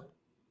old.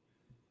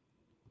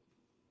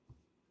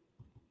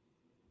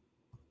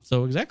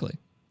 So exactly.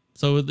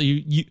 So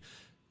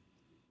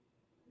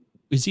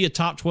is he a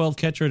top 12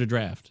 catcher at a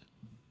draft?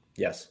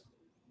 Yes.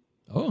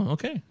 Oh,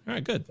 okay. All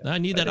right, good. I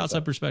need that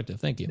outside perspective.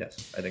 Thank you.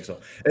 Yes, I think so.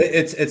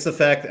 It's the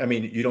fact,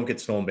 you don't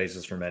get stolen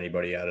bases from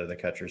anybody out of the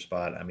catcher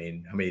spot. How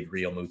many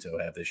Real Muto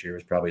have this year?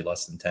 Is probably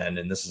less than 10,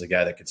 and this is a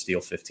guy that could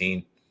steal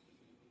 15.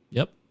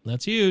 Yep,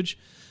 that's huge.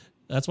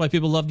 That's why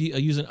people loved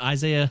using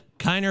Isaiah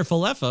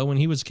Kiner-Falefa when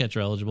he was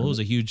catcher eligible. It was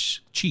a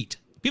huge cheat.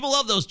 People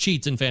love those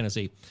cheats in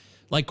fantasy,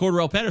 like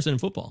Cordero Patterson in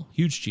football.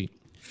 Huge cheat.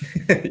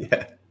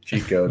 Yeah,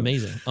 cheat code.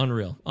 Amazing,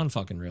 unreal,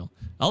 unfucking real.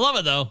 I love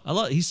it though.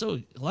 He's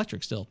so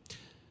electric still.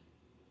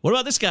 What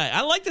about this guy?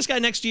 I like this guy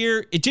next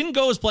year. It didn't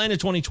go as planned in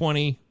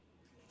 2020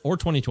 or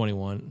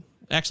 2021.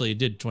 Actually, it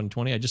did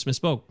 2020. I just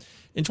misspoke.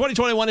 In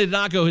 2021, it did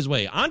not go his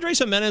way. Andres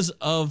Gimenez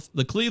of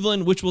the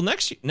Cleveland, which will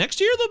next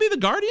year they'll be the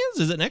Guardians.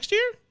 Is it next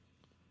year?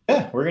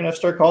 Yeah, we're gonna have to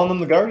start calling them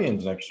the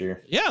Guardians next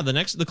year. Yeah,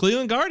 the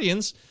Cleveland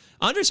Guardians.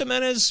 Andres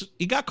Gimenez,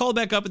 he got called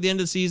back up at the end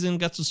of the season,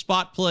 got some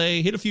spot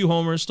play, hit a few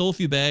homers, stole a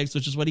few bags,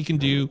 which is what he can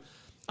do.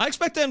 I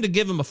expect them to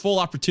give him a full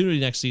opportunity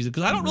next season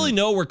because I don't really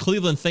know where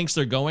Cleveland thinks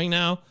they're going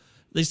now.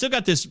 They still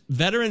got this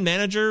veteran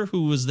manager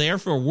who was there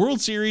for a World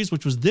Series,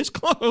 which was this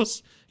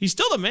close. He's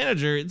still the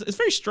manager. It's a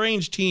very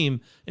strange team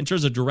in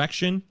terms of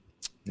direction.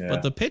 Yeah.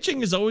 But the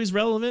pitching is always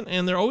relevant,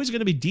 and they're always going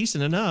to be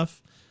decent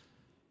enough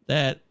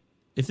that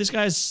if this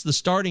guy's the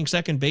starting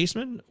second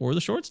baseman or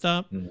the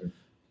shortstop,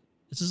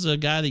 This is a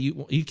guy that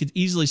he could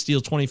easily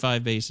steal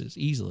 25 bases,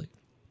 easily.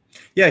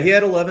 Yeah, he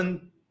had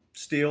 11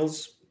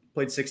 steals,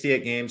 played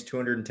 68 games,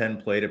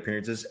 210 plate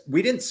appearances.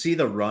 We didn't see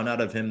the run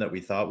out of him that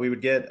we thought we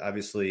would get.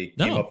 Obviously,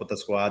 came up with the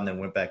squad and then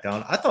went back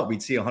down. I thought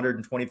we'd see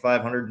 125,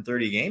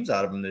 130 games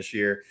out of him this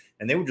year,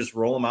 and they would just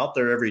roll him out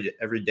there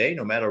every day,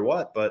 no matter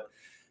what. But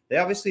they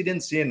obviously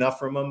didn't see enough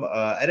from him.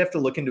 I'd have to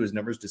look into his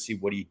numbers to see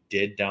what he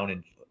did down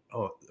in –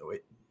 oh,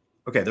 wait.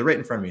 Okay, they're right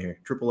in front of me here.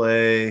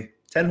 AAA,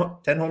 10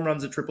 home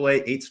runs at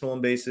AAA, 8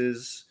 stolen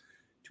bases,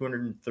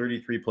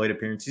 233 plate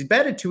appearances. He's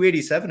batted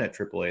 287 at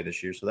AAA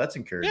this year, so that's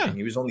encouraging. Yeah.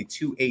 He was only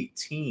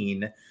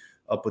 218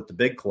 up with the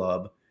big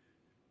club.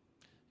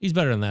 He's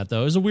better than that,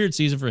 though. It was a weird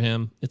season for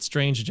him. It's a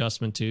strange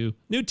adjustment to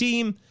new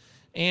team,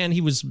 and he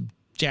was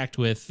jacked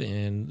with,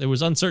 and there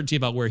was uncertainty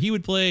about where he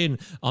would play, and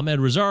Ahmed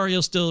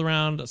Rosario's still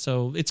around,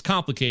 so it's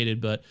complicated,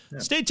 but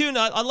stay tuned.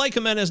 I like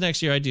Jimenez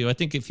next year. I do. I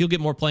think if he'll get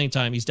more playing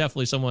time, he's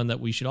definitely someone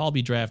that we should all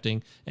be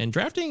drafting, and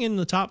drafting in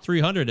the top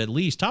 300 at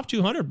least, top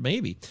 200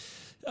 maybe.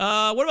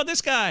 What about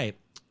this guy?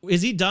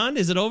 Is he done?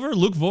 Is it over?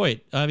 Luke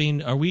Voigt. I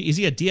mean, is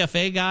he a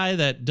DFA guy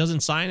that doesn't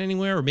sign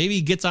anywhere, or maybe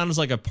he gets on as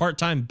like a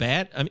part-time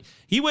bat? I mean,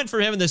 he went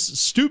for having this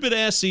stupid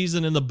ass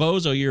season in the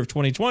bozo year of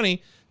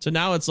 2020. So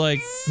now it's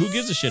like, who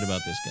gives a shit about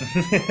this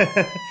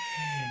guy?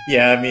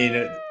 Yeah, I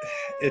mean,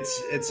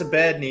 it's a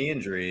bad knee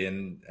injury,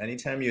 and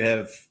anytime you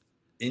have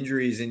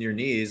injuries in your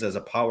knees as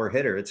a power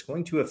hitter, it's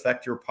going to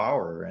affect your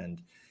power. And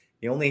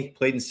he only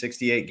played in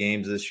 68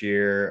 games this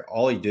year.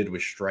 All he did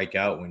was strike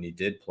out when he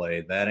did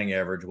play. Batting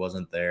average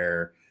wasn't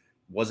there.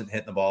 Wasn't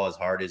hitting the ball as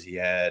hard as he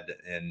had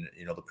in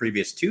the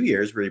previous 2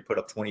 years, where he put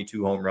up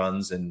 22 home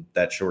runs in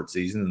that short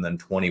season and then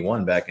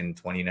 21 back in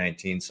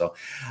 2019. So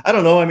I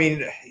don't know. I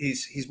mean,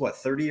 he's what,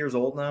 30 years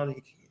old now? I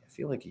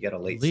feel like he got a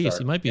late start. At least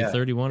start. He might be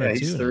 31 or 2.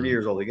 He's 30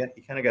 years old.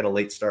 He kind of got a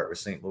late start with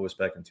St. Louis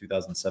back in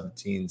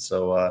 2017.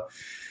 So I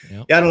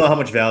don't know how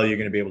much value you're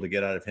going to be able to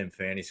get out of him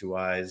fantasy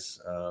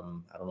wise. I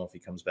don't know if he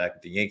comes back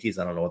with the Yankees.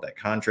 I don't know what that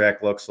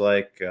contract looks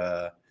like.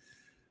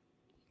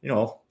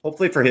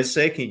 Hopefully for his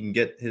sake, he can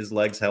get his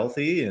legs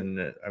healthy.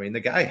 And I mean, the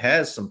guy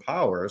has some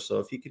power. So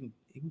if he can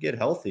get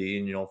healthy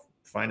and,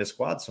 find a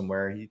squad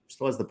somewhere, he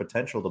still has the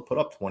potential to put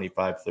up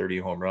 25, 30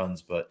 home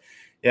runs. But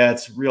yeah,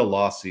 it's a real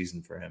lost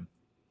season for him.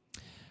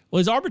 Well,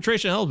 he's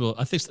arbitration eligible.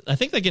 I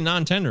think they can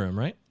non-tender him,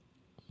 right?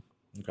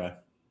 Okay.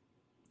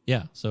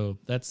 Yeah. So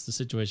that's the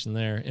situation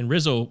there. And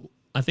Rizzo,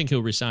 I think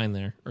he'll resign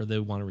there, or they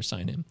want to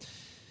resign him.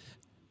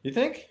 You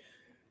think?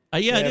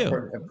 Yeah, I do.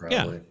 Probably.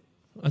 Yeah.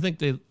 I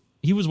think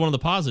he was one of the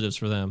positives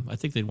for them. I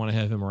think they'd want to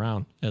have him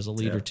around as a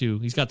leader too.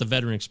 He's got the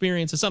veteran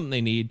experience. It's something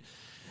they need.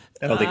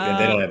 I don't think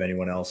they don't have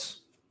anyone else,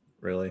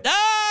 really.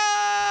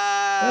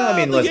 I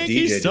mean, unless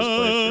DJ just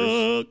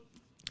plays.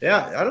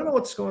 Yeah, I don't know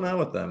what's going on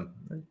with them.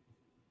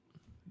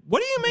 What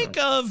do you make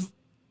of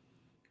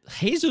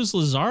Jesus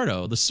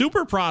Luzardo, the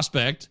super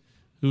prospect,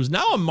 who's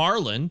now a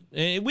Marlin?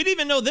 We didn't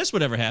even know this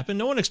would ever happen.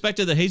 No one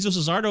expected that Jesus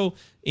Luzardo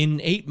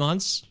in 8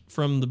 months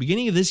from the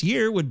beginning of this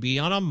year would be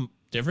on a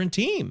different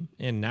team.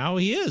 And now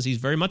he is. He's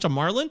very much a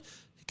Marlin.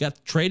 He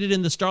got traded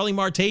in the Starling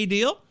Marte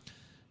deal.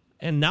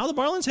 And now the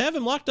Marlins have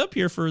him locked up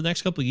here for the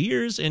next couple of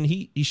years. And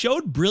he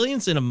showed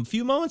brilliance in a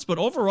few moments, but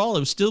overall it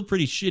was still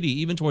pretty shitty,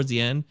 even towards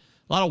the end.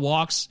 A lot of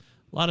walks,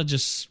 a lot of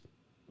just,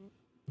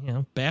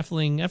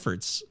 baffling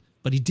efforts.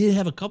 But he did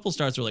have a couple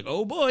starts where like,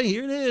 oh boy,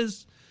 here it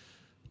is.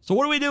 So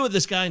what do we do with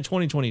this guy in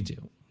 2022?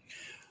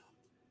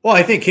 Well,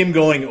 I think him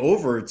going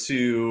over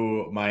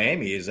to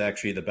Miami is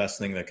actually the best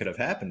thing that could have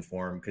happened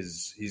for him,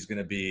 because he's going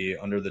to be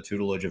under the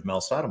tutelage of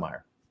Mel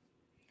Stoudemire.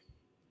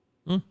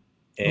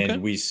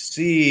 And we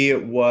see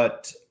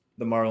what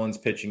the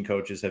Marlins pitching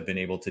coaches have been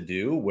able to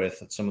do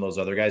with some of those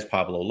other guys.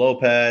 Pablo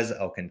Lopez,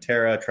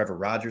 Alcantara, Trevor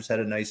Rogers had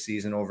a nice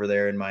season over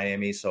there in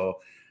Miami. So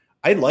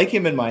I like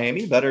him in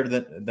Miami better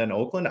than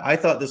Oakland. I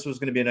thought this was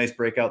going to be a nice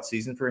breakout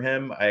season for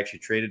him. I actually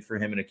traded for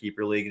him in a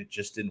keeper league. It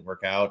just didn't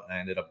work out. I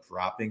ended up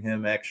dropping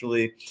him,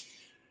 actually.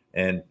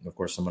 And, of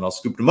course, someone else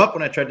scooped him up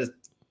when I tried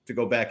to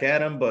go back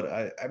at him.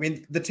 But, I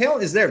mean, the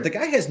talent is there. The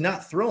guy has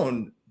not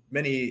thrown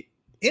many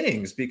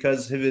innings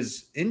because of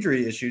his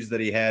injury issues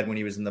that he had when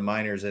he was in the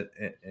minors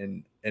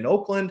in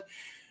Oakland.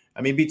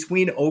 I mean,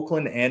 between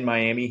Oakland and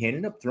Miami, he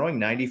ended up throwing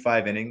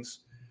 95 innings.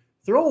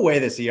 Throw away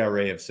this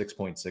ERA of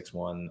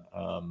 6.61,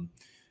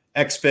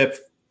 xFIP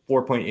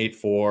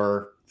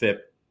 4.84,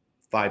 FIP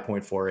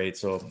 5.48.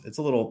 So it's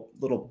a little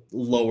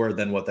lower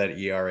than what that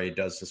ERA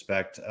does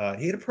suspect.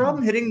 He had a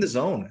problem hitting the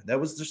zone. That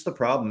was just the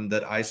problem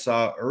that I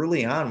saw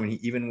early on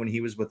when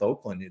he was with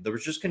Oakland. There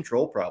was just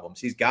control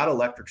problems. He's got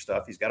electric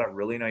stuff. He's got a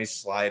really nice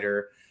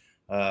slider.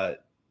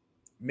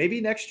 Maybe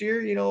next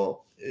year,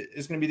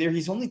 is going to be there.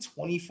 He's only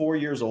 24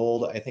 years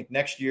old. I think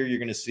next year you're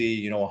going to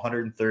see,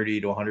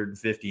 130 to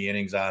 150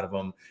 innings out of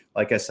him.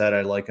 Like I said,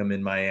 I like him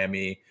in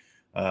Miami.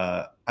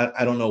 I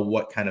don't know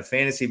what kind of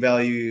fantasy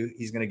value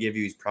he's going to give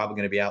you. He's probably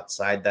going to be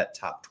outside that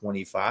top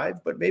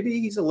 25, but maybe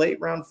he's a late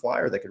round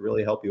flyer that could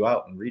really help you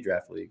out in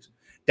redraft leagues.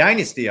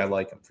 Dynasty, I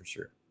like him for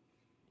sure.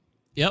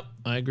 Yep,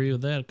 I agree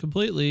with that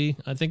completely.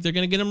 I think they're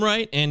going to get him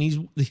right. And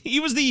he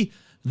was the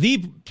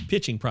the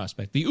pitching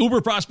prospect, the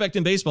uber prospect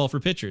in baseball for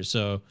pitchers.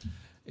 So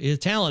his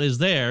talent is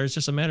there. It's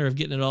just a matter of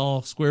getting it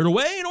all squared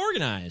away and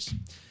organized.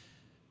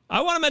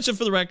 I want to mention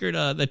for the record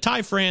that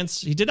Ty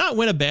France, he did not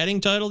win a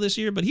batting title this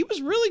year, but he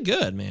was really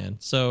good, man.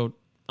 So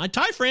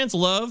Ty France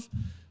love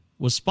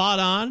was spot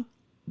on,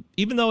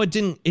 even though it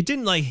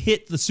didn't like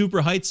hit the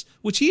super heights,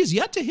 which he is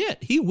yet to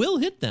hit. He will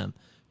hit them,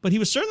 but he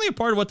was certainly a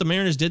part of what the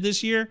Mariners did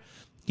this year.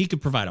 He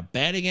could provide a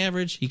batting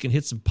average. He can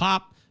hit some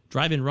pop,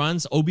 drive in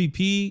runs,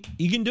 OBP.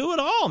 He can do it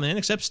all, man,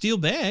 except steal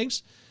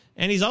bags.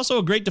 And he's also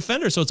a great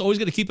defender, so it's always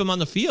going to keep him on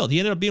the field. He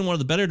ended up being one of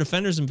the better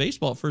defenders in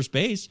baseball at first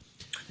base.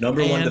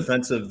 Number one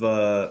defensive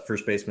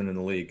first baseman in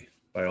the league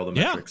by all the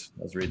metrics.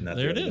 I was reading that.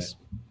 There it is.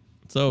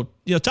 So,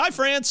 Ty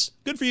France,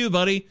 good for you,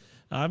 buddy.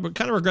 I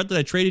kind of regret that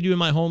I traded you in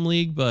my home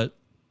league, but,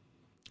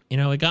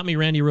 it got me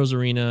Randy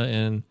Rosarina.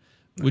 And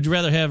would you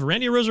rather have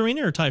Randy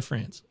Rosarina or Ty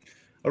France?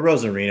 A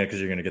Rosarina, because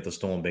you're going to get the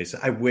stolen bases.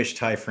 I wish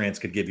Ty France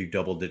could give you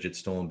double-digit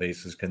stolen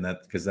bases,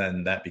 because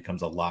then that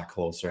becomes a lot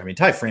closer. I mean,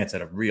 Ty France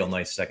had a real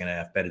nice second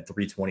half, batted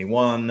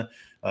 .321,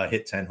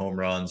 hit 10 home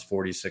runs,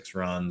 46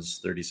 runs,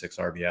 36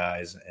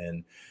 RBIs.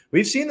 And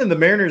we've seen the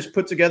Mariners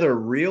put together a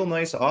real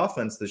nice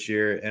offense this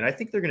year, and I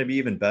think they're going to be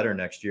even better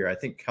next year. I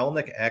think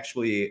Kelenic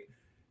actually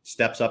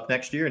steps up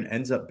next year and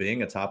ends up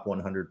being a top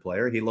 100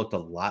 player. He looked a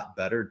lot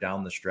better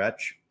down the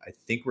stretch. I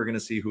think we're going to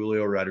see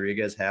Julio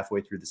Rodriguez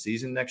halfway through the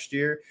season next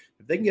year.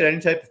 If they can get any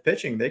type of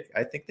pitching,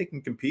 I think they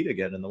can compete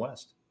again in the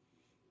West.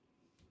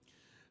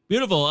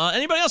 Beautiful.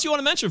 Anybody else you want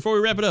to mention before we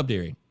wrap it up,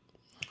 Deary?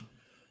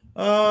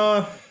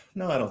 No,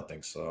 I don't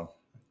think so.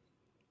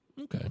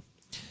 Okay.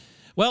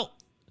 Well,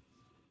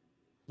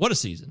 what a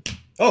season.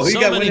 Oh, who you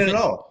got winning it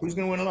all? Who's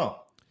going to win it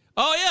all?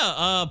 Oh,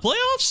 yeah.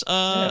 Playoffs?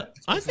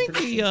 I think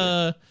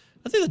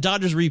the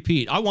Dodgers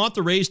repeat. I want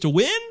the Rays to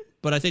win,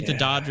 but I think the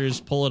Dodgers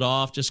pull it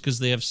off just because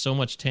they have so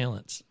much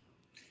talent.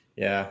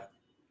 Yeah.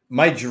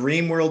 My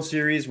dream World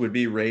Series would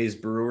be Rays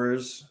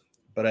Brewers,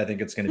 but I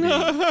think it's going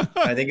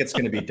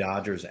to be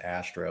Dodgers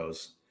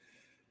Astros.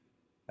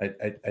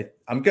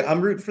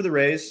 I'm rooting for the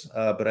Rays,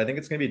 but I think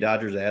it's going to be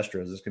Dodgers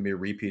Astros. It's going to be a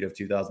repeat of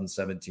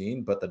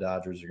 2017, but the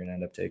Dodgers are going to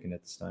end up taking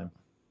it this time.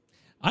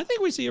 I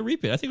think we see a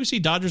repeat. I think we see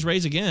Dodgers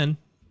Rays again,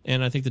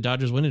 and I think the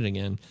Dodgers win it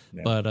again.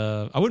 Yeah. But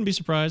I wouldn't be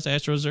surprised.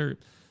 Astros are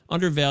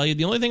undervalued.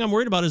 The only thing I'm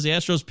worried about is the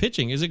Astros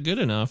pitching. Is it good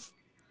enough?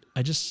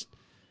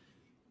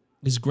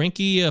 Is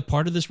Greinke a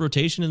part of this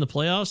rotation in the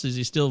playoffs? Is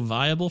he still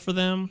viable for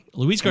them?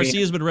 Luis Garcia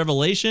has been a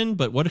revelation,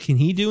 but what can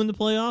he do in the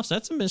playoffs?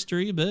 That's a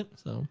mystery a bit.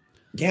 So,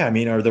 yeah, I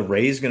mean, are the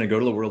Rays going to go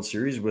to the World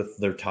Series with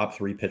their top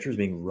three pitchers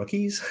being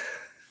rookies?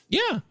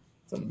 Yeah.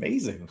 It's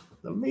amazing.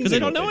 Because they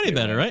don't know any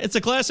better, right? It's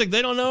a classic.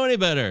 They don't know any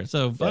better.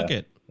 So fuck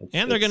it.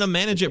 And they're going to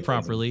manage it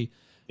properly.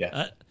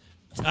 Yeah.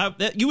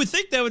 You would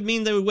think that would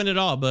mean they would win it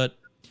all, but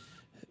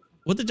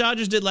what the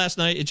Dodgers did last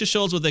night, it just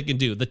shows what they can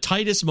do. The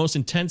tightest, most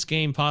intense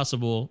game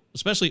possible,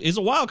 especially, is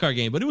a wild card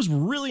game, but it was a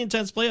really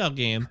intense playoff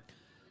game.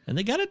 And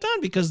they got it done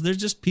because there's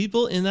just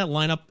people in that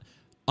lineup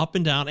up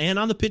and down and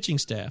on the pitching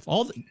staff.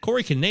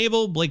 Corey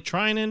Knebel, Blake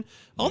Trinan,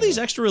 all these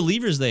extra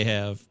relievers they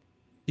have.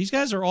 These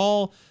guys are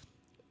all,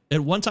 at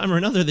one time or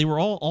another, they were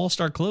all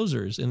all-star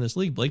closers in this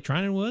league. Blake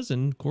Trinan was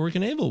and Corey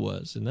Knebel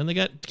was. And then they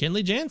got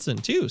Kenley Jansen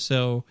too.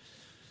 So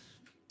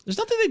there's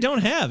nothing they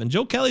don't have. And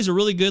Joe Kelly's a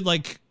really good,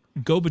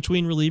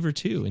 go-between reliever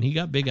too, and he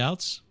got big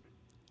outs.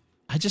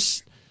 I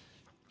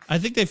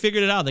think they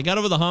figured it out. They got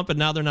over the hump, and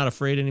now they're not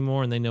afraid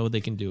anymore, and they know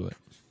they can do it.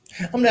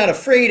 I'm not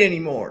afraid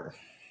anymore.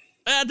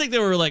 I think they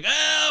were like,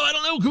 I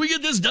don't know, can we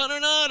get this done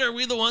or not? Are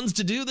we the ones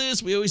to do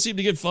this? We always seem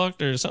to get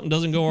fucked, or something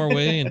doesn't go our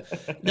way. And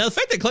now the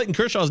fact that Clayton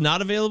Kershaw is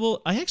not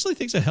available, I actually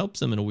think it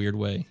helps him in a weird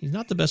way. He's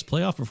not the best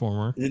playoff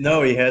performer.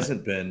 No, he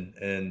hasn't been,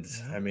 and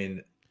I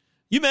mean,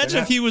 you imagine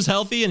if he was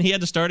healthy and he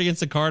had to start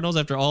against the Cardinals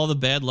after all the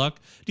bad luck.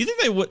 Do you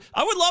think they would?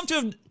 I would have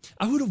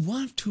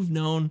loved to have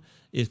known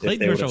if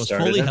Clayton Kershaw was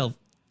fully healthy.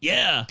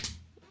 Yeah.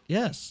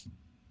 Yes.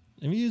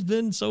 I mean, he's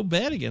been so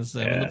bad against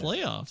them in the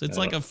playoffs. It's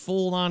like a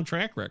full-on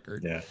track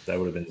record. Yeah, that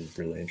would have been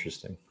really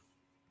interesting.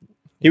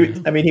 He would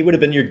have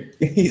been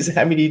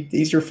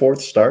he's your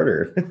fourth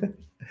starter.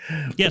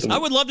 Yes, I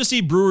would love to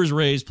see Brewers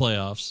Rays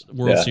playoffs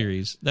World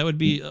Series. That would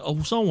be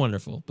so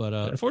wonderful. But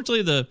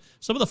unfortunately,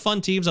 some of the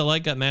fun teams I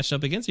like got matched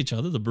up against each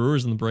other. The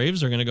Brewers and the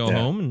Braves are going to go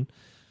home, and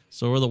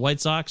so are the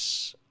White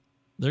Sox.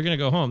 They're going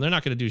to go home. They're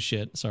not going to do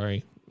shit.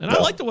 Sorry. And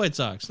I like the White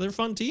Sox. They're a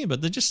fun team,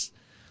 but they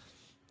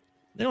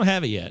don't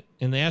have it yet.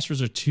 And the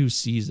Astros are too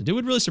seasoned. It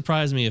would really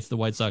surprise me if the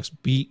White Sox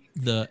beat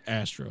the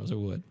Astros. It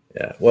would.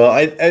 Yeah. Well,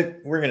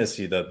 we're going to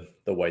see the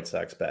White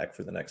Sox back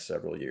for the next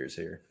several years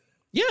here.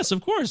 Yes,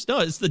 of course. No,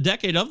 it's the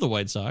decade of the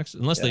White Sox,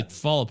 unless they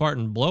fall apart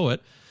and blow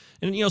it.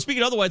 And,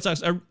 speaking of the White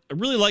Sox, I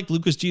really like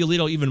Lucas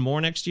Giolito even more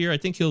next year. I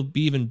think he'll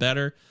be even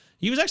better.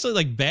 He was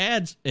actually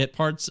bad at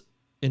parts.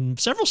 In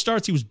several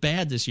starts, he was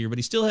bad this year, but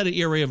he still had an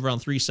ERA of around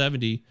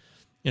 3.70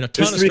 and a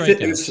ton of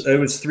strikeouts. It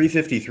was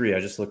 3.53.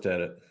 I just looked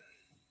at it.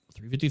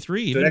 3.53,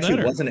 even so it actually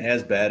better. Wasn't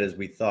as bad as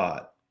we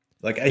thought.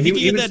 If he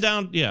get that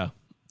down,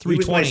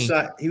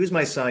 320. He was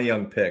my Cy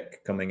Young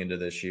pick coming into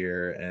this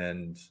year,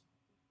 and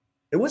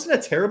It wasn't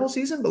a terrible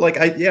season, but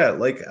I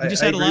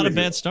just had a lot of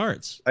bad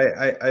starts.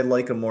 I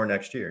like him more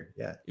next year.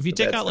 Yeah. If you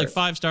take out like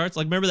 5 starts,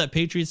 like remember that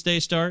Patriots Day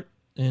start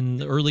in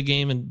the early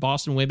game in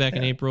Boston way back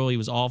in April? He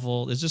was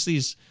awful. It's just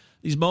these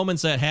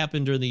moments that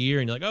happen during the year,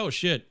 and you're like, oh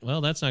shit, well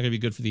that's not going to be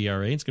good for the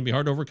ERA. It's going to be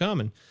hard to overcome.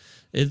 And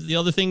the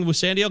other thing with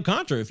Sandy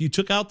Alcantara, if you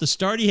took out the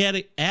start he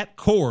had at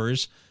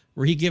Coors,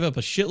 where he gave up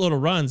a shitload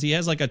of runs, he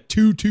has like a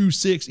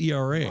 2.26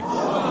 ERA.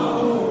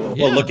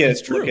 Well, look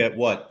at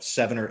what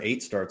 7 or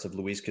 8 starts of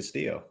Luis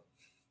Castillo.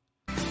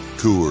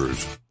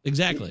 Coors.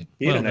 Exactly.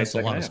 That's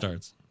a lot of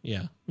starts.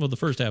 Yeah. Well, the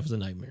first half was a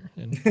nightmare.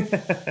 And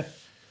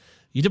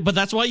but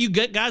that's why you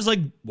get guys like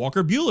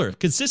Walker Buehler.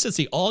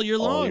 Consistency all year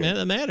long, man.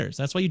 That matters.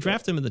 That's why you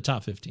draft him in the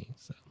top 15.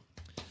 So.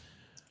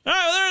 All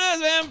right, well, there it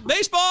is, man.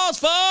 Baseball's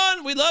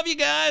fun. We love you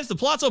guys. The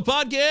Palazzo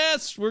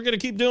Podcast. We're going to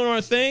keep doing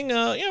our thing.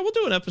 We'll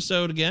do an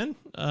episode again.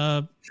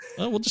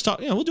 We'll just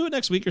talk. We'll do it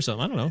next week or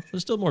something. I don't know.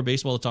 There's still more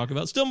baseball to talk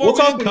about. Still more. We'll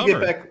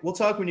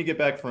talk when you get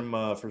back from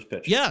first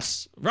pitch.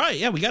 Yes, right.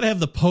 Yeah, we got to have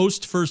the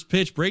post first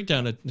pitch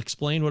breakdown to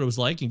explain what it was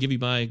like and give you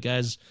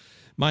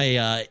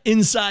my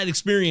inside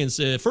experience.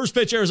 First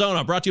Pitch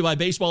Arizona, brought to you by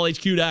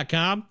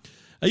BaseballHQ.com.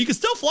 You can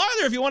still fly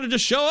there if you want to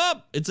just show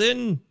up. It's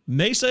in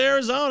Mesa,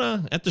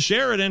 Arizona, at the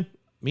Sheraton.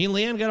 Me and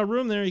Leanne got a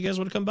room there. You guys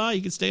want to come by?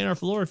 You can stay on our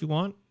floor if you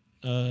want.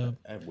 I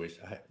wish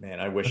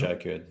I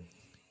could.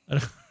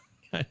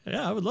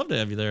 Yeah, I would love to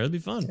have you there. It'd be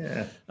fun.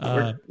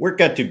 Yeah, work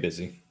got too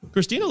busy.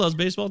 Christina loves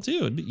baseball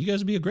too. You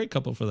guys would be a great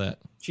couple for that.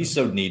 She's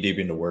so knee deep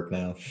into work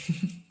now.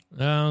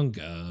 Oh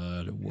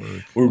God,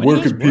 work. We're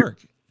working.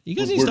 You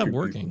guys need to stop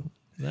working.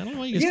 I don't know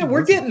why you guys. Yeah,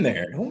 we're getting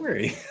there. Don't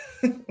worry.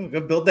 We're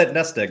gonna build that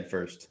nest egg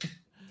first.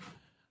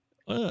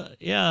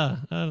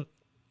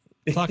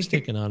 Clock's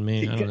ticking on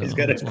me. I don't know. He's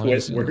got to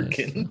quit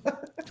working.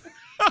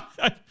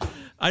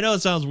 I know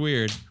it sounds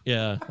weird.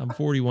 Yeah, I'm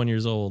 41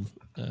 years old.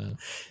 No,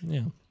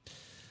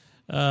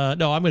 I'm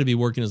going to be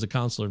working as a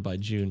counselor by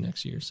June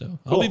next year, so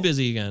I'll be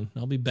busy again.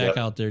 I'll be back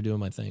out there doing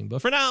my thing.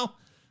 But for now,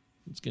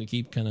 it's going to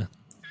keep kind of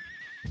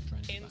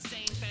trying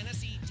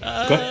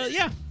to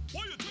yeah.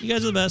 You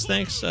guys are the best.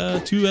 Thanks. 2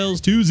 L's,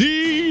 2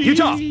 Z.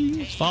 Utah.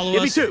 Follow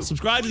us.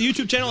 Subscribe to the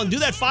YouTube channel and do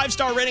that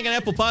 5-star rating on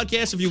Apple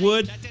Podcasts if you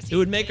would. It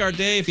would make our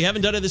day. If you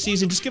haven't done it this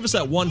season, just give us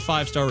that 1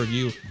 5-star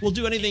review. We'll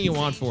do anything you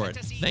want for it.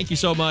 Thank you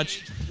so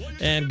much.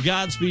 And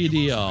Godspeed to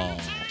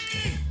y'all.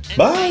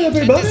 Bye,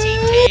 everybody.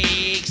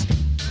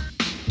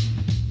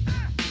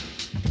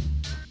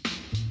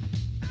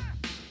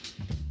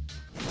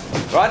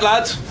 Right,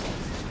 lads.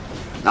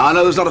 Now, I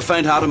know there's not a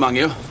faint heart among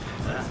you.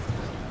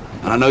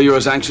 And I know you're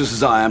as anxious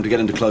as I am to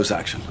get into close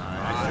action.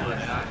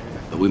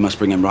 But we must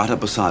bring him right up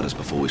beside us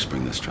before we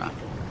spring this trap.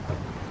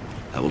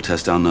 That will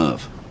test our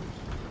nerve.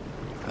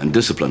 And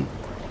discipline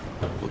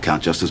will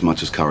count just as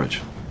much as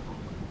courage.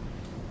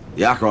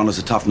 The Acheron is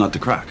a tough nut to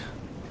crack.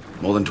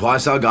 More than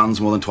twice our guns,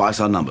 more than twice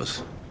our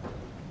numbers.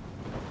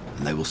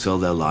 And they will sell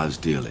their lives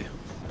dearly.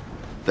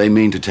 They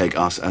mean to take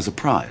us as a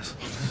prize.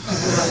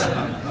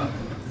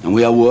 And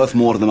we are worth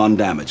more to them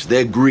undamaged.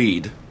 Their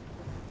greed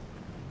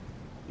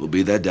will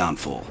be their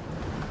downfall.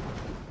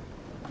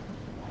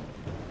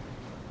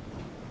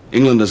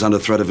 England is under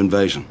threat of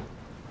invasion.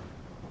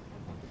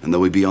 And though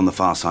we be on the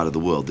far side of the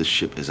world, this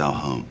ship is our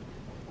home.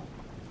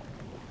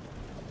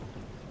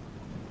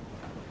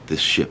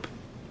 This ship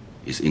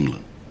is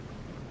England.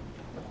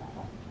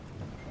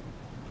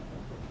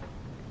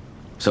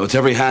 So it's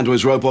every hand to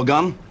his rope or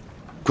gun,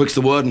 quick's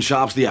the word and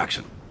sharp's the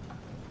action.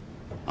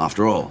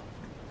 After all,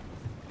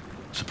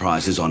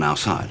 surprise is on our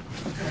side.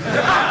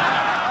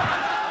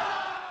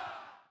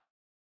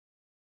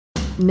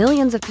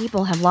 Millions of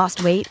people have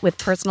lost weight with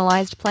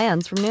personalized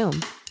plans from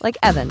Noom. Like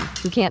Evan,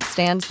 who can't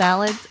stand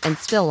salads and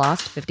still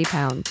lost 50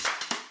 pounds.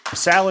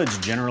 Salads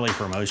generally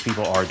for most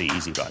people are the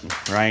easy button,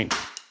 right?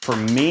 For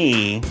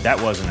me,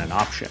 that wasn't an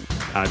option.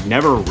 I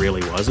never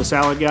really was a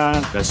salad guy.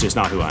 That's just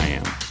not who I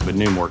am. But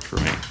Noom worked for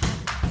me.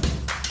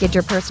 Get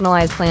your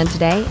personalized plan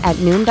today at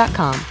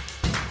Noom.com.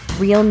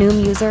 Real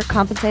Noom user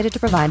compensated to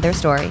provide their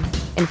story.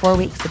 In 4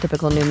 weeks, the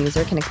typical Noom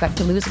user can expect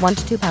to lose 1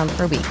 to 2 pounds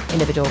per week.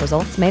 Individual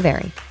results may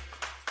vary.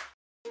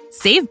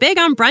 Save big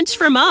on brunch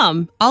for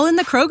mom, all in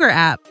the Kroger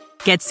app.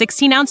 Get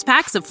 16-ounce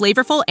packs of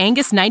flavorful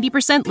Angus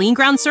 90% lean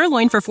ground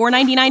sirloin for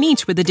 $4.99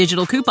 each with a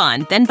digital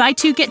coupon. Then buy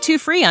 2, get 2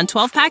 free on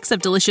 12 packs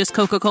of delicious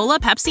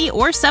Coca-Cola, Pepsi,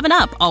 or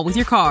 7-Up, all with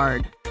your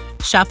card.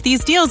 Shop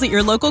these deals at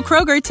your local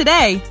Kroger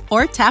today,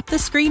 or tap the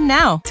screen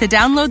now to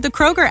download the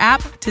Kroger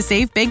app to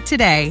save big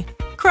today.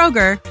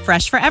 Kroger,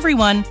 fresh for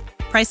everyone.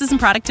 Prices and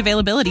product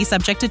availability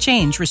subject to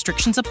change.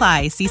 Restrictions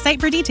apply. See site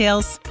for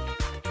details.